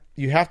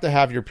to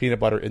have your peanut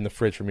butter in the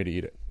fridge for me to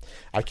eat it.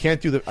 I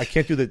can't do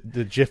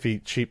the Jiffy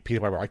cheap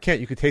peanut butter. I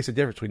can't. You can taste the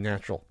difference between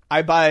natural.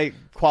 I buy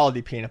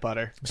quality peanut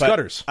butter.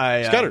 Scudder's.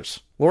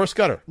 Laura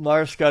Scudder.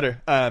 Laura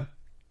Scudder.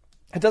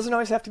 It doesn't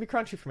always have to be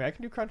crunchy for me. I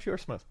can do crunchy or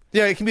smooth.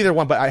 Yeah, it can be either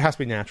one, but it has to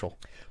be natural.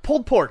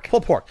 Pulled pork.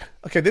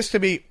 Okay, this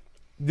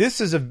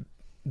is a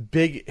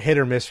big hit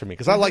or miss for me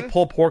because I like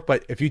pulled pork,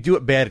 but if you do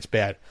it bad, it's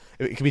bad.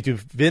 It can be too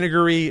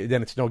vinegary,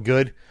 then it's no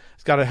good.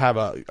 It's got to have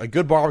a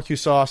good barbecue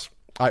sauce.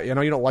 I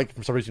know you don't like,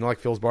 for some reason, you don't like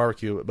Phil's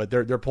barbecue, but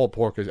their pulled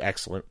pork is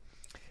excellent.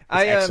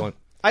 Excellent.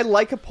 I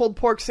like a pulled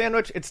pork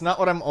sandwich. It's not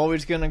what I'm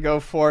always going to go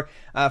for.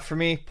 For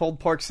me, pulled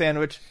pork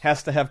sandwich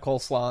has to have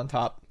coleslaw on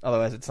top.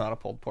 Otherwise, it's not a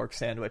pulled pork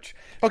sandwich.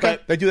 Okay,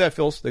 they do that at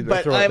Phil's.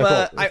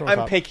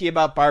 I'm picky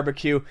about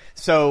barbecue,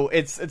 so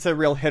it's a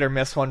real hit or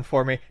miss one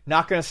for me.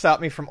 Not going to stop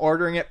me from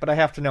ordering it, but I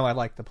have to know I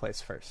like the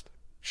place first.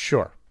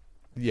 Sure.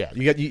 Yeah,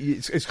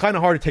 it's kind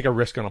of hard to take a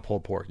risk on a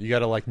pulled pork. You got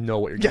to know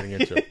what you're getting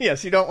into.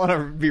 Yes, you don't want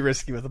to be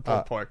risky with a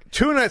pulled pork.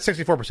 Tuna at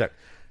 64%.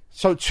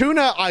 So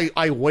tuna,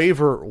 I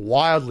waver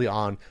wildly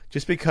on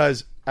just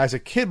because as a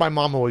kid, my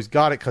mom always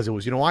got it because it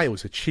was, it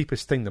was the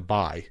cheapest thing to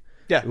buy.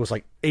 Yeah. It was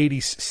like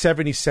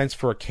 70 cents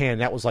for a can.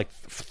 That was like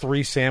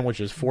 4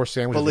 sandwiches.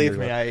 Believe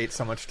me, I ate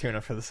so much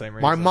tuna for the same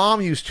reason. My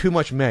mom used too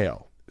much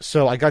mayo.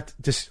 So I got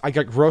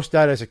grossed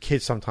out as a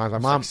kid sometimes. My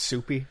mom,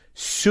 like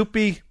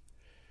soupy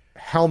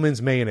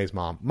Hellman's mayonnaise,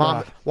 Mom.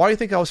 Why do you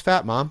think I was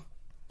fat, Mom?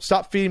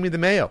 Stop feeding me the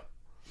mayo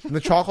and the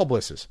chocolate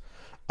blisses.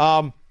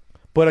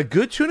 But a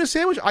good tuna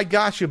sandwich, I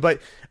got you.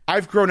 But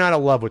I've grown out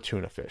of love with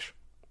tuna fish.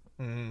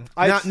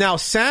 Now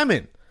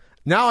salmon.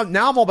 Now I'm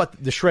all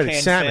about the shredded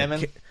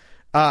salmon.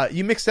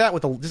 You mix that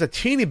with just a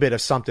teeny bit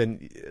of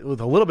something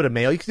with a little bit of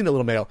mayo. You can do a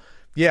little mayo.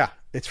 Yeah,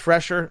 it's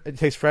fresher. It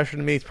tastes fresher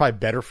to me. It's probably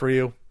better for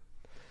you.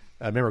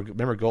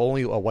 Remember, go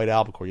only a white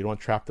albacore. You don't want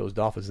to trap those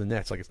dolphins in the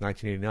nets like it's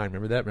 1989.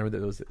 Remember that?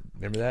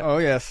 Remember that? Oh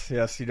yes.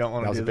 You don't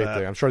want to do that. That was a big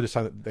thing. I'm sure this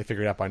time they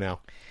figured it out by now.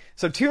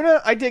 So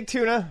tuna, I dig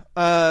tuna.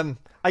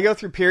 I go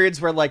through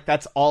periods where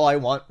that's all I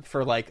want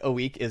for a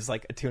week is a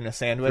tuna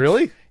sandwich.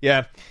 Really?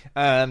 Yeah.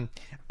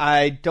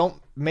 I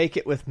don't make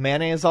it with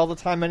mayonnaise all the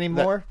time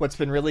anymore. What's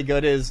been really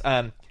good is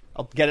I'll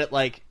get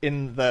it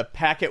in the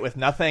packet with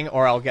nothing,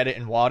 or I'll get it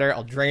in water.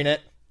 I'll drain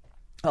it.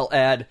 I'll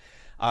add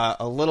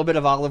a little bit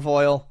of olive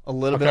oil, a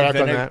little bit of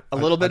vinegar, a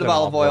little bit of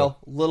olive oil,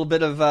 a little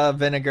bit of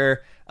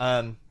vinegar,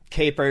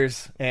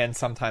 capers, and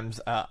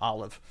sometimes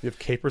olive. You have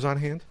capers on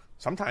hand?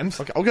 Sometimes.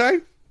 Okay.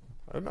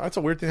 That's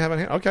a weird thing to have on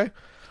hand. Okay.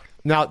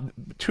 Now,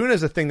 tuna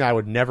is a thing that I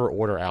would never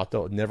order out,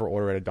 though. Never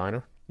order at a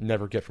diner.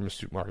 Never get from a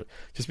supermarket.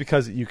 Just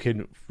because you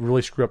can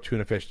really screw up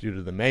tuna fish due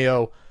to the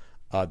mayo,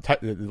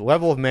 the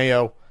level of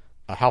mayo,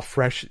 how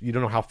fresh. You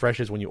don't know how fresh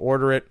it is when you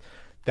order it.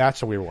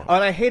 That's a weird one.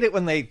 And I hate it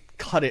when they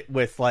cut it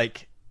with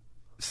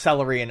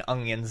celery and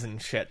onions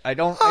and shit. I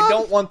don't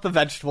want the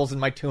vegetables in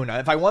my tuna.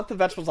 If I want the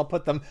vegetables, I'll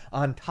put them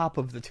on top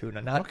of the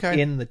tuna, not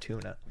in the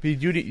tuna.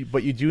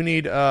 But you do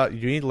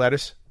need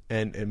lettuce,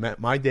 and in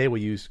my day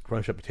we use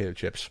crunched up potato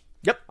chips.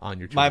 Yep. On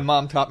your tuna. My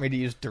mom taught me to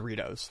use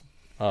Doritos.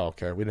 Oh,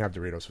 okay. We didn't have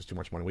Doritos. It was too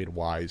much money. We had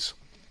Wise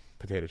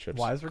potato chips.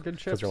 Wise were good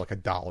chips? Because they're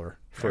 $1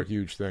 for a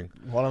huge thing.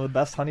 One of the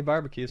best honey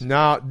barbecues.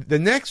 Now, the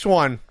next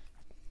one,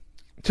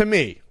 to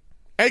me,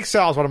 egg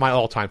salad is one of my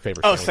all-time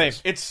favorite sandwiches. Same.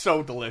 It's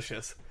so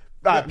delicious.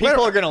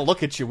 People are going to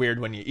look at you weird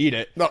when you eat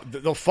it. No,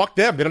 they'll fuck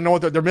them. They don't know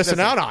what they're missing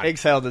out on. Egg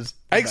salad is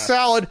egg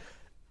salad.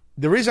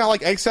 The reason I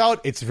like egg salad,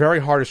 it's very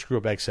hard to screw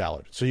up egg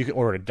salad. So you can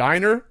order at a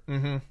diner,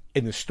 in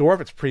the store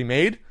if it's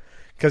pre-made.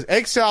 Because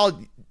egg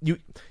salad,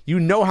 you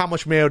know how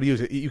much mayo to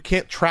use. You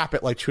can't trap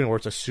it like tuna where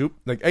it's a soup.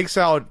 Like egg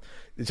salad,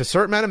 it's a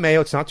certain amount of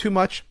mayo. It's not too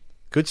much.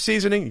 Good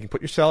seasoning. You can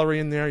put your celery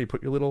in there. You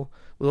put your little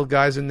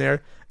guys in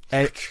there.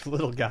 And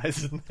little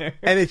guys in there.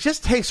 And it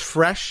just tastes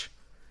fresh.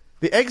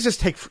 The eggs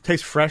just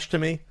taste fresh to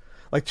me.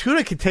 Like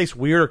tuna can taste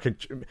weird or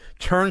can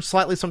turn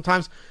slightly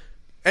sometimes.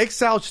 Egg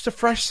salad's just a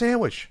fresh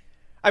sandwich.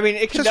 I mean,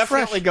 it can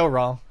definitely go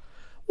wrong.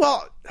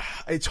 Well,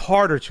 it's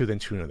harder to than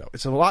tuna, though.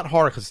 It's a lot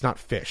harder because it's not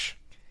fish.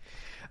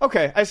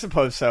 Okay, I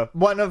suppose so.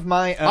 One of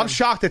my... I'm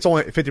shocked it's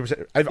only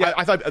 50%.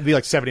 I thought it'd be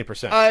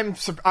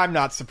 70%. I'm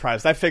not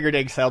surprised. I figured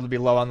egg salad would be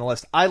low on the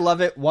list. I love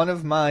it. One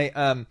of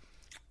my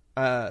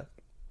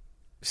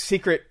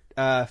secret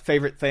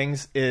favorite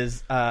things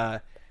is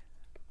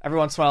Every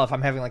once in a while, if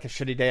I'm having like a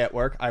shitty day at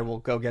work, I will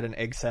go get an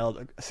egg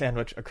salad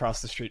sandwich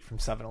across the street from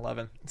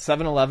 7-Eleven.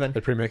 7-Eleven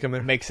They pre-make them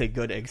there? makes a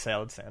good egg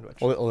salad sandwich.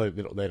 Well,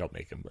 they don't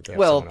make them, but they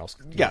have someone else.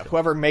 Yeah,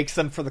 whoever makes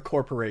them for the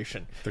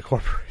corporation. The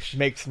corporation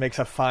makes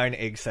a fine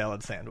egg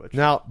salad sandwich.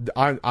 Now,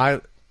 I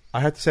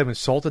have to say I'm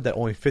insulted that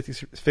only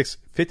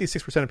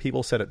 56% of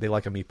people said that they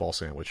like a meatball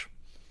sandwich.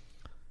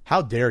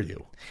 How dare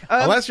you?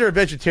 Unless you're a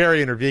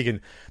vegetarian or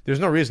vegan, there's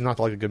no reason not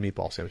to like a good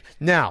meatball sandwich.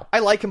 Now, I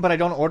like them, but I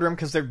don't order them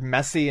because they're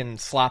messy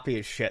and sloppy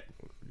as shit.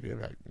 You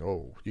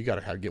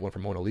got to get one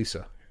from Mona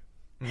Lisa.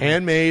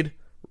 Handmade,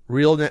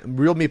 real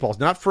meatballs,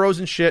 not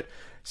frozen shit.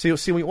 See,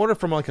 when you order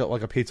from like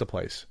a pizza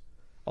place,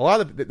 a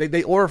lot of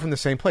they order from the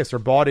same place. They're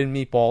bought in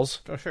meatballs.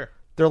 Oh, sure.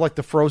 They're like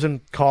the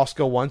frozen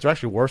Costco ones. They're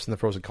actually worse than the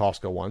frozen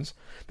Costco ones.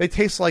 They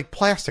taste like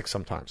plastic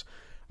sometimes.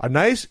 A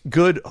nice,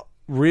 good,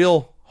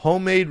 real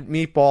homemade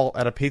meatball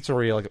at a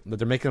pizzeria, like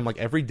they're making them like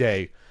every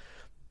day.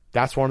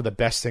 That's one of the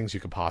best things you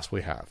could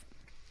possibly have.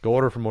 Go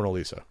order from Mona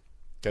Lisa.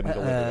 Get them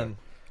delivered.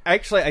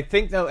 Actually, I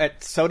think though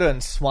at Soda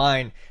and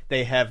Swine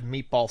they have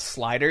meatball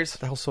sliders. What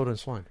the hell's Soda and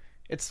Swine?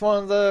 It's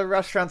one of the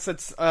restaurants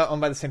that's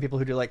owned by the same people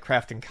who do like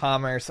Craft and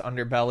Commerce,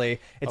 Underbelly.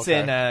 It's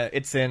in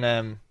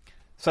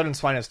Soda and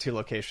Swine has 2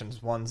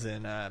 locations. One's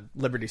in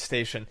Liberty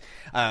Station.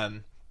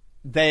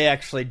 They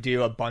actually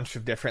do a bunch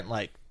of different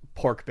like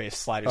pork-based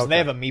sliders. Okay. And they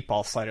have a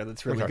meatball slider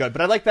that's really good.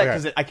 But I like that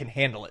because I can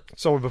handle it.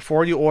 So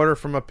before you order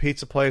from a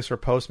pizza place or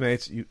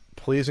Postmates, you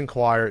please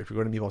inquire if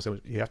you're going to meatballs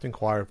sandwich. You have to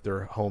inquire if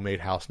they're homemade,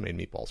 house-made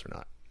meatballs or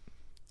not.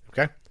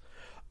 Okay.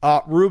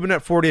 Reuben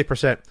at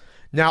 48%.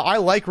 Now I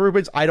like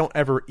Reubens. I don't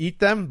ever eat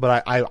them,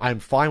 but I'm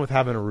fine with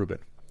having a Reuben.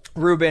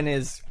 Reuben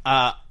is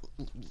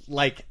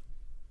like.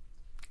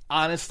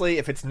 Honestly,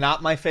 if it's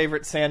not my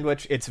favorite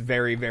sandwich, it's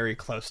very, very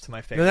close to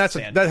my favorite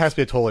sandwich. That has to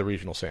be a totally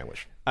regional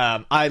sandwich.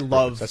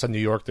 That's a New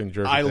York thing,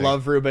 Jersey I thing.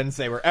 love Reubens.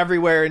 They were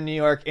everywhere in New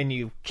York, and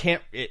you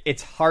can't.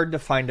 It's hard to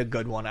find a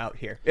good one out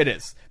here. It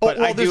is, but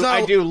I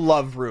do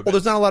love Reubens. Well,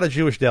 there's not a lot of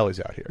Jewish delis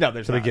out here. No,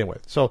 there's to not. begin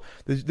with. So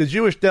the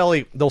Jewish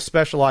deli, they'll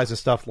specialize in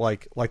stuff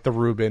like the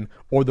Reuben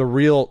or the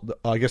real,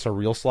 I guess a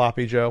real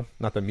sloppy Joe,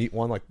 not the meat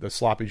one, like the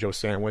sloppy Joe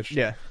sandwich.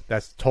 Yeah,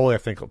 that's totally, I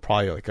think,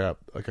 probably like a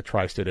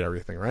tri-state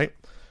area thing, right?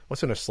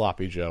 What's in a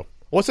sloppy Joe?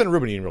 What's in a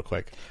Reuben eating real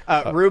quick?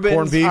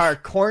 Reubens are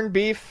corned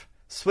beef,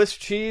 Swiss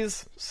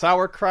cheese,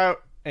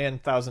 sauerkraut,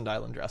 and Thousand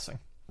Island dressing.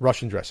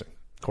 Russian dressing,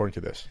 according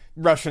to this.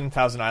 Russian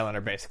Thousand Island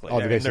are basically.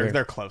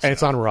 They're close. And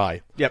it's on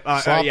rye. Yep.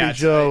 Sloppy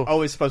Joe. It's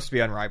always supposed to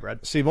be on rye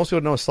bread. See, most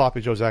people know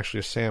sloppy Joe is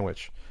actually a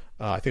sandwich.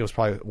 I think it was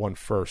probably one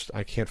first.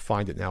 I can't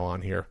find it now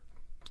on here.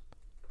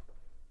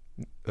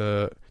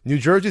 New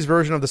Jersey's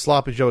version of the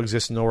sloppy Joe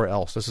exists nowhere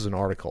else. This is an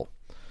article.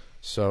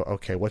 So,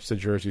 okay, what's the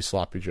Jersey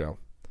sloppy Joe?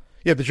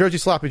 Yeah, the Jersey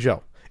sloppy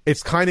Joe.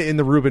 It's kind of in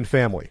the Reuben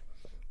family.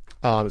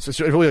 Is it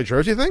really a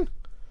Jersey thing?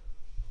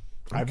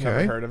 I've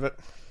never heard of it.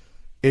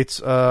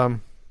 It's let's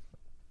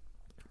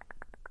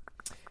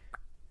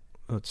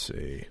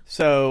see.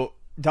 So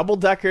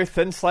double-decker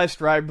thin sliced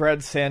rye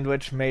bread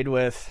sandwich made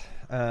with.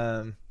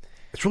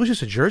 It's really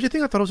just a Jersey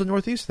thing. I thought it was a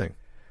Northeast thing.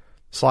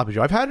 Sloppy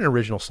Joe. I've had an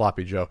original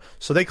Sloppy Joe.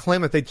 So they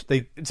claim that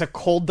they It's a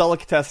cold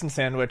delicatessen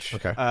sandwich.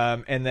 Okay.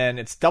 And then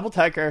it's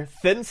double-decker,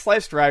 thin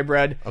sliced rye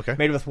bread, okay,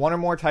 made with one or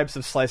more types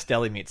of sliced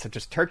deli meat, such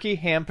as turkey,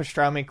 ham,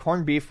 pastrami,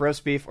 corned beef,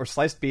 roast beef, or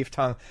sliced beef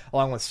tongue,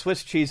 along with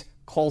Swiss cheese,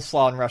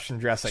 coleslaw, and Russian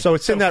dressing. So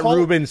it's in that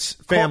Reuben's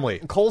family.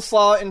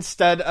 Coleslaw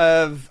instead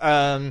of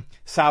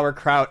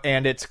sauerkraut,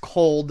 and it's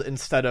cold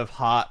instead of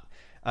hot.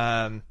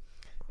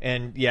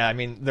 And yeah, I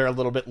mean, they're a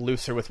little bit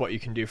looser with what you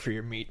can do for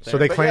your meat there. So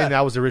they claim that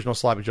was the original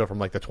Sloppy Joe from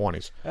like the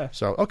 20s. Yeah.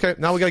 So, okay,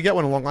 now we got to get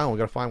one in Long Island. We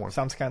got to find one.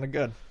 Sounds kind of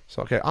good.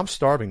 So, okay, I'm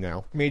starving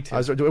now. Me too.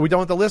 Are we done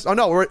with the list? Oh,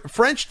 no, we're at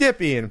French dip,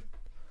 Ian.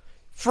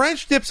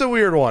 French dip's a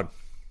weird one.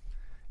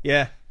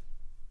 Yeah.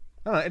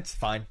 No, it's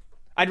fine.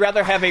 I'd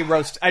rather have a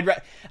roast.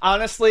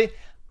 Honestly,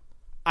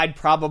 I'd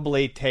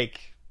probably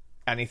take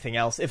anything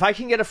else. If I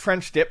can get a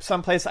French dip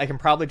someplace, I can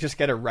probably just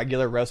get a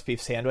regular roast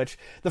beef sandwich.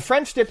 The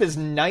French dip is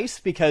nice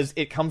because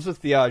it comes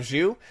with the au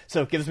jus,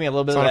 so it gives me a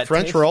little bit of that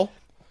French taste. roll.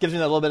 Gives me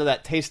a little bit of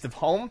that taste of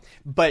home,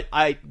 but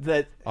au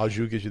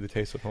jus gives you the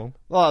taste of home.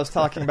 Well, I was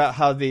talking about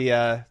how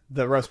the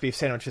roast beef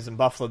sandwiches in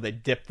Buffalo, they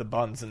dip the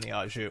buns in the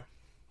au jus.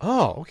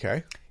 Oh,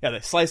 okay. Yeah, they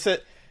slice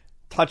it,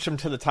 touch them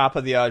to the top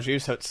of the au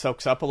jus so it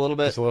soaks up a little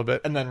bit. Just a little bit.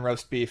 And then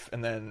roast beef,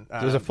 and then...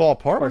 does it fall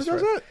apart when it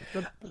does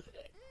that?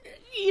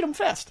 Eat them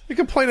fast. You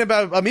complain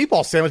about a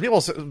meatball sandwich.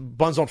 Meatball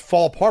buns don't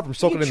fall apart from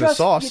soaking in the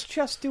sauce. You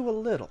just do a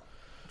little.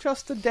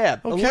 Just a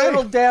dab. Okay. A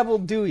little dab will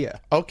do you.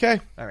 Okay.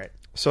 All right.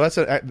 So that's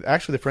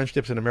actually the French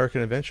dip's an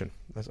American invention.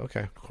 That's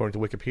okay,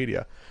 according to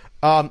Wikipedia.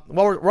 While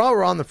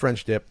we're on the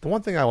French dip, the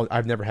one thing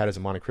I've never had is a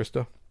Monte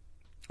Cristo.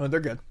 Oh, they're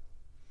good.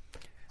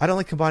 I don't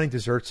like combining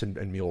desserts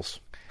and meals.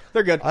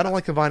 They're good. I don't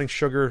like combining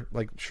sugar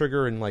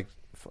and like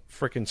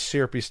freaking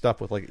syrupy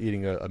stuff with like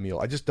eating a meal.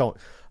 I just don't.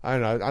 I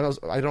don't know.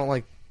 I don't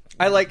like.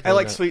 I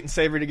like sweet and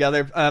savory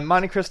together.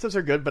 Monte Cristos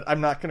are good, but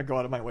I'm not going to go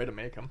out of my way to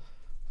make them.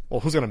 Well,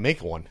 who's going to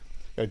make one?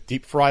 You gotta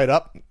deep fry it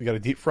up. You got a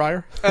deep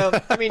fryer.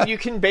 I mean, you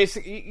can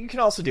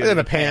also do it in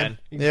a pan.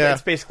 Yeah,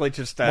 it's basically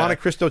just Monte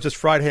Cristo, just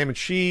fried ham and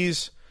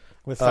cheese.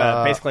 With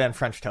basically on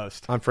French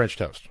toast. On French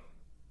toast.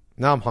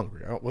 Now I'm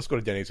hungry. Let's go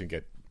to Denny's and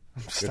get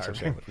some starving.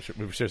 sandwich. We should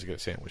seriously get a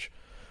sandwich.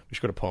 We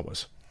should go to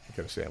Poma's and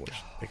get a sandwich.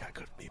 They got a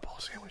good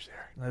meatball sandwich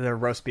there. Their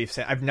roast beef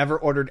sandwich. I've never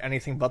ordered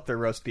anything but their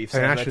roast beef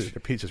And sandwich. actually, the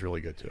pizza's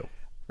really good, too.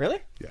 Really?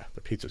 Yeah,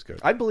 the pizza's good.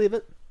 I believe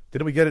it.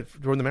 Didn't we get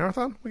it during the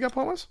marathon? We got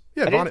Poma's?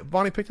 Yeah,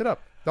 Bonnie picked it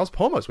up. That was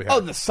Poma's we had. Oh,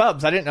 the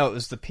subs. I didn't know it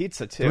was the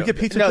pizza, too. Did we get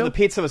pizza, No, too? the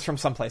pizza was from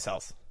someplace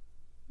else.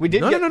 We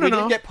did No.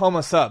 did get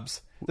Poma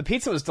subs. The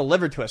pizza was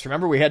delivered to us.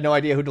 Remember, we had no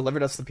idea who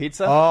delivered us the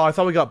pizza? Oh, I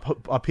thought we got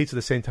a pizza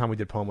the same time we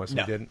did Poma's.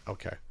 No. We didn't?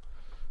 Okay.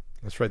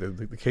 That's right.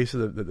 The case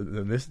of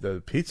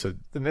the pizza.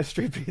 The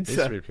mystery pizza.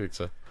 Mystery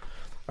pizza. All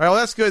right, well,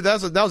 that's good.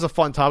 That was a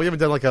fun topic. We haven't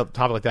done like a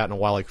topic like that in a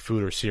while, like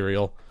food or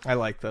cereal. I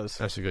like those.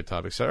 That's a good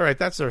topic. So, all right,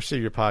 that's our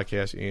Senior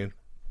Podcast, Ian.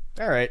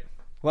 All right.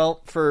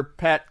 Well, for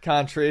Pat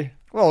Contry.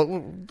 Well,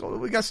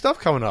 we got stuff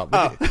coming up.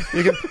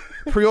 You can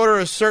pre-order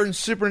a certain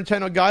Super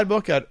Nintendo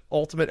guidebook at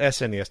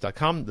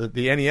ultimatesnes.com.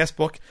 The NES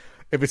book,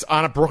 if it's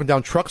on a broken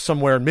down truck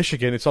somewhere in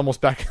Michigan, it's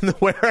almost back in the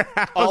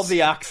warehouse. All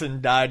the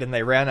oxen died and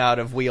they ran out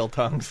of wheel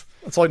tongues.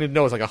 That's all you need to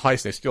know is like a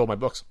heist. They steal my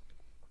books.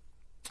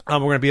 We're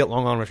going to be at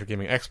Long Island Retro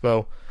Gaming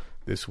Expo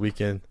this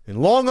weekend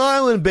in Long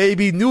Island,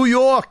 baby, New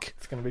York.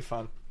 It's going to be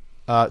fun.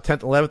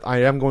 10th, 11th.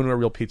 I am going to a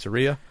real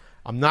pizzeria.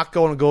 I'm not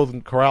going to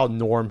Golden Corral.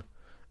 Norm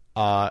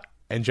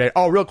and Jay.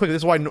 Oh, real quick.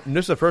 This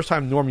is the first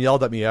time Norm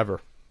yelled at me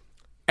ever.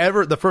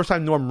 The first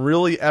time Norm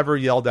really ever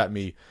yelled at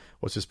me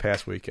was this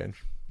past weekend.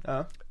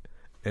 Oh.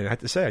 And I have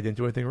to say, I didn't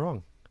do anything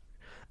wrong.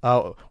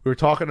 We were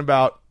talking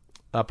about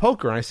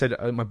poker, and I said,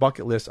 on my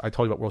bucket list, I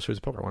told you about World Series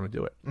of Poker. I want to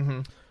do it.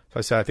 Mm-hmm. So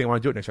I said, I think I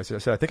want to do it next year. I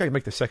said, I think I can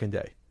make the second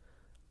day.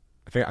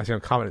 I think I'm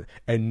confident.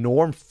 And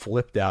Norm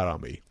flipped out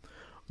on me.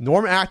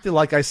 Norm acted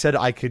like I said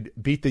I could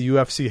beat the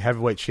UFC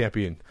heavyweight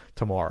champion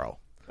tomorrow.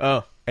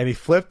 Oh. And he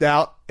flipped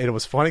out, and it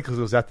was funny because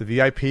it was at the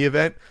VIP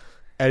event.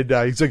 And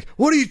he's like,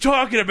 what are you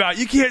talking about?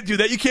 You can't do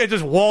that. You can't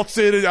just waltz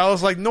in. And I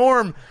was like,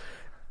 Norm,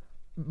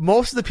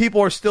 most of the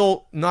people are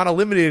still not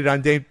eliminated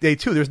on day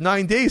 2. There's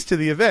 9 days to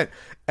the event.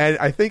 And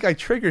I think I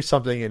triggered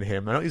something in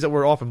him. I don't use that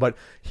word often, but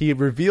he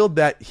revealed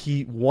that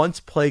he once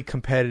played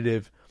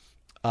competitive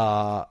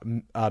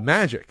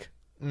Magic.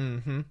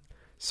 Mm-hmm.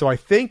 So I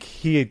think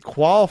he had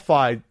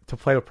qualified to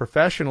play with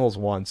professionals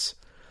once.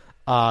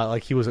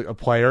 Like he was a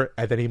player,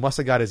 and then he must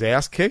have got his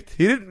ass kicked.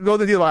 He didn't know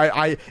the deal.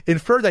 I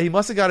inferred that he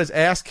must have got his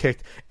ass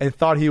kicked and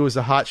thought he was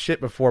a hot shit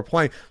before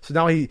playing. So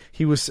now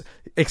he was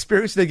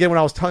experiencing it again when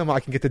I was telling him I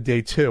can get to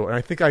day 2. And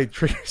I think I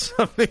triggered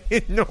something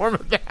in Norm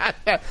about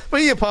that. But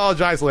he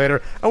apologized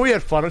later, and we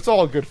had fun. It's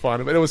all good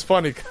fun. But it was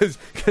funny because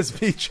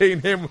BJ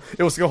and him,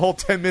 it was a whole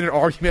 10-minute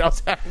argument I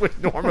was having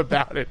with Norm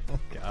about it. Oh,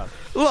 God.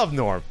 Love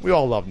Norm. We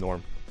all love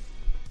Norm.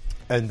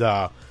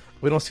 And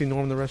we don't see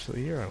Norm the rest of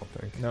the year, I don't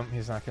think. No,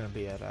 he's not going to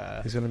be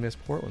at... He's going to miss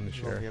Portland this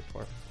year.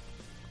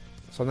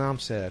 So now I'm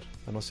sad.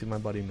 I don't see my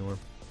buddy Norm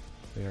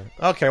there.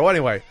 Okay, well,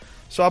 anyway.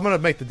 So I'm going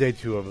to make the day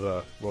 2 of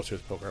the World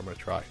Series of Poker. I'm going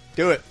to try.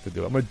 Do it. I'm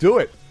going to do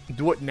it.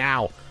 Do it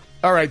now.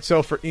 All right,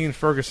 so for Ian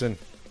Ferguson,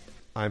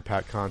 I'm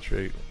Pat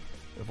Contry.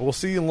 We'll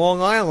see you in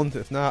Long Island.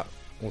 If not,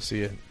 we'll see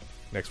you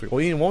next week.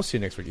 Well, Ian won't see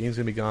you next week. Ian's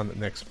going to be gone the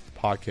next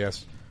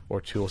podcast or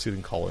 2. We'll see if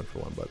we can call in for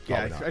one, but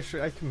yeah, not.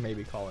 I can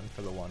maybe call in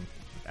for the one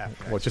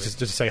after. What, just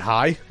to say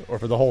hi or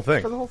for the whole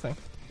thing? For the whole thing.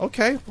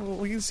 Okay, well,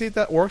 we can see if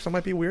that works. It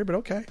might be weird, but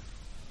okay.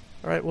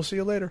 All right, we'll see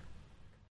you later.